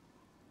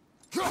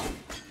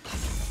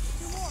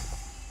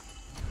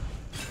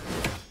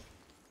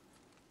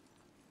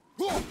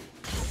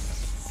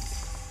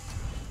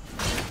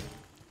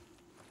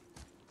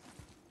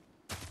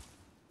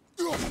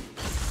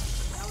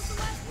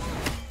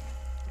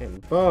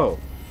 And boom.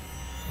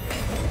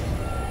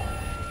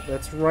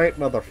 That's right,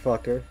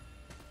 motherfucker.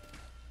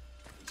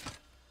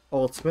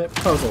 Ultimate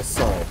puzzle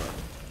solver.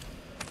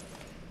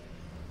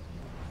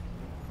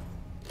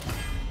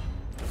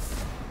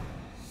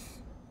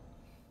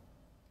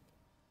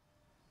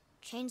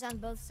 Chains on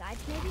both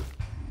sides, maybe?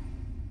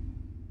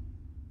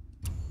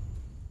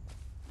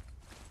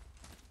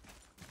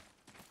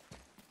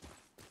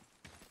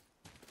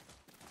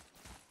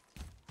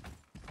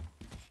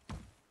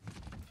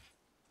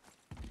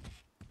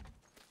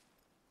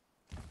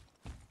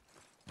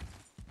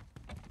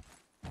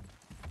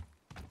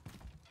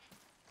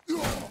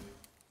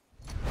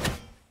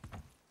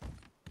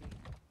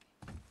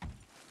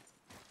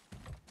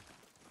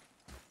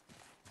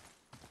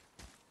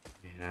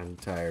 Man, I'm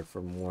tired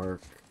from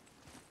work.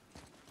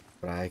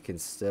 But I can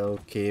still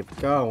keep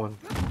going.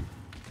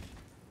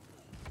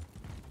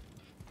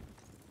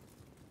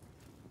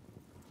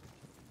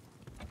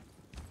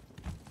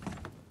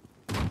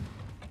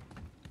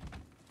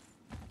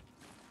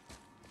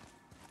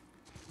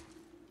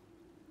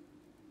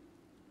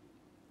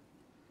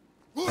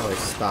 Probably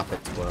stop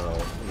at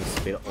 12. This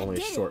will be the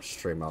only short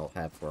stream I'll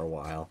have for a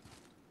while.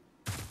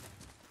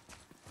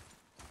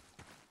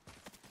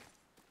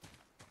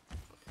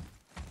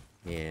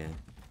 Yeah,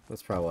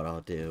 that's probably what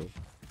I'll do.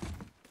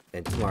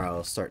 And tomorrow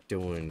I'll start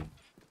doing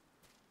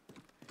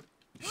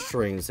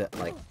streams at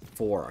like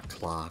 4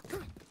 o'clock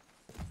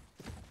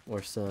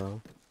or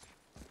so.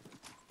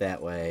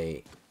 That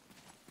way,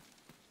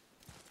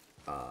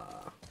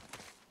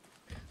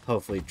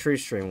 hopefully Tree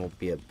Stream won't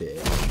be a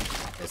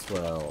bitch, as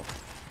well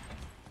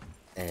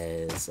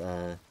as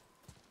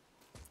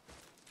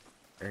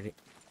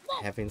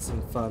having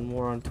some fun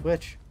more on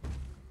Twitch.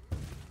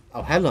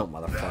 Oh, hello,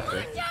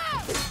 motherfucker.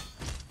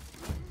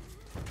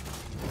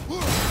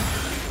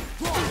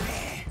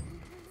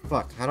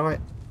 Fuck, how do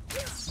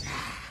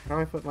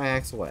I put my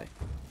axe away?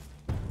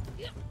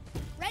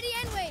 Ready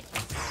and wait.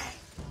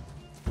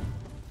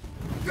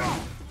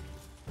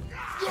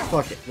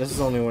 Fuck it, this is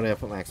the only way I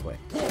put my axe away.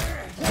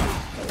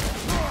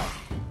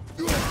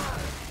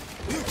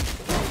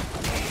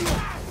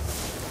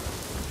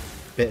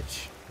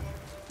 Bitch.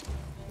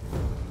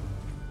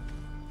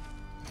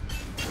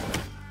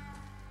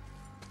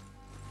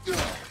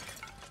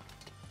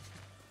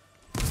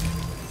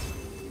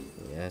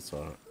 Yeah, that's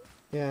what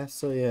yeah,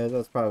 so yeah,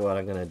 that's probably what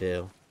I'm gonna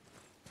do.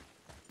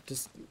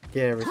 Just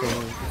get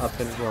everything up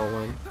and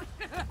rolling.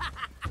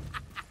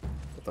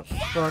 What the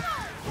fuck?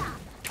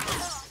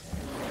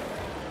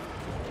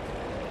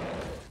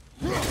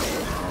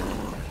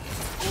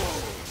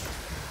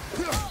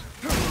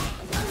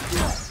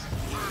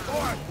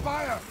 Boy,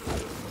 fire!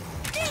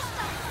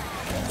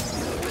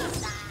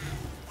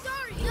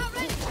 Sorry, not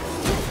ready.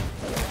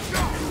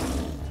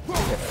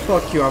 Yeah,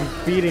 fuck you, I'm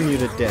beating you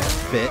to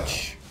death,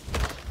 bitch.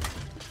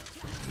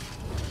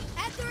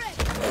 After it.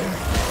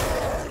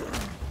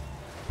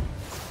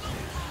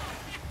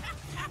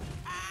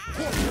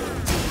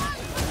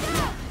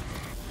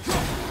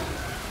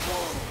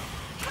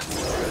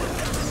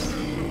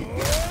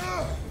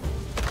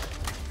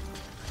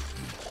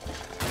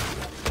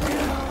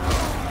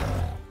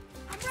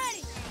 I'm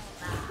ready.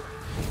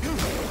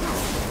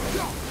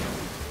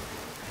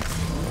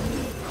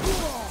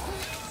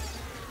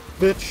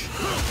 Bitch.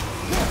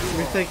 What do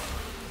you think?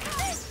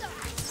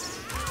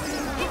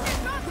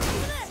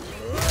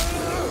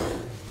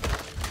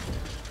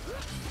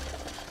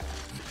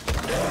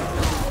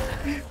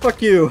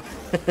 Fuck you.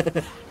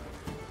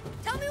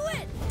 Tell me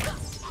when.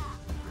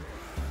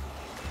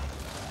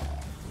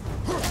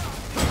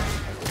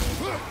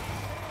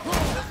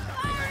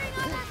 Firing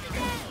on us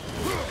again.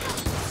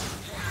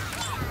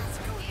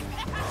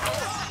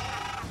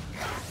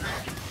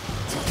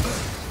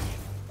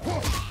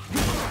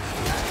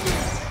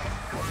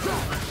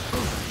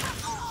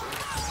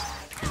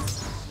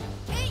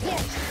 Hit you.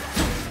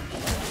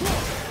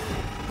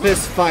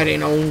 Fist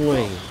fighting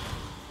only.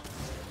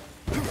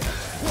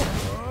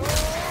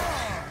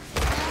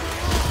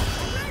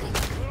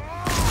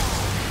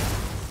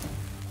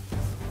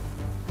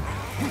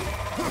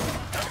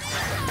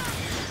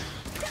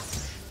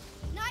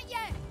 Not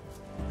yet.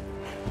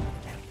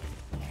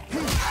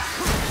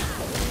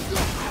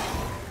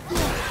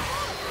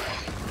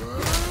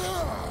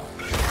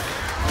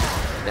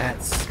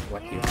 That's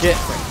what you get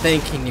for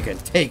thinking you can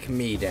take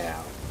me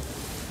down.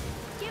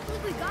 Can't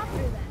believe we got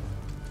through that.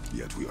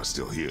 Yet we are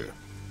still here.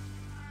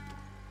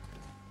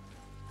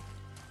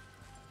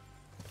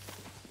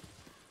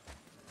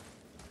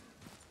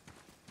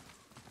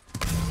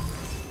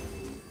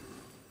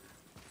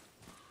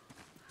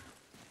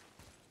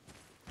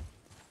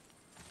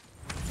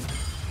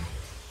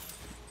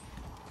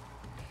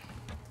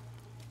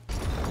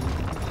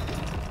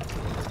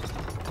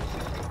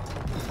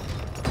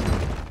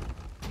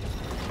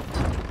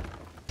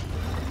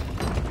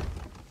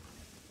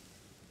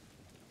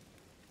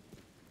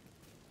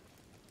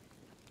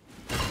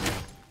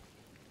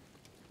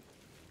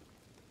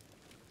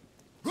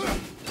 You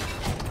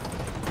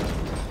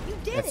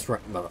did That's it.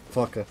 right,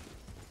 motherfucker.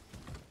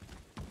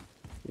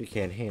 You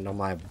can't handle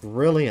my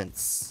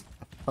brilliance.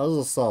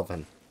 Puzzle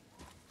solving.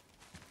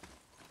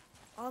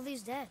 All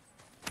these dead.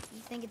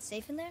 You think it's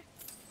safe in there?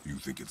 You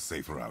think it's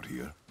safer out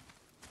here?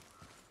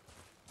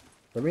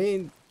 I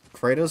mean,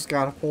 Kratos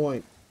got a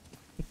point.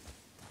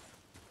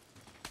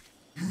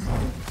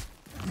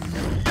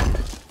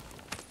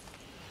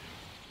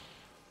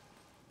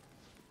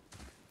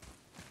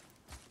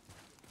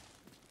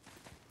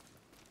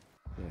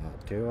 Now,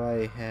 do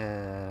I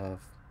have...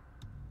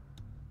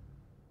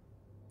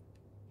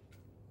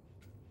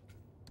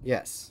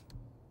 Yes.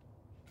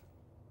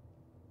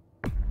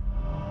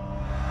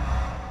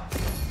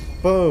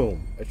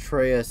 Boom!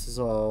 Atreus is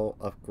all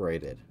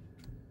upgraded.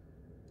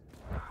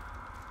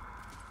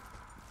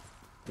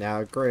 Now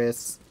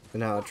Atreus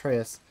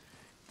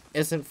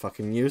isn't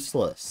fucking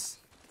useless.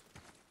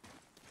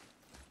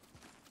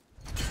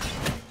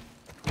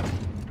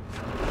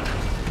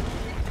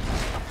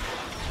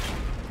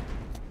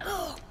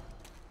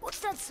 What's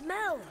that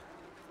smell?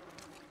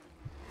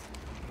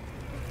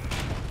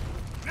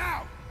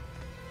 Now!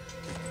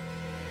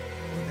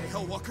 Are they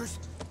Hellwalkers?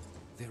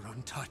 They're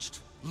untouched.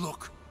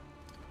 Look.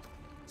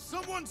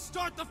 Someone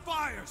start the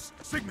fires!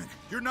 Sigmund,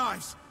 your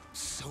knives!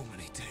 So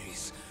many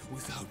days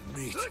without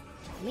meat.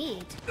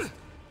 Meat?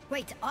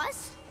 Wait,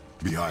 us?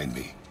 Behind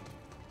me.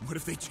 What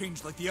if they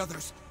change like the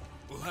others?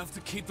 We'll have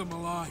to keep them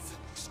alive.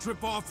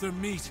 Strip off their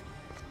meat.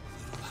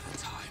 A little at a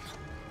time.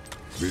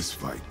 This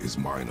fight is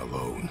mine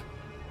alone.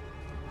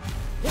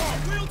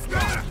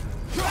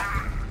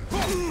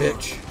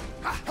 Bitch.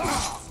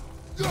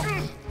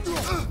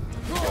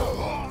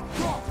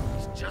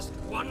 He's just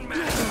one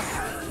man.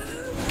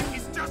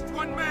 He's just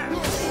one man.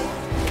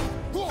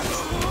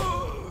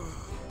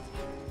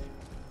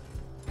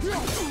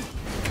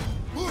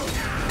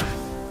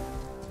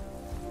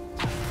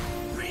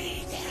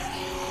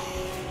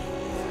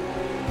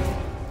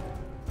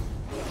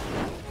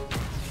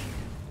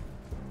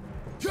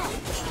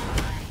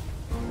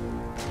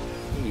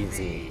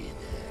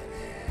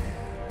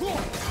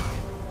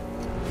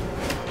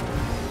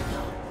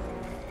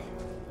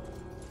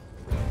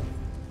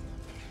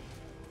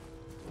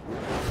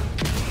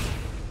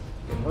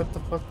 What the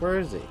fuck? Where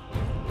is he?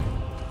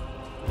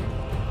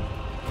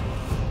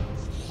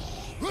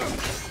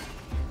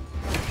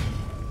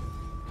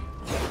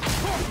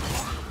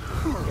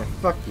 Yeah,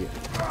 fuck you.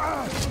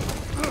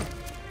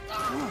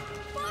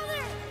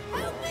 Mother,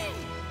 help me!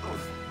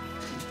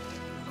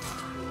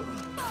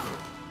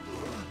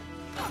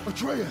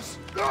 Atreus!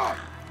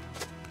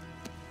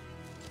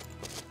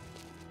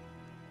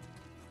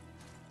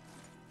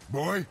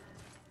 Boy?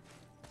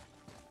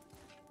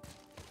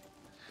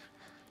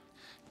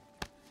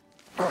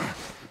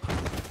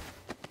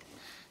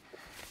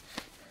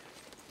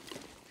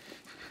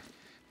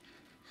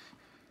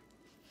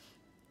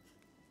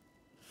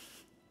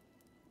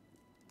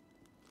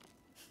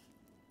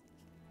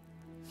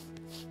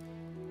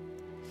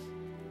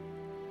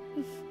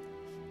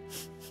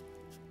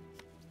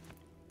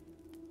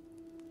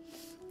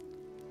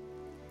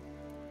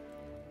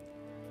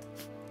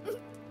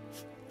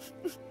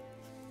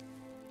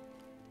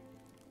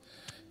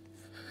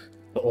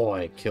 Oh,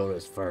 I killed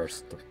his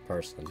first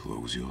person.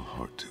 Close your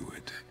heart to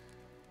it.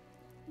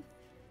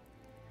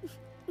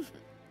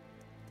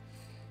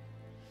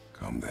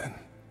 Come then.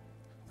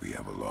 We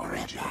have a long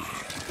journey.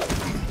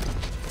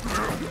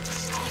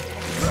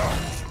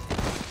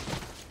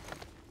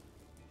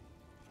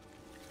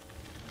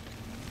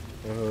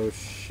 Oh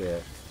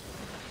shit.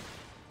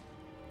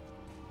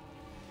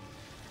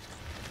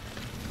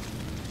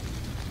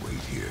 Wait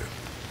here.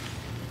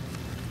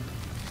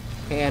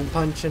 Hand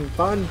punching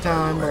fun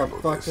time, I will handle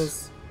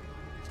motherfuckers.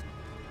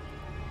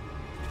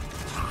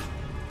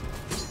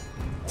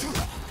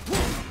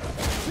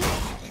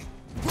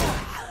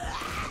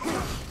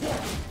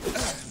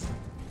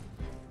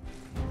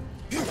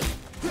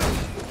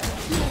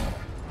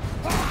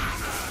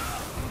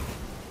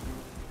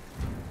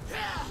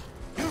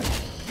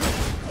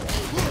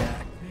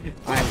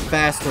 I'm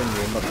faster than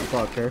you,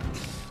 motherfucker.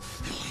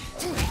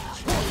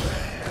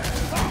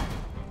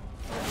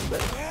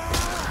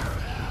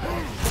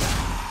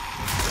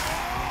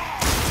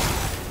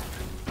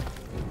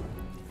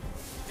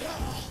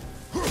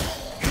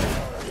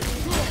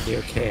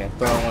 You can't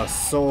throw a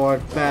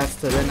sword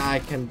faster than I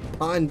can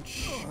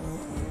punch.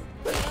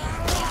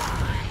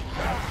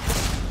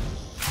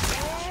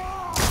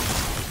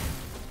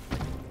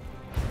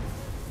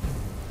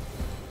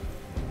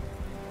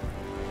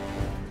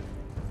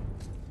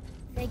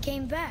 They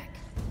came back.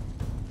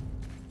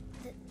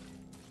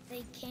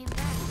 They came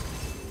back.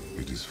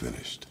 It is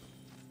finished.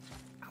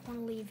 I want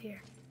to leave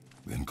here.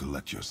 Then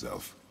collect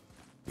yourself.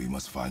 We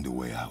must find a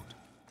way out.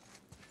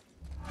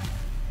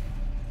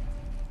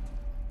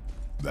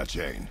 That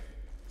chain.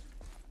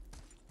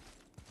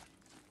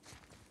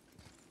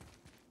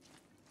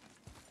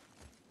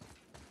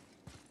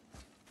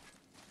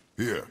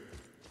 Here.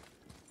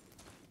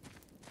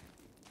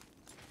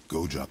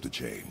 Go drop the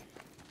chain.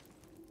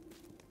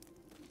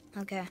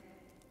 Okay.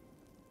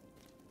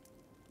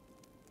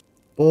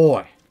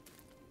 Boy.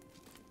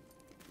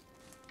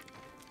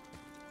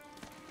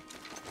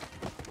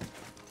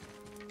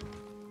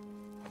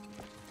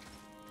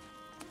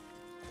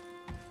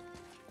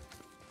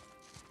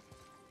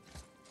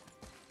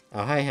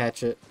 Oh, hi,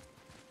 Hatchet.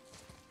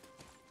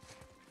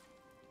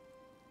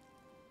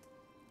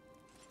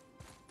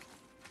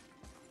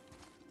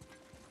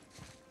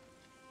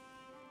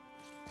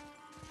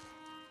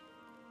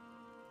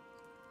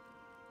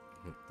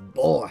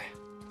 Boy.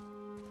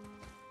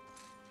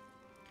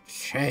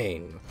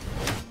 Chain.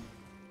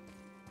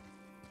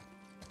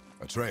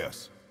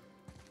 Atreus.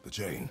 The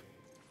chain.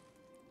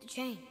 The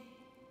chain.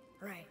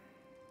 Right.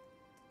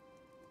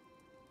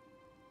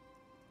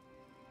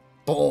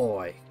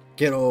 Boy.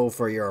 Get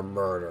over your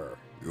murder.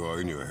 You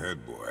are in your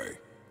head, boy.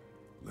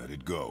 Let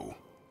it go.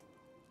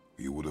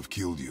 He would have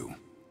killed you.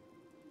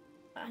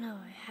 I know,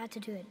 I had to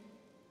do it.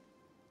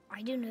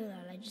 I do know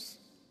that, I just...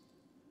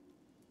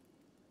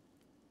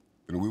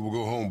 And we will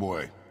go home,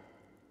 boy.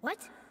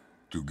 What?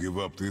 To give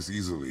up this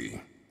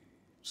easily.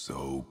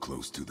 So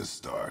close to the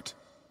start.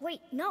 Wait,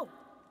 no.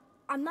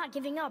 I'm not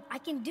giving up. I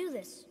can do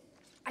this.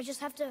 I just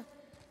have to,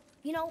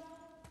 you know,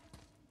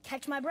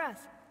 catch my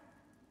breath.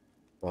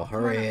 Well,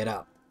 hurry it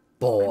up, I'm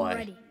boy.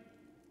 ready.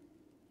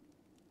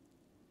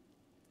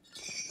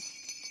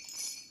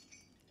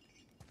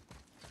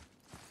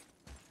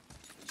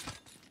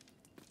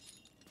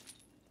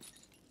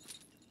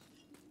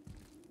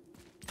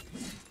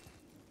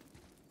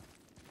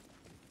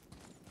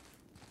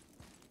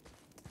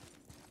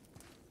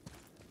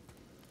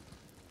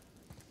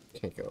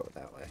 Can't go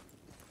that way.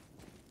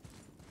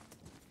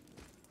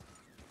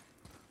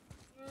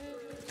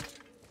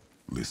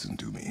 Listen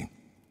to me.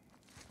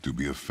 To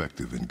be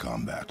effective in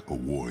combat, a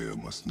warrior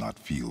must not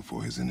feel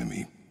for his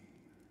enemy.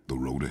 The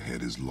road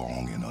ahead is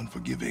long and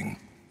unforgiving.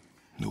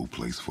 No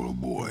place for a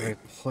boy.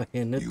 We're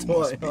playing the You toy.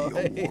 must be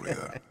a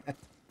warrior.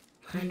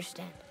 I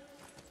understand.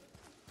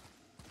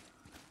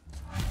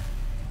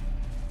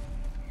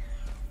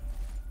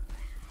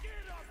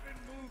 Get up and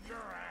move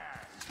your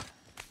ass!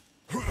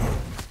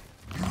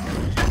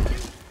 You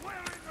swear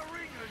in the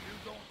ring or you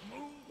don't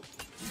move!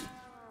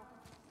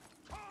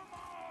 Come on!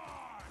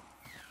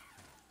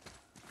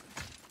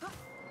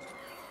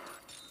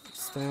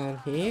 down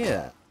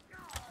here?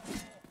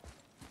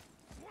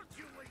 What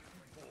you waiting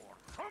for?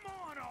 Come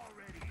on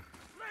already!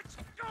 Let's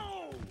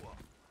go!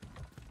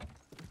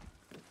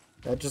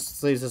 That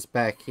just leaves us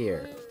back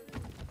here.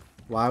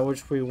 Why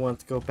would we want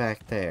to go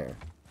back there?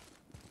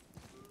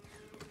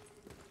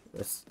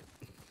 This.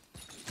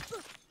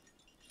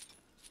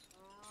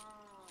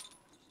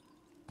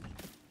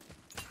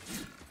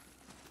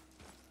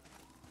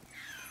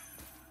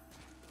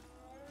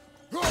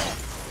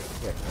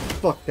 Yeah,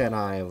 fuck that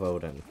Eye of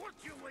Odin. What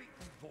you waiting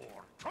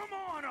for? Come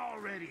on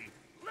already!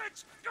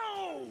 Let's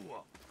go!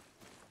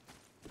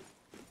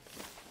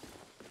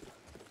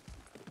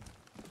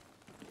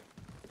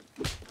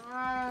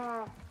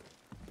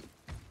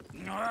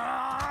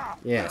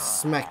 Yeah,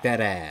 smack that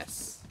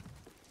ass.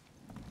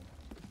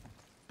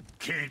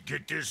 Can't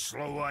get this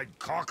slow-eyed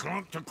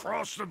cocklump to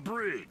cross the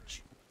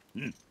bridge.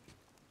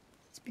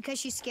 It's because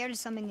she's scared of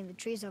something in the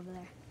trees over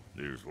there.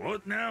 There's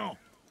what now?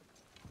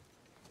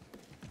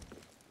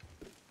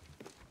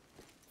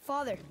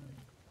 Father,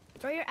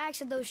 throw your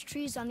axe at those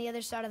trees on the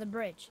other side of the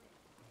bridge.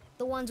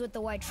 The ones with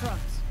the white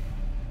trucks.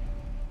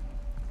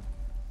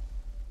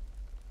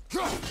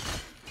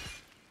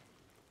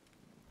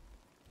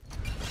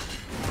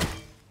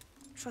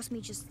 Trust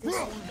me just this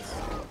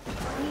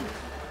once.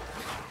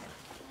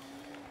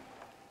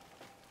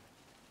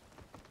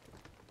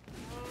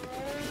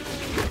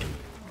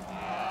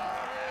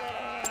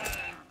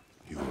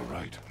 You were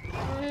right.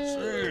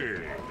 Say,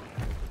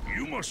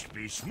 you must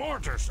be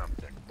smart or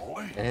something,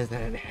 boy. Isn't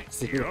that an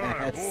axe? You're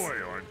a boy,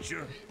 aren't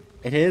you?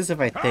 It is if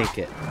I think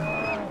it.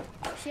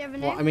 She have a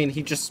Well, name? I mean,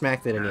 he just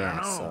smacked it in the I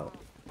ass, know.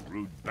 so.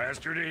 Rude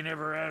bastard ain't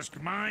ever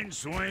asked mine,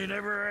 so ain't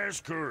ever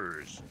asked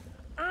hers.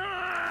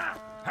 Ah!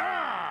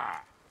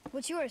 Ha!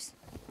 What's yours?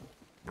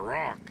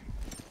 Brock.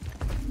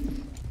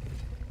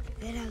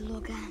 Vera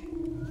Logan.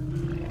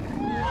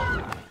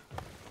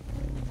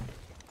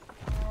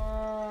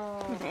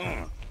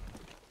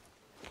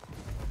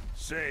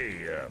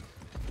 Say,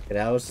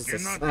 That was just you're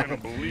a not sign. gonna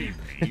believe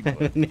me,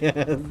 but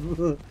Yes.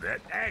 that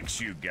axe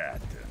you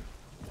got,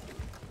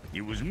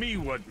 it was me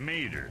what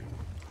made her.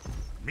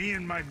 Me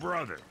and my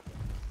brother.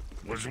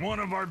 Was one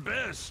of our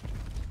best.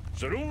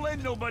 So don't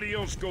let nobody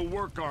else go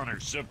work on her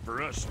except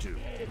for us two.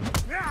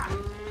 Ah!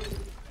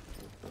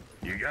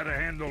 You gotta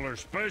handle her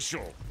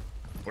special,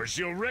 or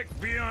she'll wreck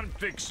beyond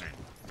fixing.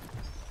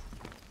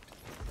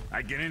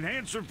 I can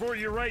enhance her for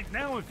you right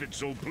now if it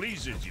so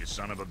pleases you,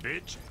 son of a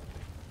bitch.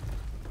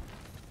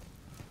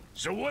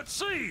 So what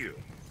say you?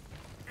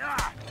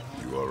 Ah!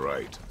 You are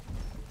right.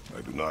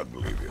 I do not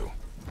believe you.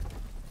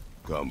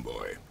 Come,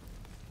 boy.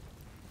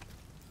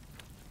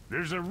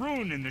 There's a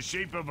rune in the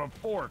shape of a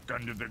fork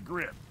under the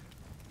grip.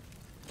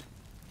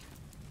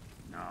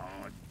 No,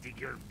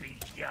 digger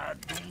beast,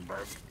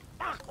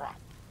 aqua.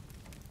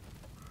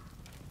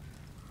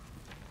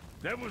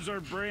 That was our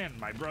brand,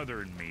 my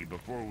brother and me,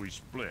 before we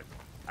split.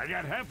 I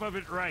got half of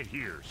it right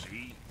here,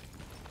 see?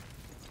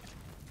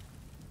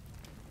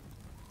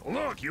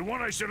 Look, you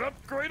want I should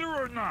upgrade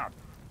her or not?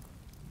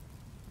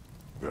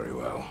 Very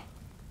well.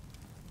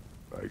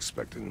 I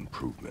expect an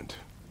improvement.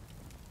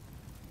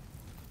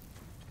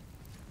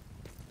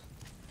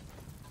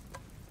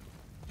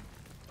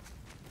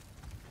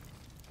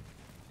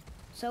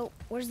 So,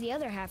 where's the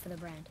other half of the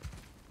brand?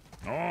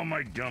 All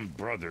my dumb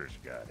brothers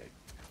got it.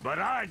 But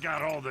I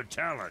got all the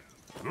talent.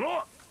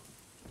 Look!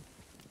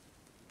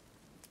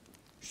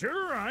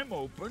 Sure, I'm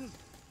open.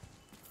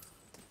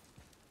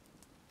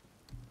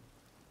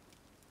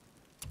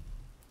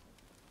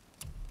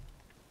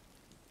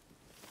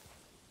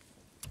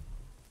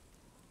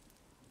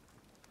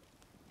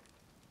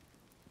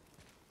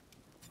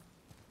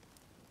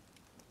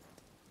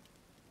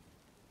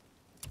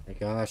 My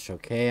gosh,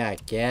 okay, I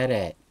get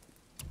it.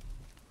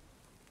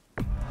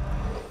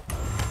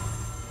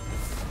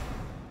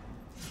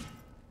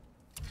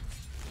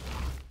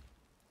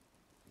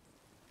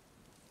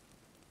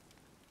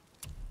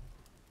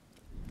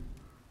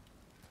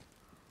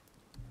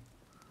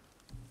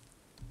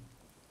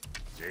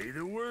 Say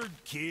the word,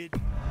 kid.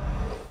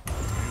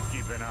 You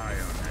keep an eye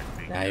on that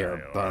big Now guy,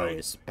 your all bow right?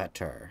 is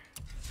better.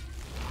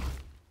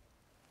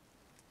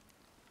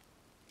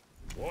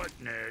 What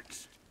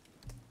next?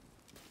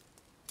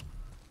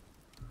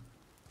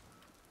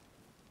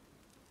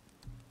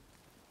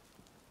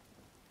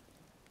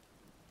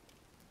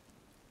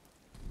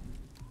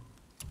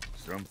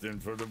 Something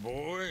for the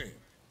boy?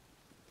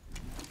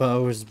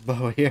 Bow's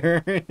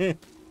bowier.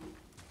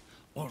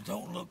 Well,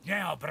 don't look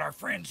now, but our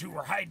friends who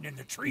were hiding in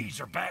the trees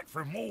are back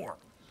for more.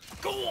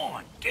 Go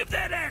on, give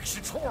that axe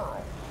a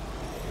twirl.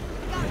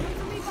 Got room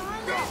for me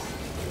behind that?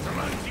 Come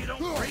on, you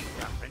don't break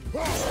nothing.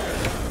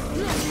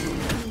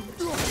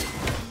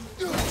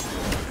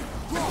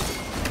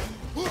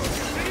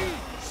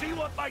 See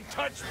what my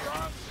touch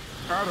brought?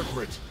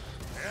 Adequate.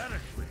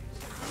 Adequate.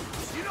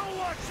 You know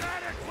what's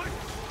adequate?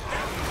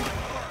 That's good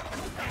work.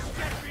 That's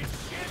getting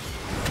shit.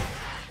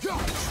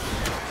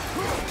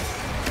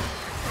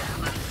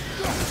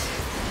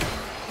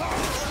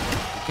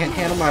 Can't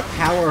handle my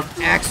power of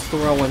axe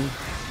throwing,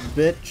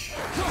 bitch.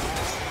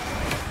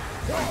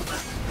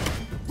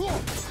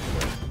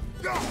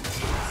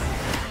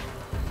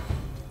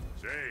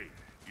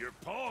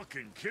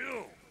 fucking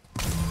kill.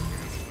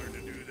 You learn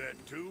to do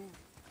that too?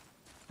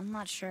 I'm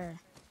not sure.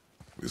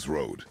 This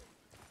road,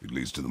 it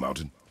leads to the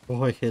mountain.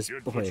 Boy, his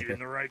Should boy. put you in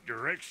the right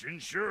direction,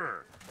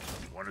 sure.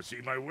 Want to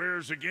see my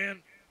wares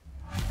again?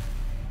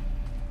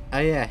 Oh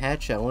yeah,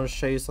 Hatchet, I want to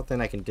show you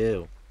something I can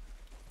do.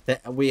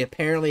 That we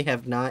apparently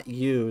have not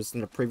used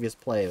in a previous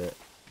play of it.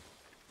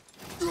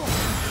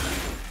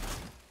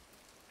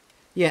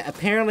 Yeah,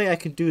 apparently I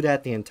could do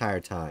that the entire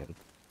time.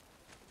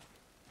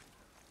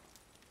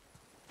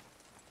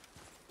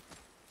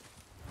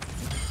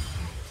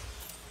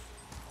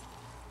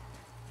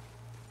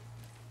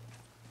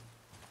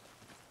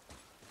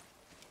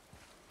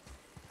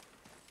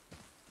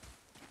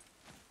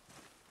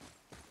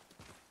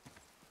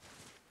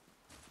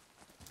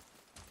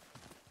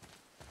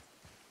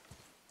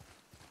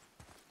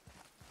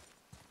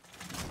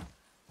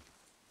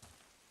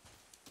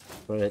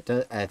 But it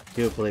does, I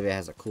do believe it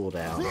has a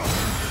cooldown.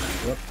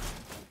 Yep.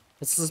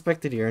 I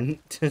suspected your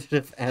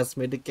tentative asked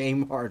me to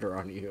game harder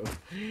on you.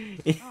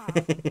 Aw, I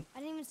didn't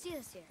even see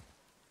this here.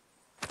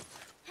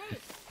 Hey,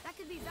 that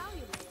could be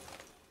valuable.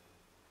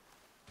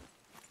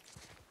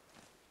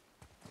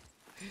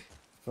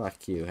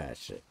 Fuck you,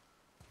 Hatchet.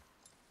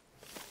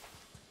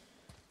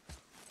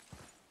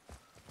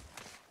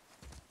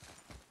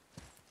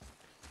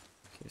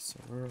 Okay, so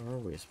where are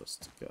we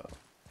supposed to go?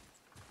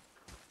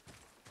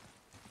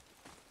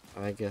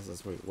 I guess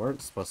as we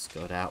weren't supposed to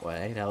go that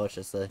way. That was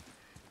just a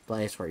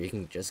place where you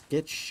can just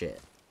get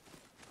shit.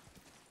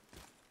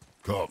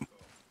 Come.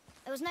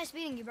 It was nice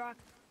meeting you, Brock.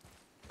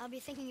 I'll be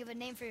thinking of a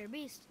name for your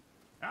beast.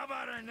 How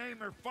about I name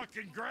her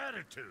fucking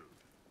Gratitude?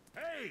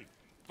 Hey,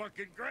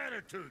 fucking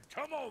Gratitude,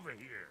 come over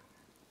here.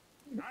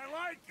 I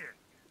like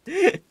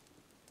it.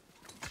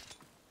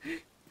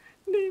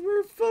 Name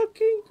her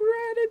fucking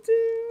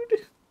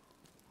Gratitude.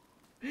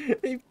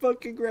 Hey,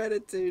 fucking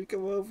Gratitude,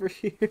 come over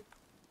here.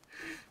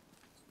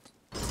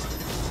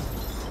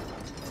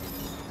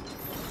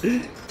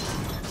 Hey,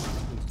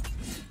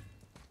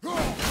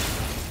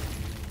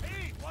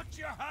 watch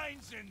your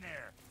hinds in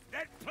there.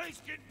 That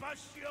place can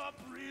bust you up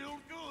real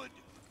good.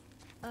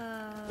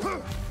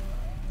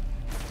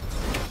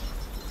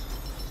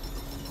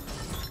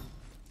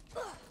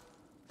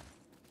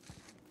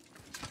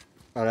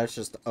 Oh, that's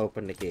just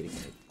open the gate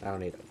again. I don't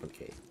need open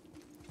gate.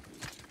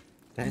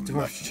 That You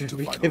door left should to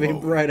be fight giving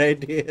alone. bright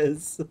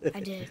ideas. I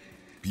did.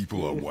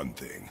 People are one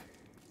thing.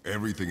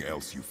 Everything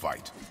else you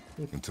fight.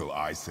 Until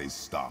I say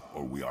stop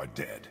or we are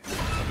dead.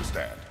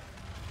 Understand?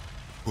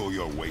 Pull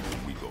your weight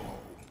when we go home.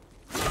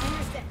 I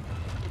understand.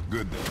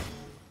 Good then.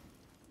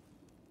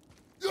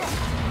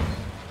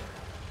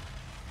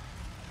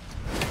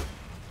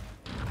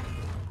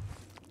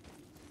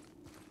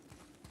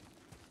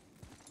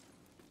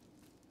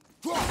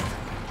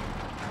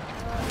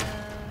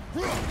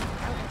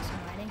 I'll do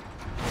some writing.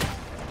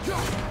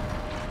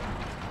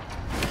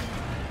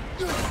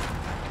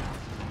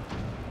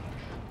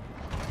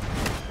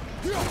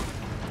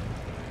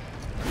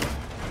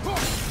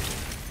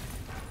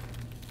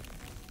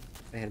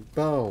 And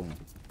boom.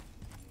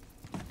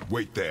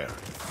 Wait there.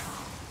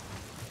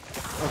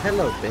 Oh,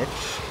 hello,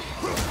 bitch.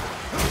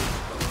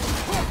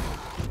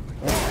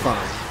 That's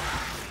fine.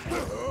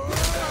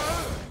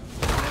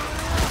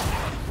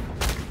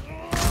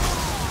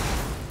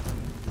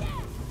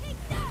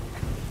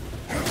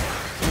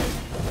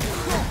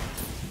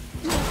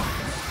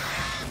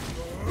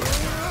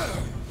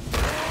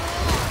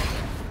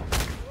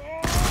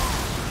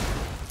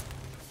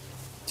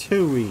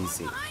 Too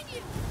easy.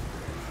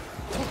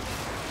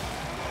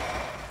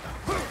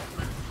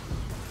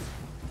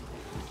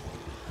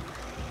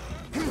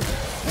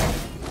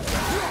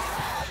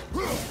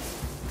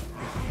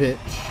 Bitch.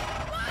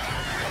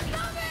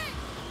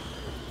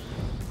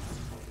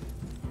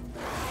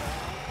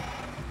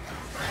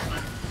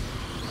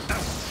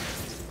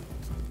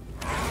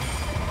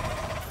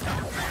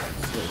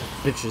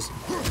 Bitches.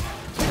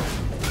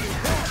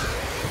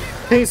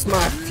 Taste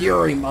my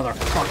fury,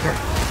 motherfucker.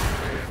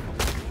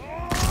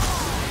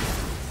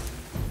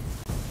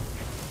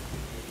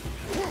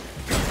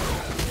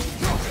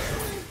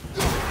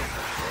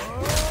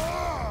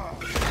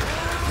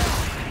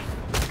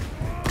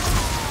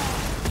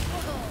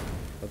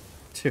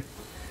 Dude,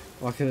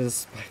 walk into the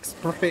spikes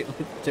right,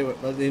 let's do it,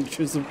 let the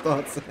intrusive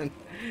thoughts in.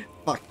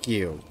 Fuck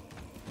you.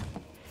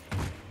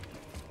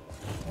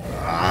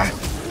 Ah.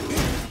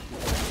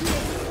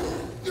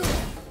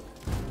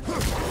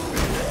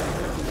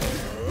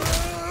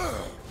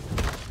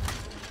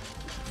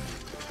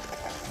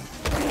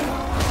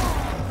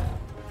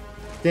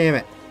 Damn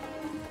it.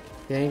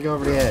 Can't go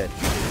over the edge.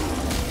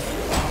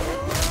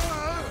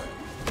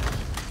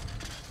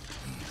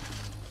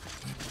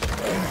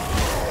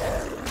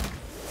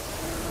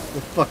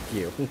 Well, fuck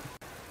you.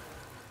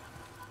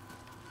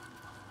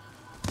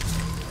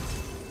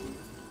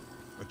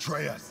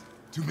 Atreus,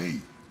 to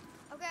me.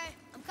 Okay,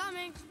 I'm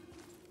coming.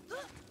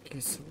 Okay,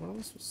 so what am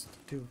I supposed to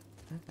do with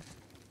that?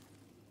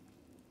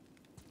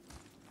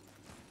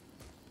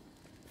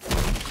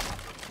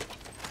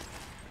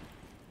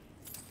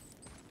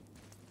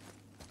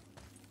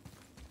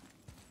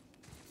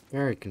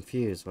 Very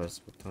confused what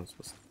I'm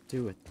supposed to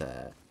do with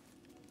that.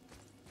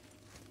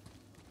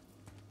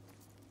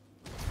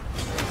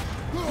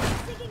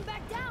 Sinking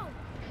back down.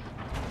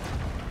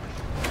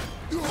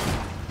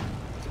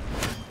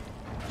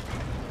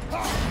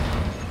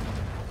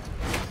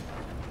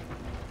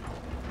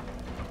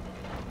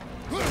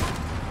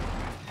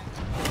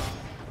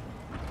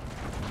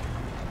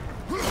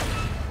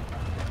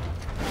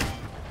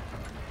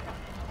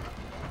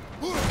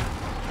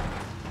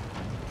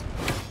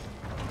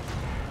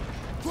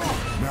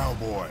 Now,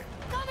 boy.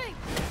 Coming.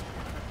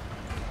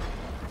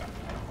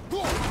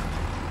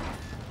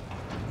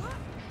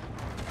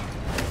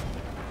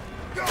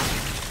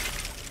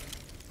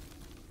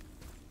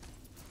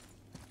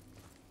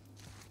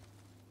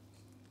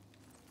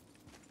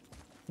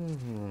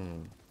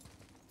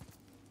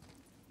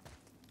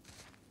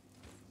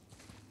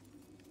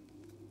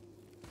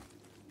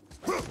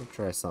 We'll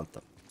try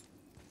something.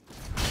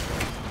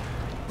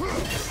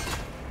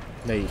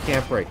 No, you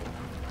can't break it.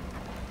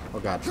 Oh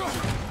god.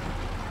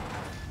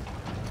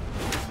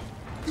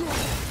 Okay,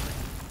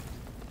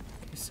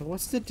 so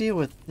what's the deal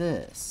with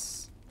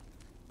this?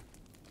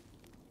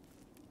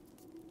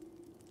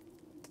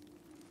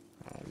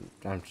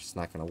 I'm just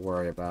not gonna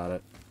worry about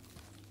it.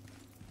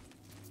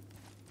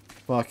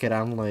 Fuck it,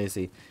 I'm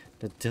lazy.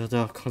 The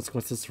dildo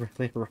consequences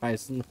rarely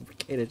arise in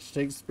lubricated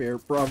Shakespeare,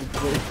 probably.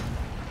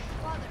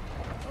 Father,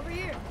 over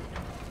here.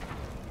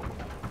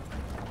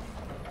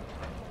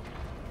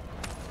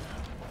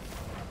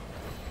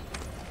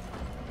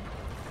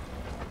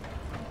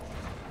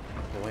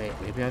 Wait,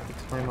 maybe I have to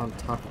climb on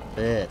top of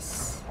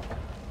this.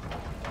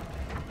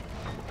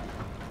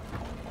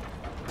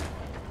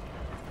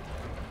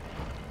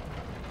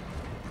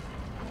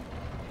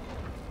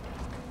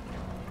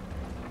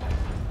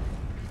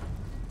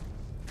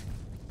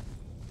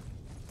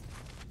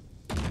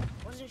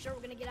 Wasn't sure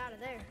we're gonna get out of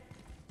there.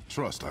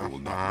 Trust I will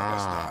not let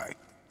us die.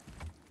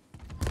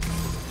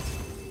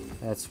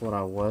 That's what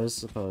I was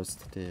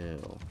supposed to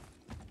do.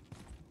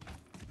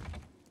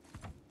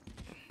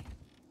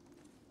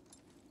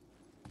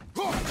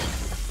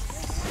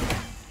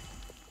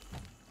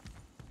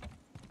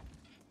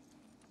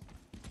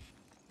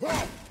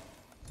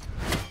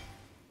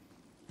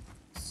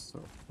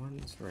 So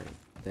one's right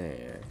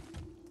there.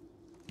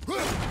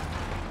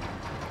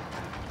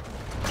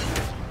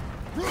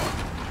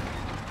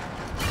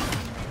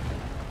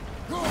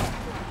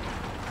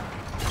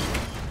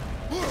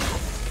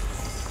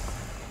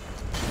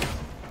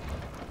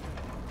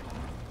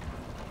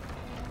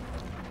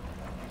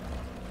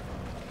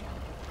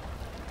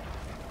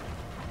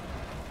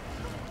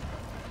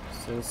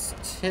 So it's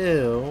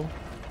 2.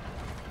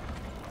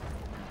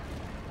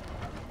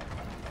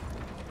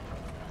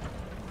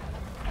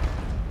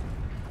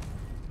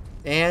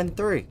 And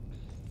 3.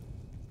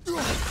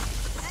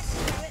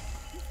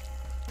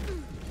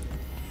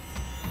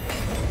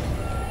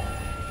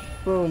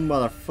 Boom,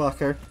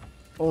 motherfucker.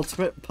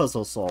 Ultimate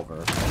puzzle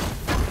solver.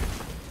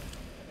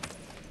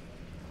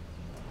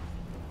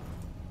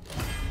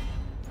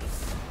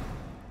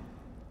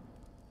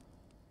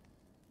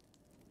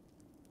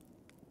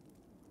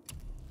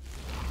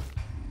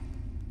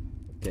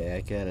 Okay,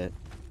 I get it.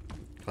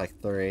 Like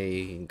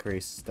 3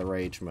 increases the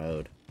rage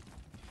mode.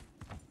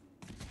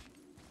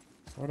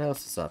 What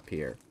else is up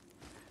here?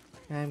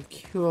 I'm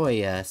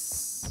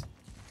curious.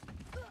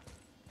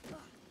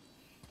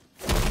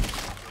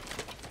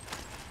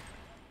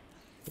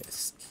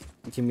 Yes,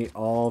 give me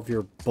all of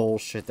your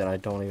bullshit that I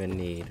don't even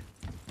need.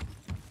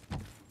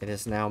 It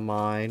is now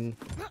mine,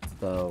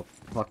 so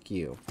fuck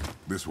you.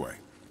 This way.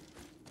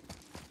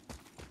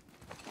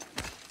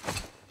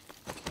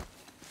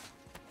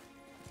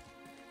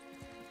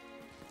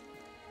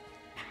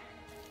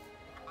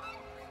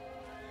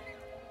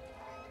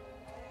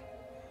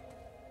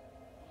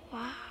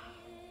 Wow.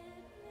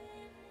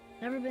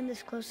 Never been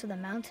this close to the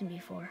mountain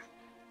before.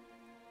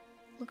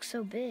 Looks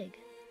so big.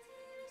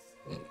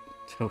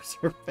 Those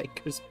are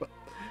fakers, but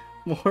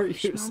more I'm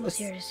useless. almost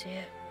here to see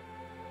it.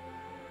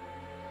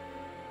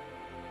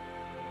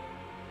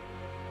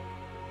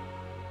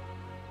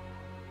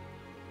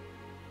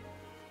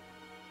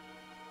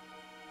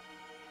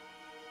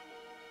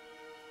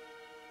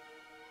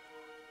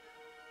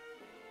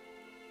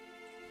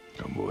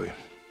 Come, boy.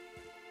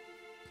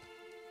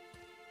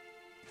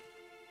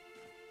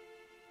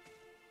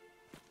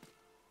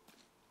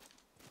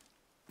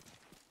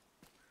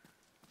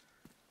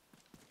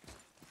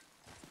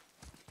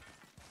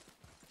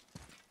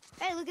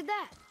 Hey, look at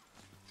that.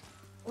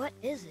 What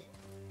is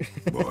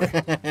it?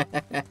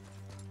 Boy.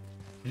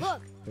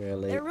 Look,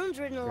 Really? there are runes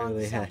written along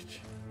Really the side.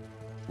 hatch.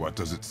 What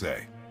does it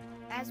say?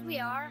 As we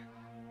are,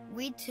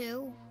 we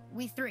two,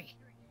 we three.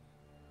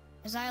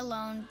 As I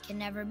alone can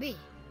never be.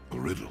 A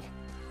riddle.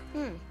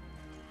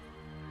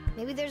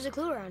 Maybe there's a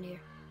clue around here.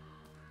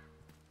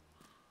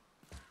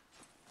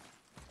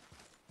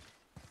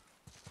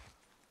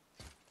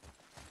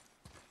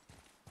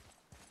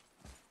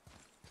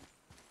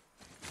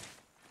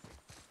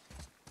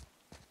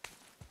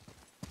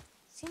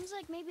 Seems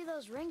like maybe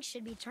those rings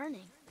should be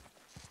turning.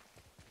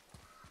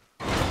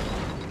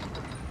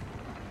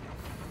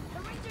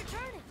 Tides are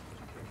turning.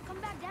 Come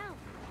back down.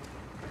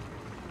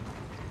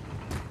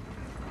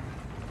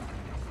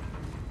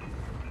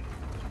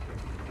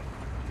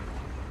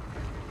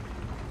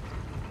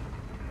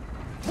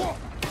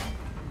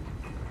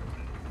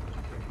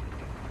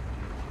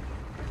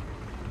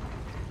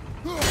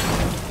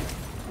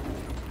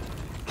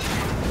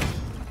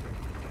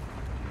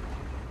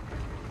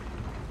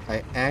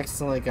 I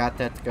accidentally got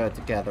that to go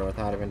together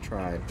without even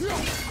trying.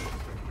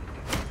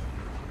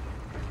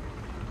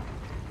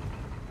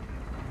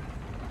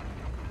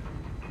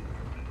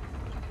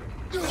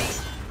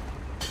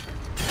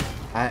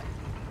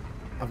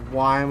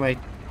 Why am I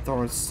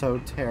throwing so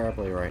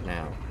terribly right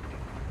now?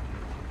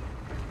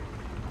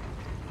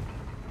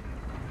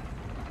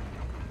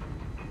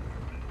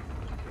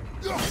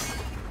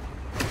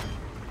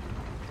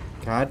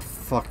 God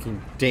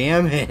fucking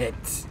damn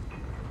it!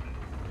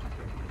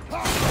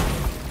 I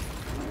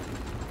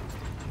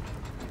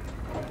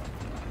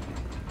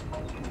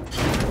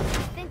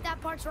think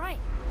that part's right.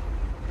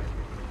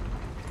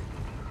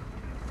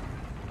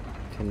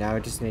 Okay, now I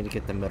just need to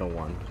get the middle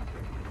one.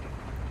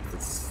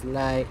 It's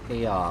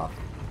slightly off.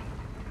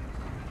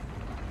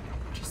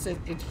 Just a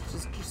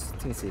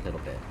teensy little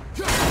bit.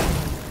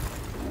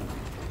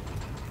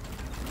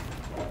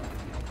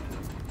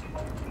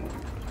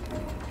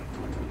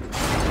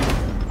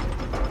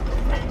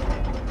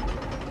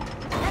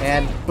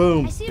 And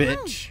boom,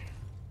 bitch.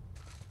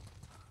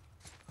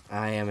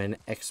 I am an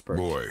expert.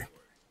 Boy,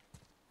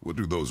 what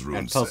do those at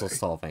runes puzzle say?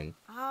 solving.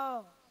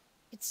 Oh,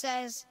 it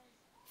says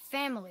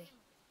family.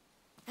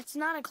 That's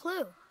not a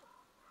clue.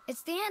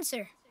 It's the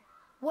answer.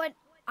 What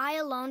I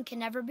alone can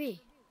never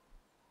be.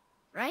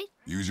 Right?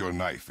 Use your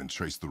knife and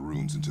trace the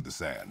runes into the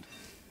sand.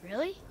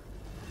 Really?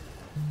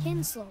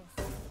 Kinslow.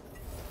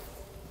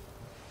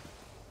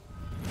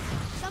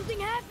 Something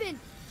happened.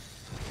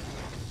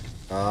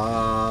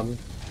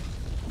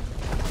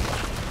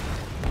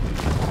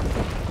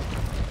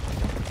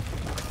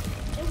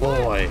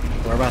 Boy,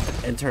 we're about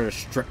to enter a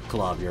strip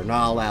club. You're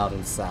not allowed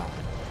inside.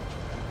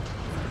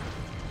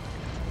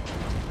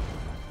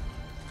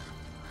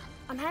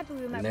 I'm happy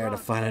we met. I'm there to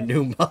find a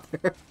new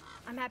mother.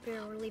 I'm happy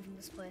we're leaving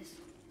this place.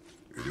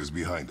 It is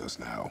behind us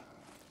now.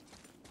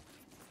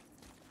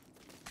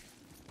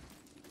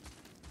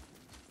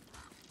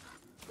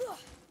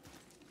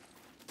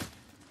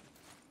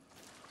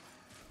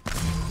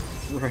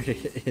 Right,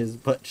 it is,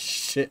 but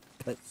shit.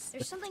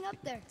 There's something up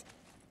there.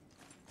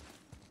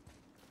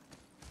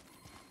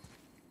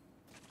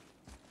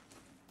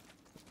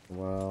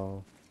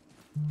 Well.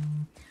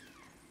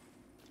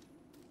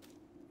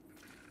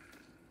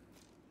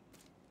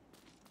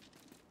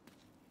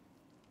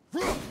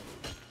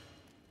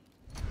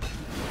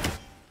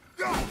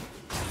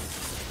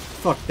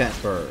 Fuck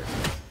that bird.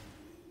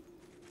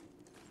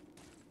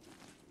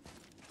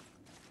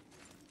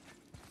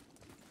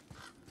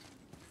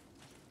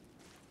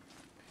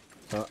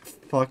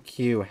 Fuck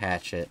you,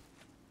 Hatchet.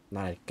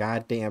 Not a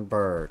goddamn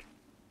bird.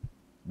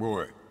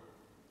 Boy,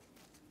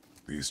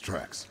 these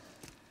tracks.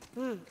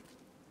 A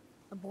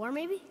boar,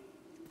 maybe?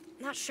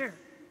 Not sure.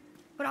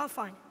 But I'll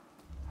find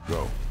it.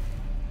 Go.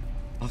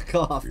 Fuck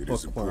off, It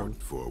is bookworm.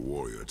 important for a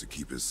warrior to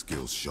keep his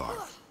skills sharp.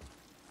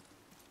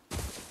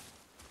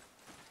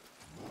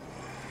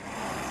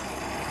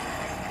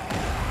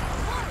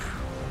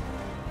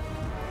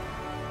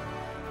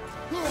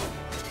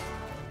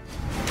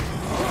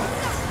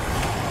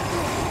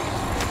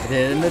 Hit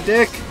it in the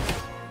dick.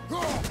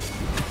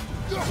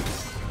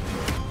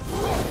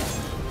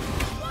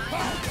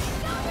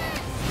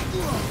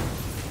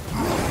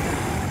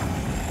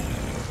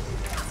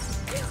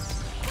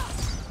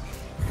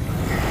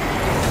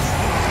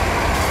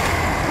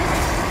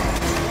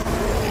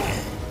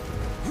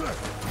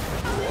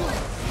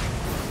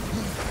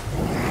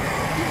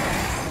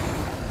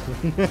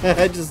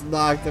 I just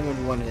knocked him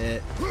in one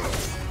hit.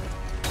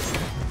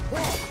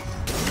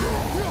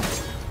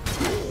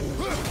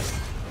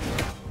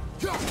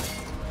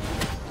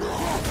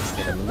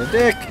 Get him in the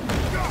dick.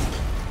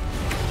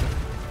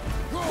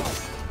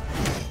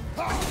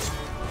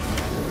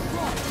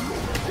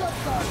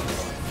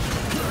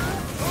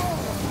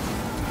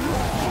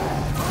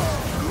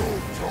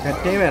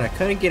 God damn it, I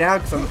couldn't get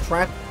out because I'm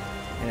trapped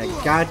in a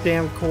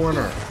goddamn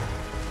corner.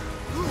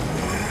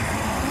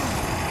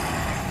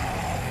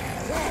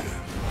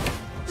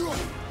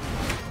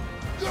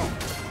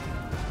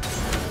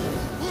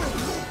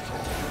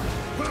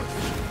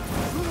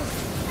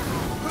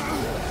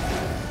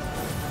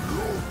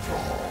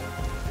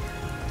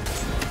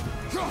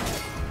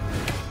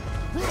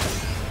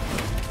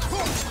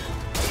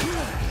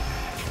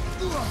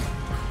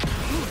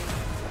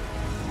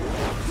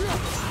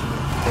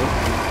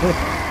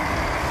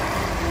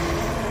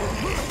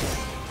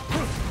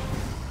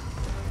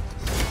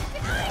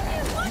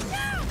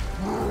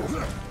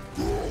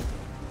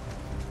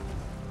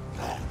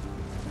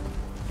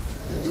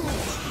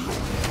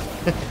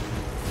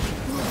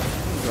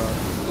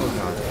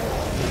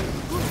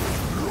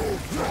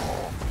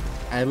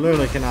 I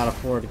literally cannot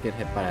afford to get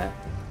hit by that.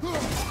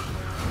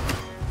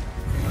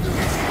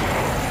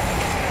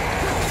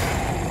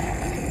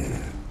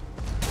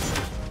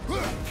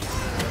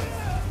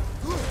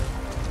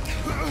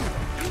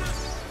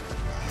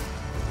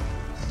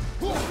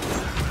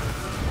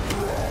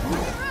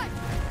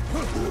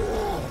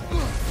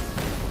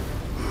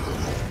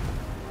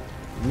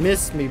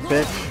 Miss me,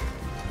 bitch.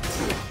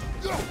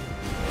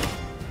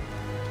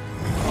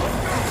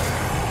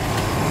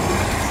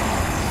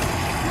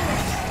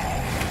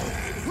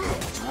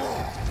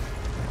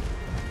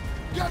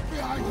 Get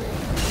behind me!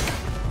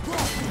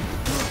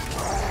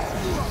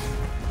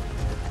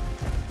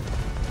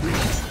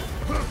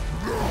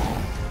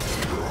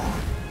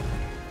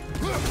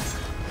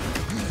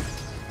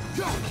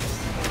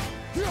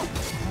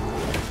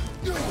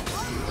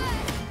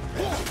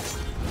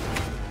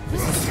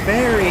 This is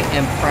very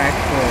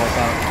impractical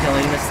about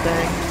killing this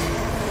thing.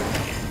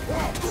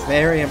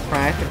 Very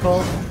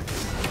impractical.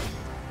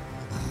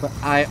 But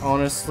I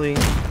honestly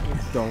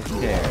don't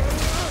care.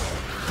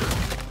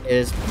 It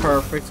is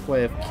perfect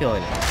way of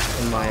killing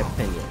it, in my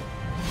opinion.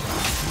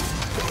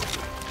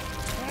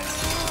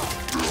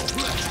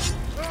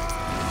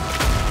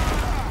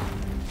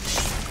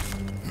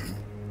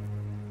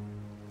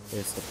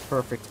 It's the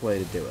perfect way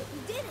to do it.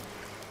 You did it.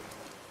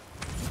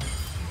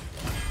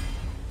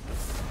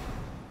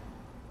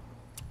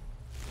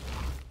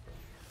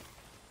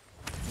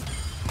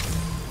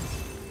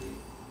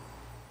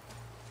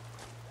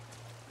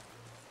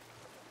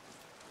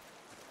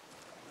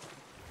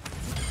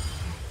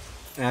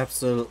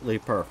 Absolutely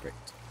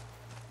perfect.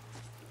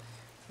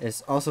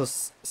 It's also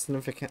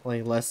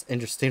significantly less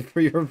interesting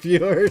for your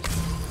viewers.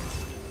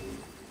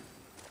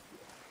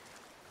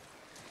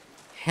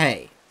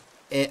 Hey,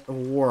 it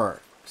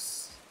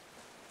works.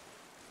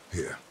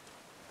 Here.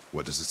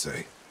 What does it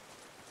say?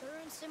 The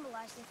runes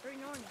symbolize the three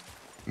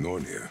Nornir.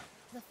 Nornir.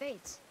 The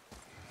Fates.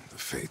 The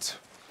Fates.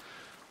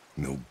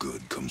 No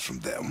good comes from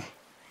them.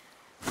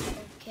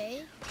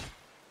 Okay.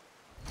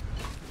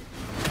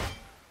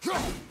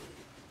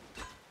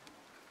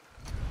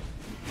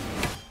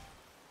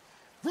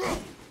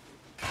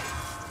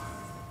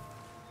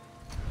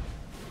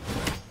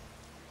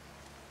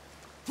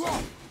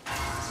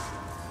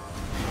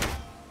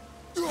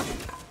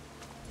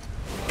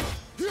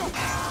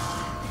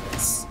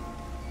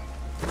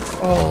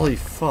 Holy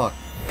fuck.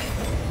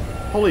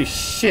 Holy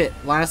shit,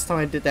 last time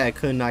I did that I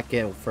could not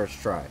get it first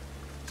try.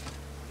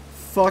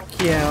 Fuck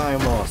yeah,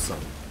 I'm awesome.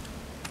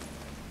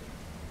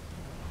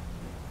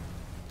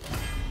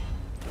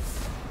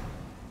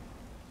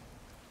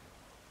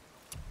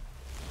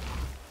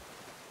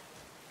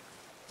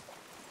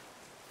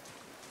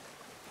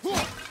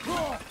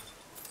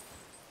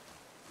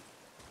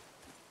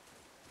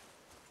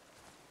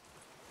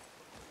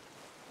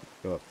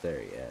 Go up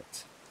there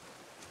yet.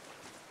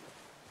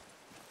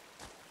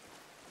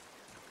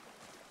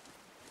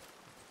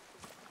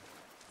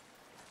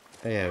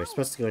 Oh yeah, we're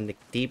supposed to go in the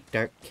deep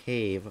dark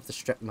cave of the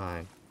strip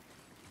mine.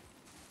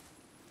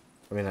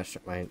 I mean not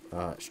strip mine,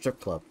 strip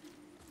club.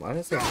 Why did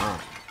I say mine?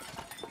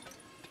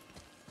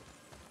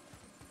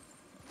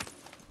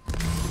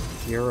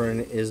 Urine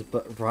is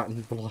but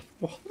rotten blood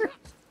water.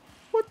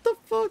 What the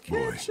fuck,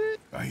 Boy, shit?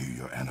 I hear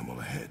your animal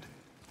ahead.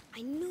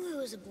 I knew it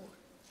was a boar.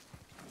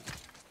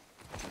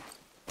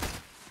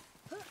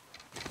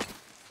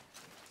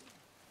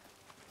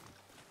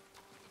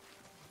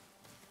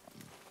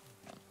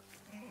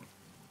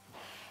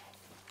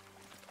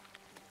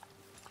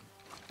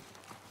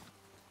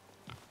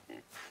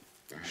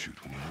 Shoot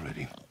when you're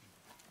ready.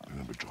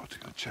 Remember, draw to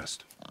your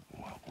chest.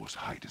 Wild boar's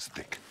hide is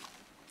thick.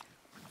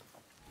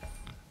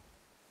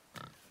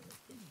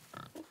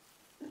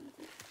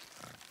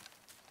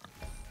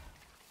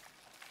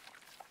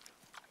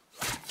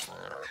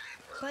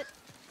 But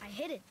I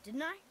hit it,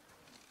 didn't I?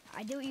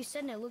 I did what you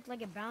said and it looked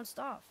like it bounced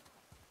off.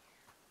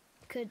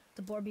 Could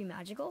the boar be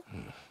magical?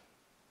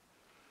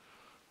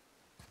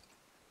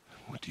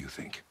 What do you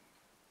think?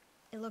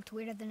 It looked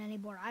weirder than any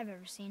boar I've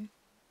ever seen.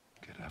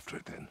 Get after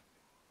it then.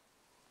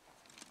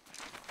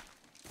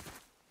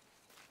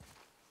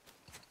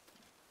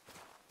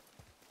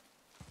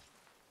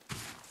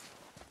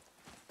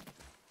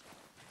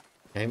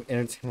 I'm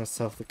entertaining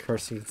myself with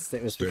cursing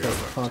statements Stay because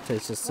the alert.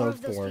 content is just One so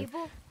of those boring.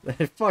 people?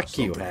 Fuck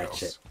you, Something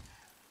Hatchet. else.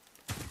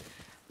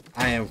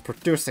 I am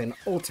producing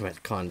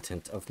ultimate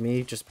content of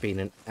me just being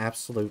an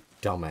absolute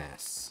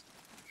dumbass.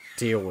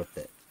 Deal with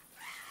it.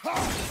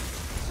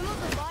 Some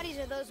of the bodies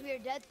are those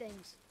weird dead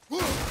things.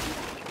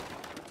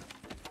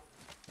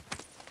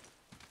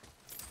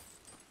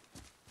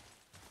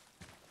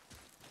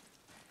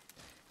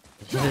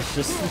 It's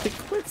just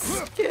liquid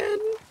skin.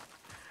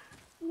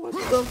 What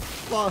the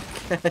fuck,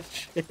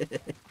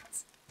 Hatchet?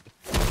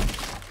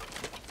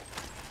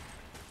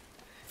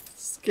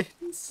 Skin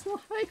slime.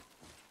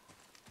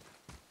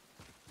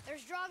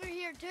 There's Draugr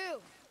here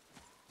too.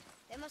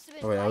 They must have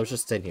been. Oh wait, I was fighting.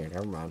 just in here.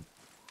 Never mind.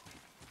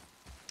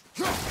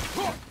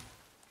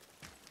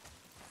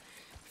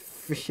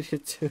 Feed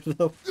it to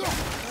the. What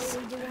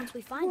will we do once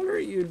we find What it? are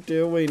you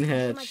doing, To my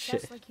Hatchet?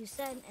 chest, like you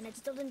said, and it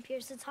still didn't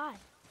pierce its hide.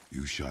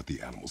 You shot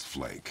the animal's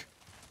flank.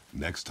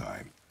 Next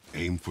time,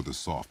 aim for the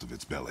soft of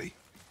its belly.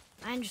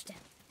 I understand.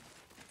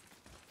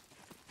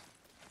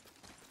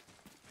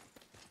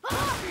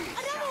 Ah!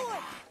 Another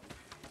one!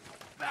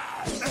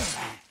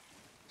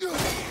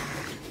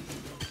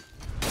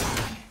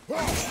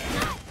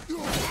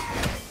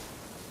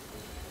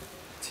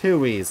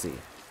 Too easy.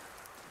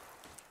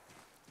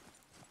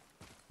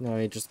 No,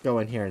 you just go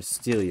in here and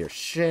steal your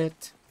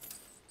shit.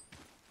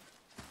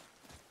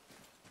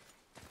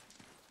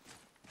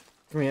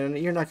 I mean,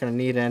 you're not gonna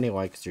need it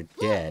anyway because you're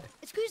dead.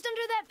 It's squeezed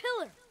under that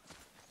pillar.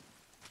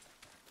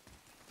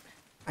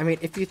 I mean,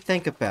 if you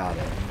think about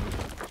it,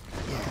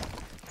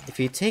 if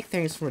you take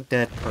things from a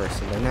dead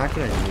person, they're not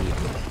gonna need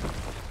it.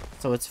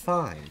 So it's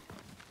fine.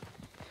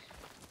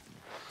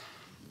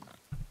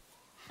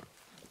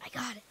 I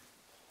got it.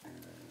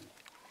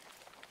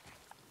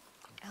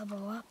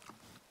 Elbow up,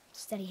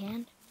 steady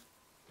hand,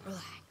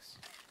 relax.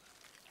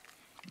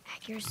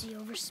 Accuracy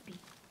over speed.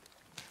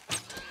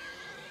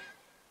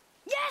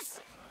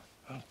 Yes!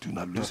 Do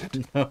not lose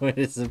it. No, it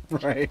isn't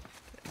right.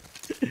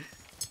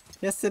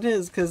 Yes, it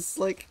is, because,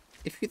 like,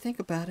 if you think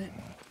about it,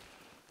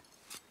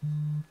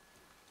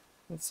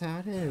 that's how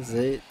it is.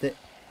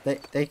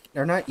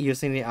 They're not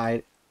using the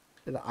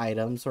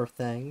items or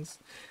things.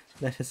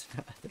 That is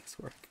how things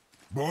work.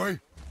 Boy?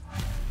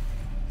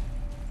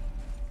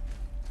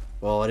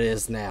 Well, it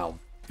is now,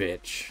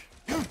 bitch.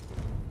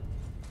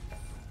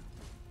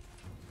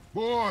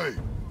 Boy!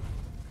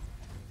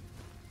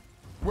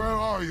 Where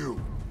are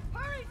you?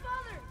 Hurry,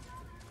 Father!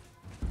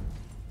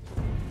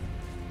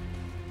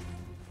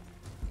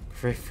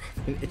 Free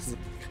from it isn't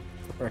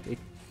right.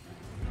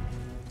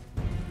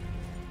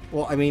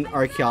 Well, I mean,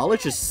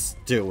 archaeologists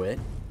do it.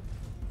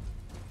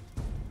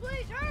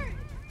 Please, hurry!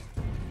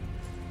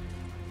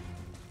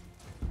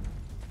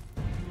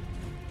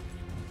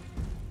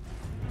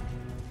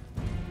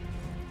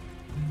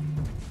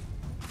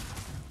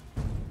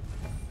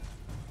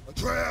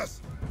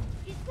 Atreus!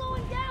 He's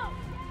slowing down!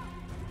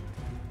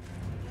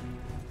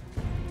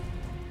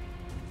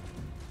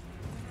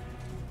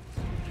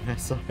 I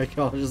saw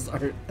archaeologists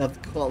aren't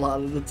ethical a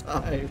lot of the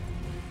time.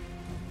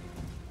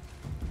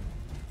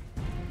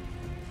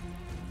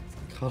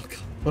 It's called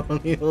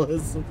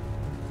colonialism.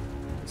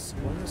 So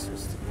where am I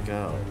supposed to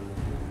go?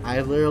 I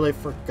literally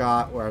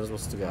forgot where I was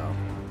supposed to go.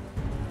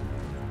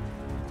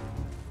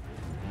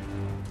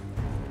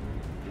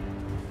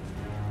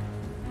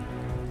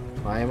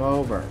 Climb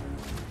over.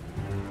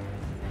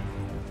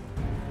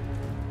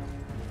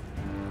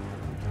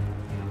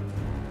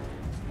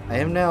 I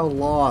am now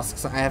lost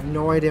because I have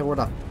no idea where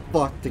the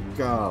fuck to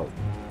go.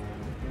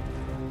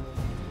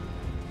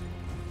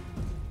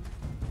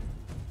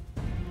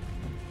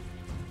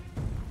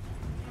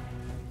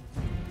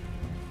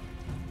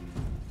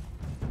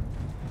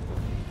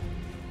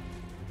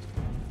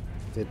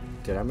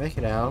 Did I make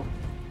it out?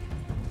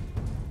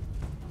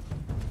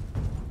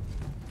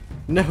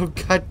 No,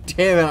 god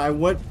damn it, I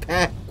went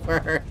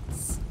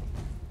backwards.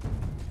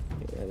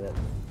 Yeah,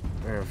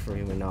 that for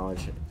human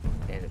knowledge,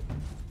 and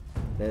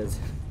that is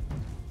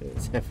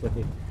it's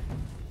definitely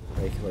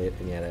calculated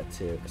and yet that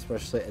too.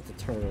 Especially at the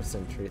turn of the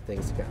century,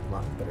 things have gotten a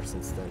lot better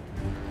since then.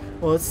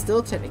 Well, it's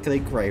still technically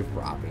grave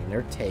robbing.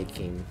 They're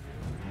taking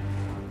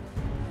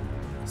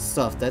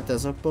stuff that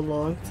doesn't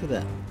belong to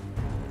them.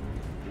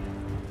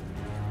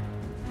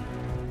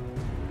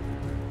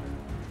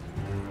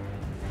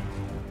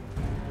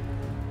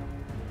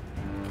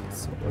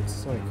 So it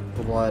looks like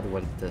blood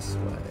went this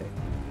way.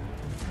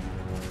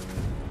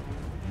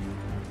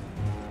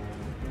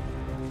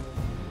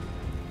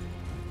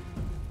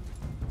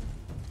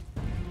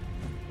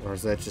 Or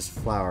is that just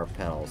flower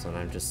petals and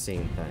I'm just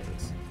seeing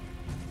things?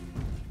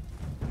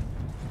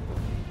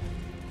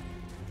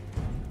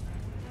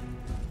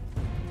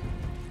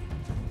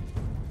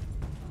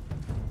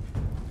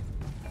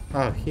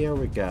 Oh, here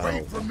we go.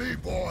 Wait for me,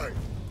 boy!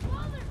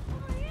 Father,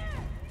 over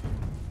here!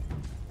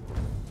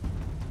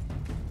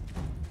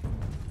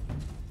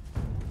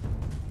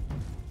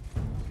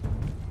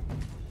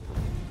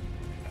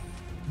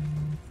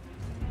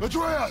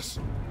 Atreus!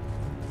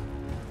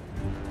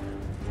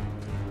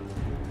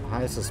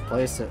 Why is this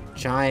place a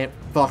giant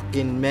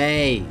fucking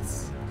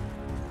maze?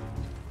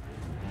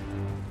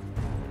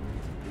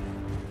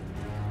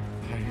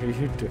 What are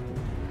you doing?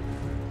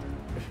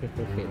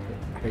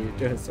 Are you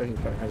doing something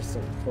about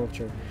Iceland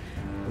culture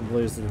and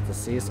blues of the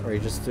deceased, or are you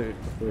just doing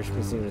the British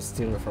Museum and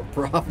stealing it for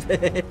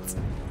profit?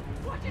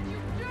 What did you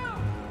do?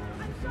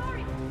 I'm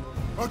sorry!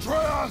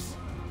 Atreus!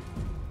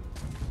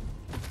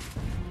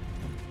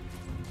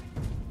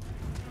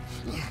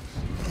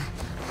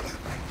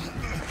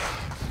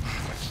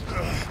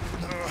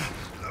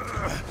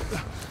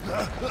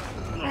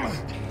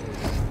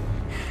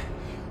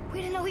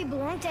 We didn't know he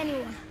belonged to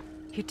anyone.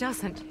 He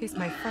doesn't. He's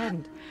my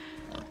friend.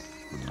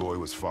 The boy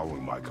was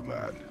following my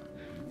command.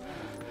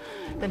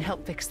 Then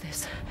help fix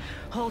this.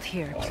 Hold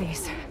here,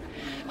 please.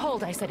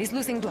 Hold, I said. He's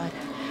losing blood.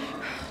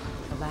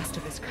 The last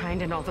of his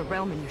kind in all the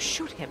realm, and you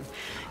shoot him.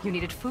 You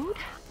needed food?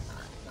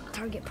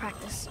 Target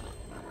practice.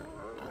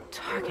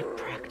 Target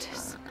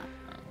practice.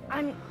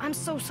 I'm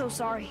so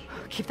sorry.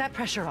 Keep that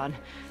pressure on.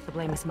 The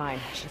blame is mine.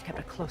 I should have kept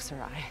a closer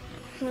eye.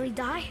 Will he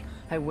die?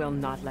 I will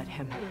not let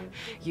him.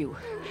 You.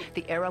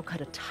 The arrow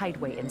cut a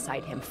tideway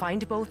inside him.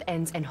 Find both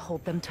ends and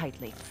hold them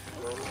tightly.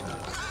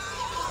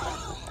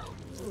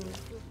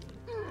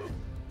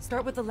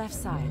 Start with the left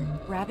side.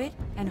 Grab it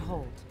and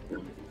hold.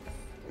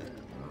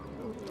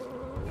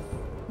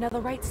 Now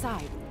the right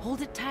side.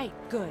 Hold it tight.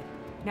 Good.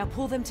 Now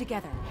pull them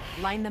together.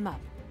 Line them up.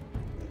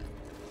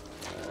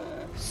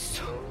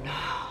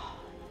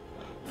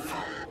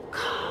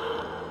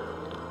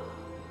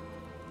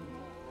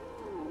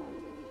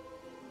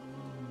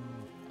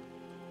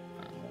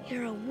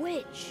 You're a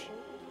witch.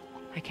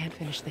 I can't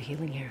finish the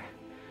healing here.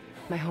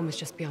 My home is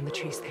just beyond the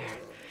trees there.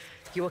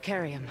 You will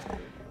carry him.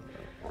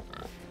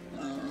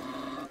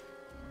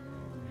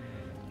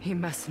 He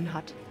must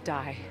not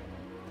die.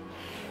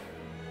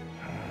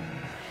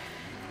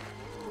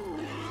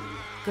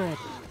 Good.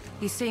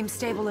 He seems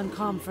stable and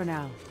calm for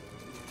now.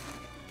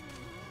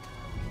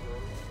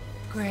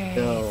 Great.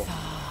 No.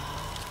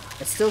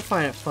 I still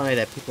find it funny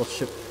that people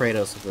ship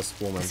Kratos with this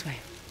woman. This way.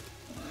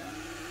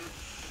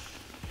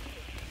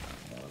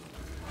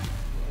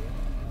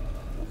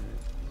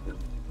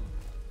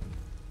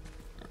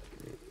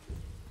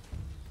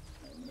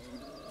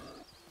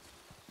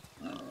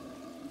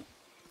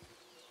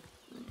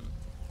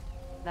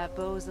 That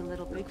bow's a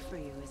little big for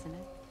you, isn't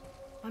it?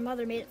 My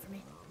mother made it for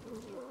me.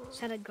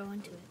 Said I'd grow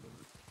into it.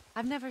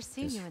 I've never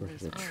seen Just you in for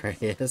these woods.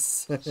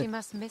 Atreus. She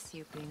must miss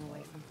you being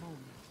away from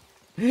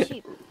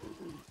home.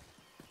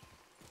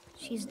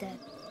 She's dead.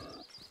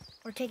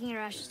 We're taking her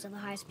ashes to the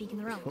highest peak in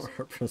the realms.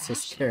 Or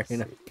princess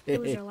carrying a It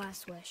was pig. her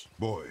last wish.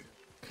 Boy,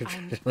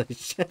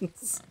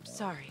 Congratulations.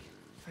 Sorry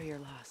for your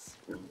loss.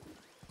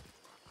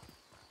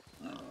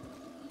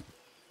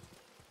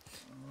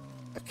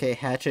 Okay,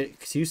 Hatchet,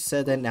 because you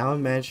said that, now I'm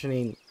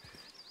imagining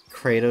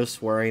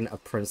Kratos wearing a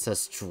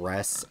princess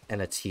dress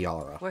and a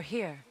tiara. We're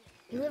here,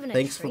 You live in a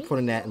Thanks for tree?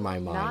 putting that in my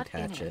mind, not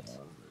Hatchet. in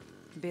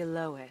it.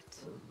 Below it.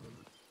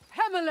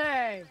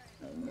 Hemele!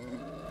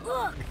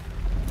 Look!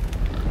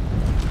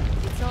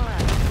 It's all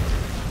right.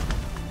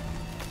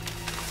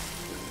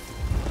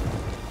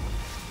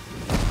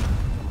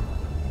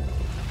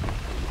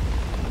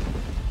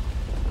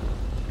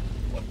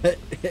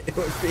 It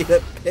would be a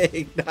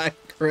pig, not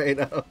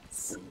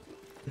Kratos.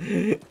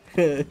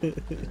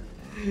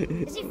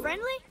 Is he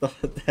friendly?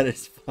 That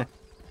is fine.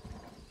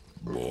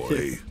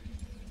 Boy.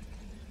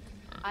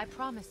 I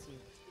promise you,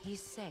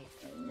 he's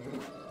safe.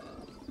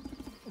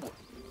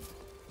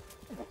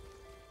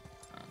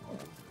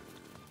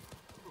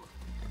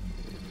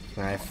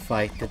 Can I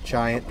fight the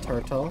giant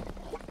turtle?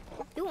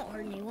 He won't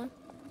hurt anyone.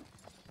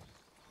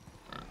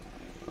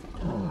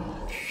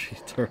 Tree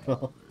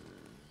turtle.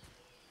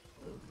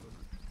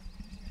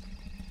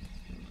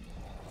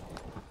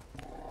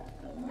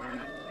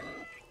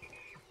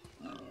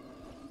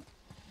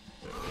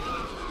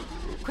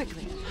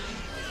 Quickly.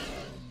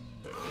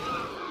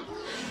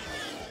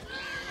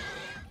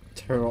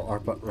 Turtle are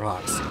but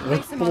rocks. Place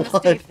With him on the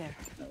blood. stave there.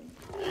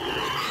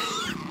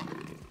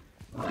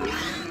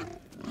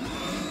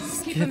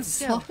 Keep him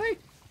still. Slide?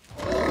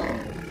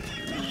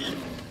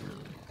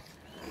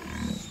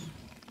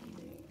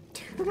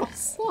 Turtle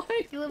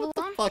slide? You live What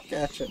the alone? fuck,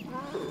 Hatchet?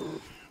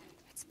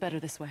 It's better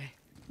this way.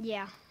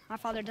 Yeah, my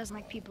father doesn't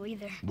like people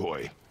either.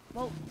 Boy.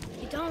 Well,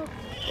 you don't.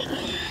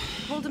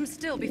 Hold him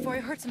still before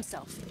he hurts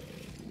himself.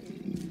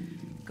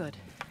 Good.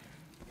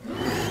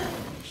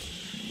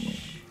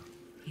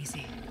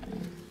 Easy.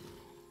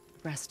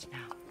 Rest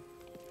now.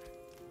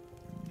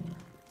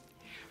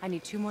 I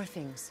need 2 more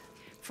things.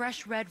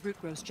 Fresh red root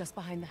grows just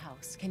behind the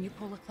house. Can you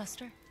pull a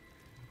cluster?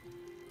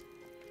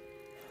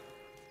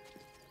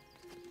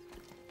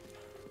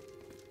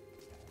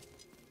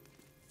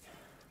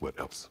 what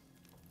else?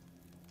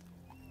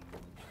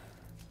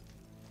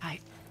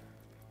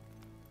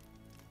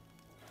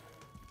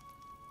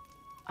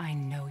 I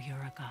know you're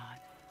a god.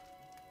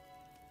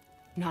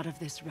 Not of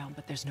this realm,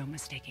 but there's no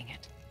mistaking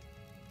it.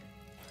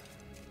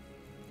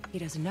 He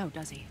doesn't know,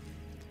 does he?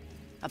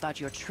 About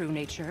your true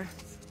nature?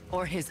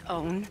 Or his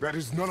own? That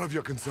is none of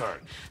your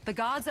concern. The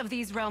gods of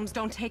these realms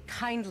don't take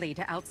kindly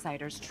to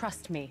outsiders,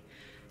 trust me.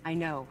 I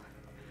know.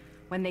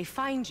 When they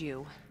find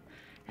you,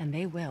 and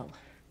they will,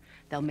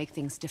 they'll make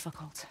things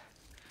difficult.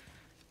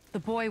 The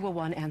boy will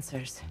want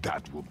answers.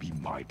 That will be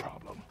my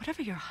problem.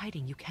 Whatever you're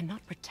hiding, you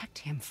cannot protect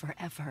him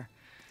forever.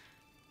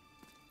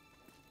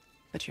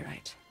 But you're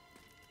right.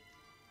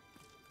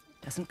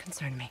 Doesn't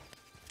concern me.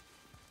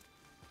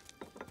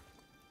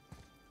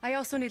 I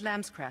also need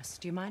lamb's cress.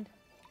 Do you mind?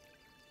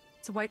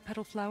 It's a white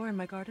petal flower in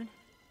my garden.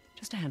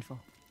 Just a handful.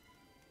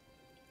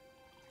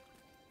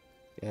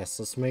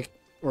 Yes,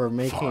 we're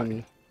making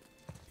Fine.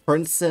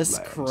 Princess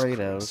Lamb's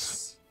Kratos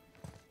cress.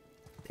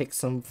 pick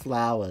some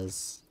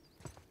flowers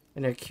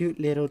in her cute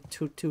little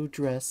tutu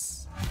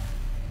dress.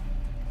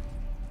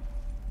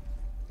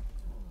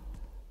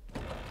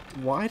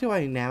 Why do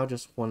I now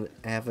just want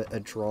to have a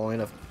drawing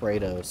of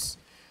Kratos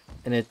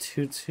in a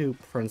tutu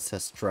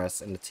princess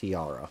dress and a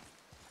tiara?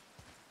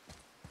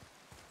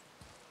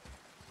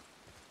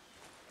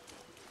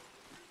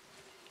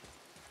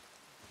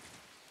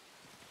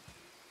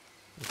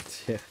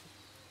 Yeah.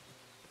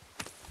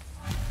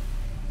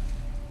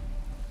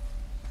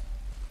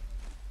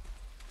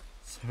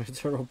 Sorry,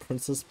 Turtle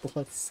Princess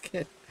blood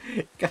skin.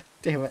 God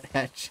damn it,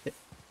 Hatchet.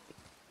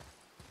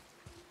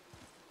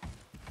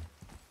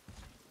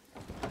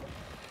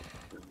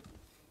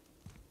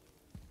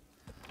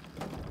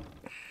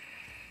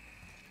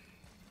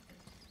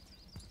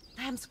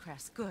 Ram's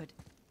crest, good.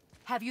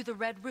 Have you the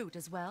red root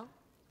as well?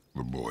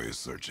 The boy is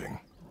searching.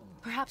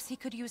 Perhaps he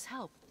could use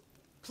help.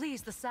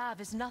 Please, the salve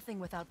is nothing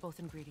without both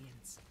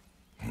ingredients.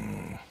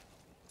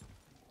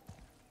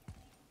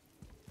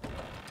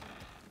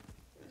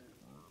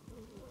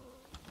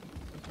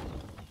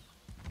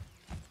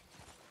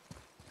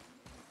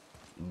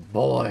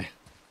 Boy.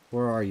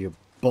 Where are you,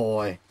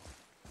 boy?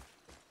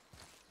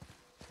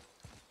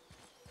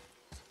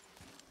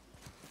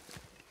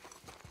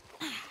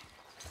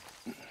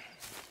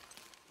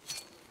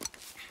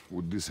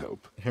 Would this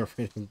help?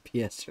 Rating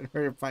PS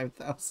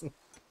 5,000.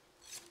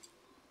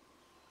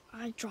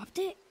 I dropped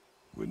it?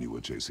 When you were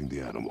chasing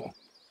the animal.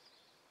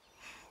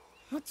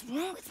 What's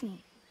wrong with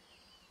me?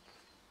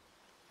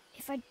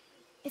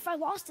 If I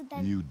lost it,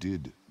 then... You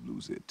did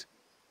lose it.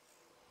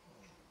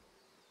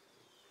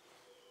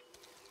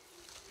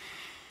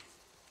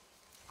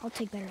 I'll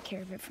take better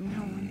care of it from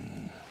now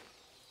on.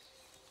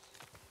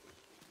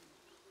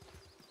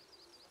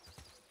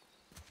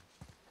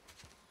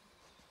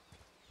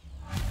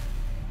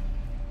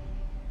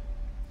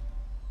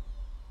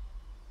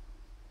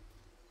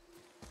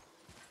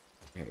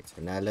 Alright,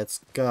 so now let's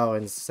go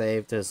and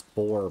save this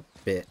boar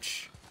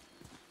bitch.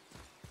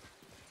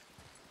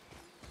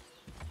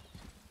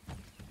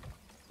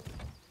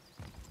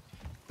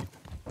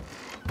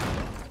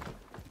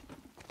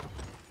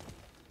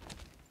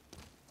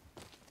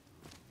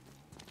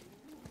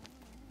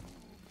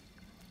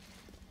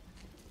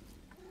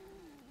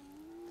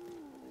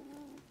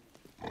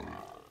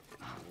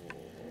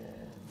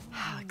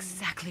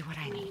 Exactly what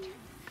I need.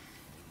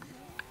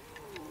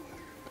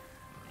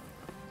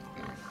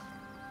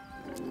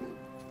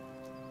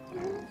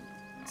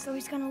 So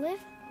he's gonna live?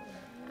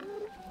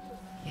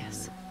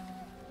 Yes.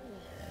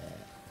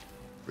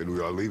 Then we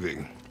are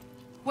leaving.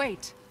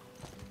 Wait.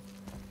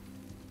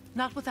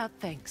 Not without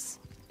thanks.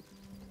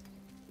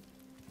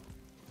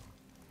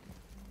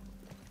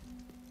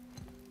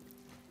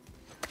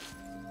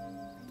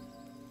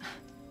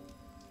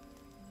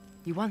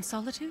 You want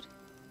solitude?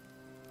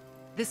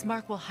 This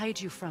mark will hide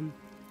you from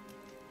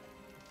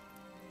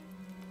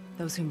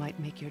those who might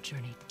make your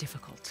journey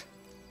difficult.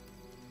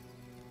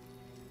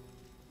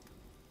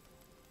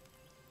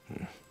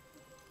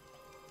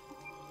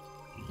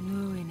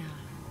 Nuina.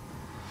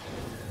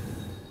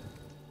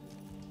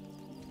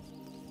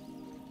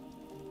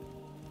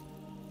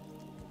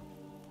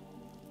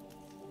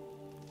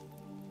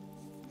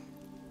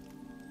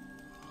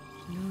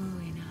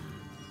 Nuina.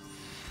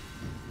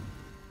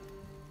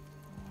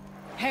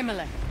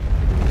 Himalaya.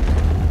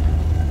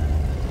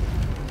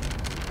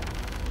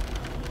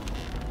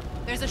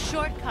 There's a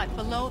shortcut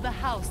below the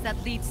house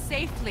that leads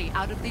safely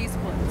out of these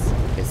woods.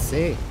 I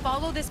see.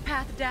 Follow this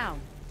path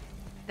down,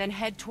 then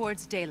head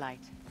towards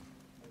daylight.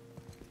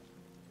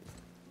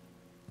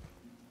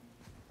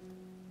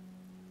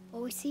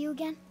 Will we see you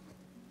again?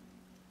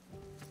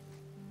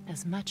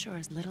 As much or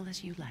as little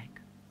as you like.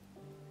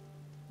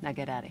 Now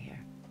get out of here.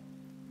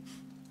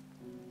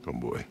 Come,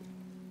 boy.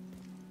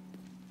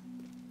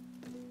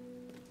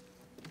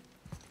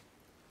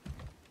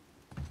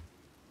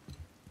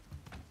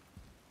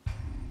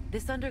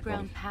 This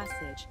underground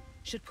passage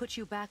should put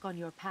you back on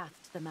your path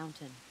to the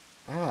mountain.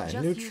 Ah,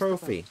 Just new use the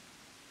trophy. boat.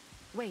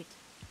 Wait,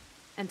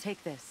 and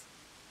take this.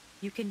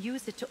 You can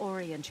use it to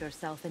orient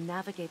yourself and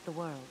navigate the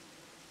world.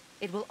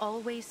 It will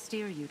always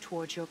steer you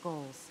towards your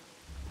goals.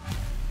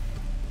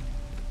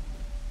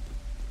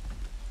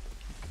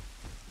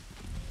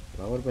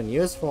 That would have been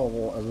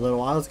useful a little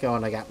while ago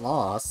when I got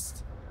lost.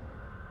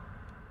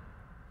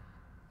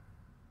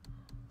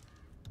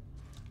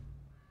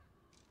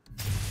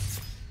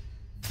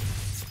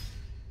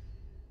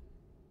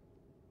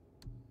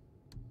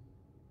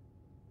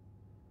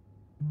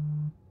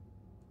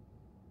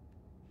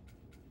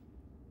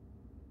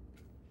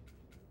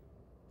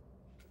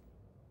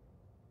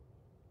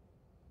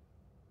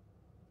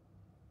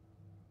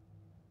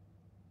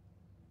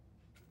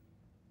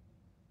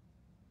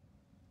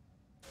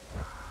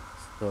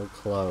 So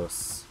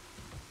close.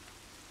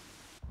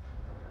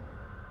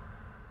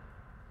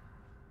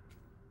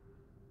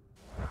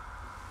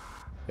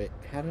 Wait,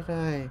 how did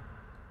I...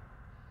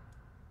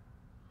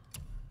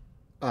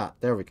 Ah,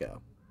 there we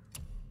go.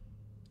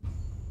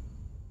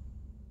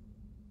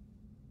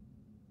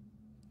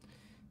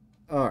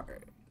 Alright.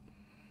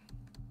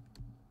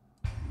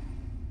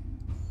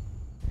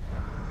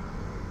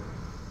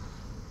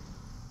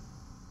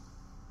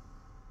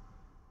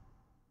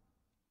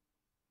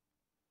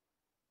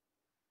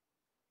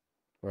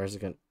 Where's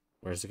it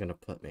gonna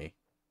put me?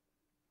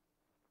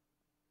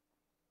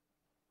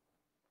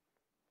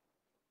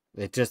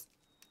 It just...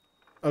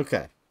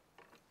 Okay.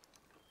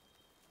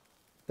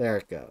 There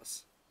it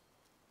goes.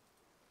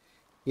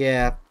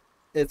 Yeah,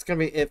 it's gonna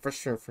be it for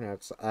sure for now,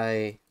 because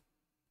I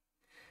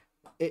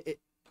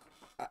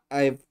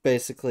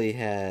basically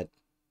had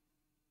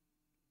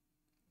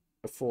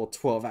a full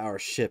 12-hour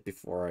shift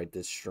before I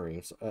did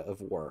streams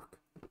of work.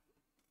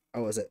 I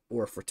was at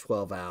work for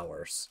 12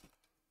 hours.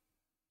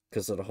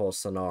 Because of the whole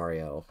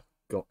scenario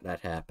that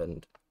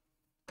happened.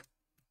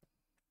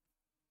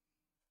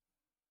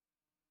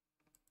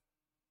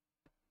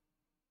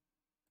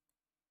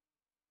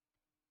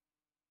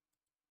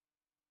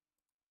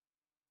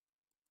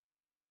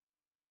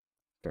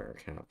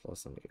 Kind of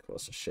plus something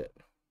equals to shit.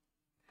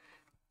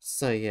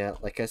 So yeah,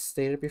 like I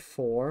stated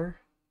before,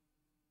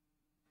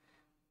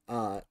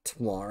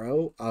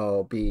 tomorrow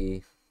I'll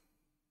be,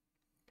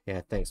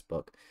 yeah, thanks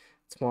book.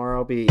 Tomorrow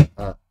I'll be,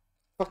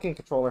 fucking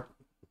controller.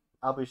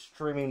 I'll be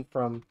streaming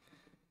from,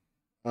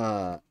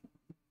 4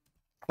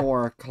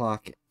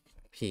 o'clock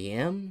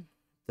p.m.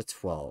 to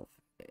 12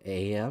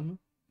 a.m.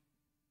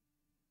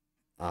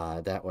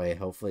 That way,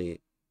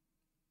 hopefully,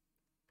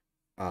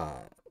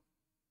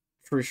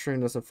 free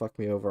stream doesn't fuck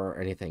me over, or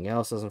anything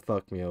else doesn't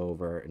fuck me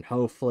over, and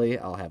hopefully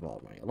I'll have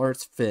all my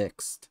alerts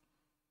fixed,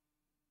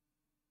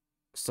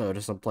 so it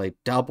doesn't play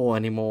double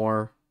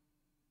anymore.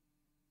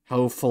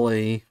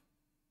 Hopefully.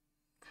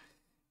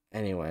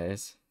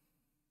 Anyways.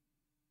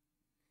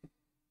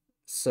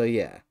 So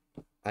yeah,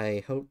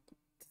 I hope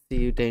to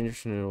see you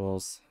Dangerous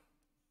Noodles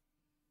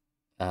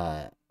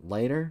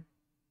later.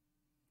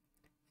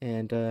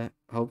 And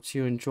hope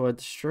you enjoyed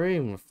the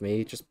stream with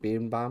me just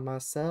being by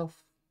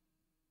myself.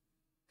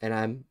 And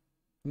I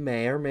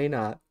may or may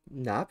not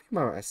be by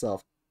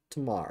myself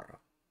tomorrow.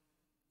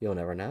 You'll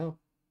never know.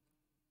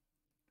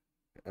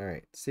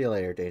 Alright, see you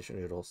later, Dangerous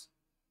Noodles.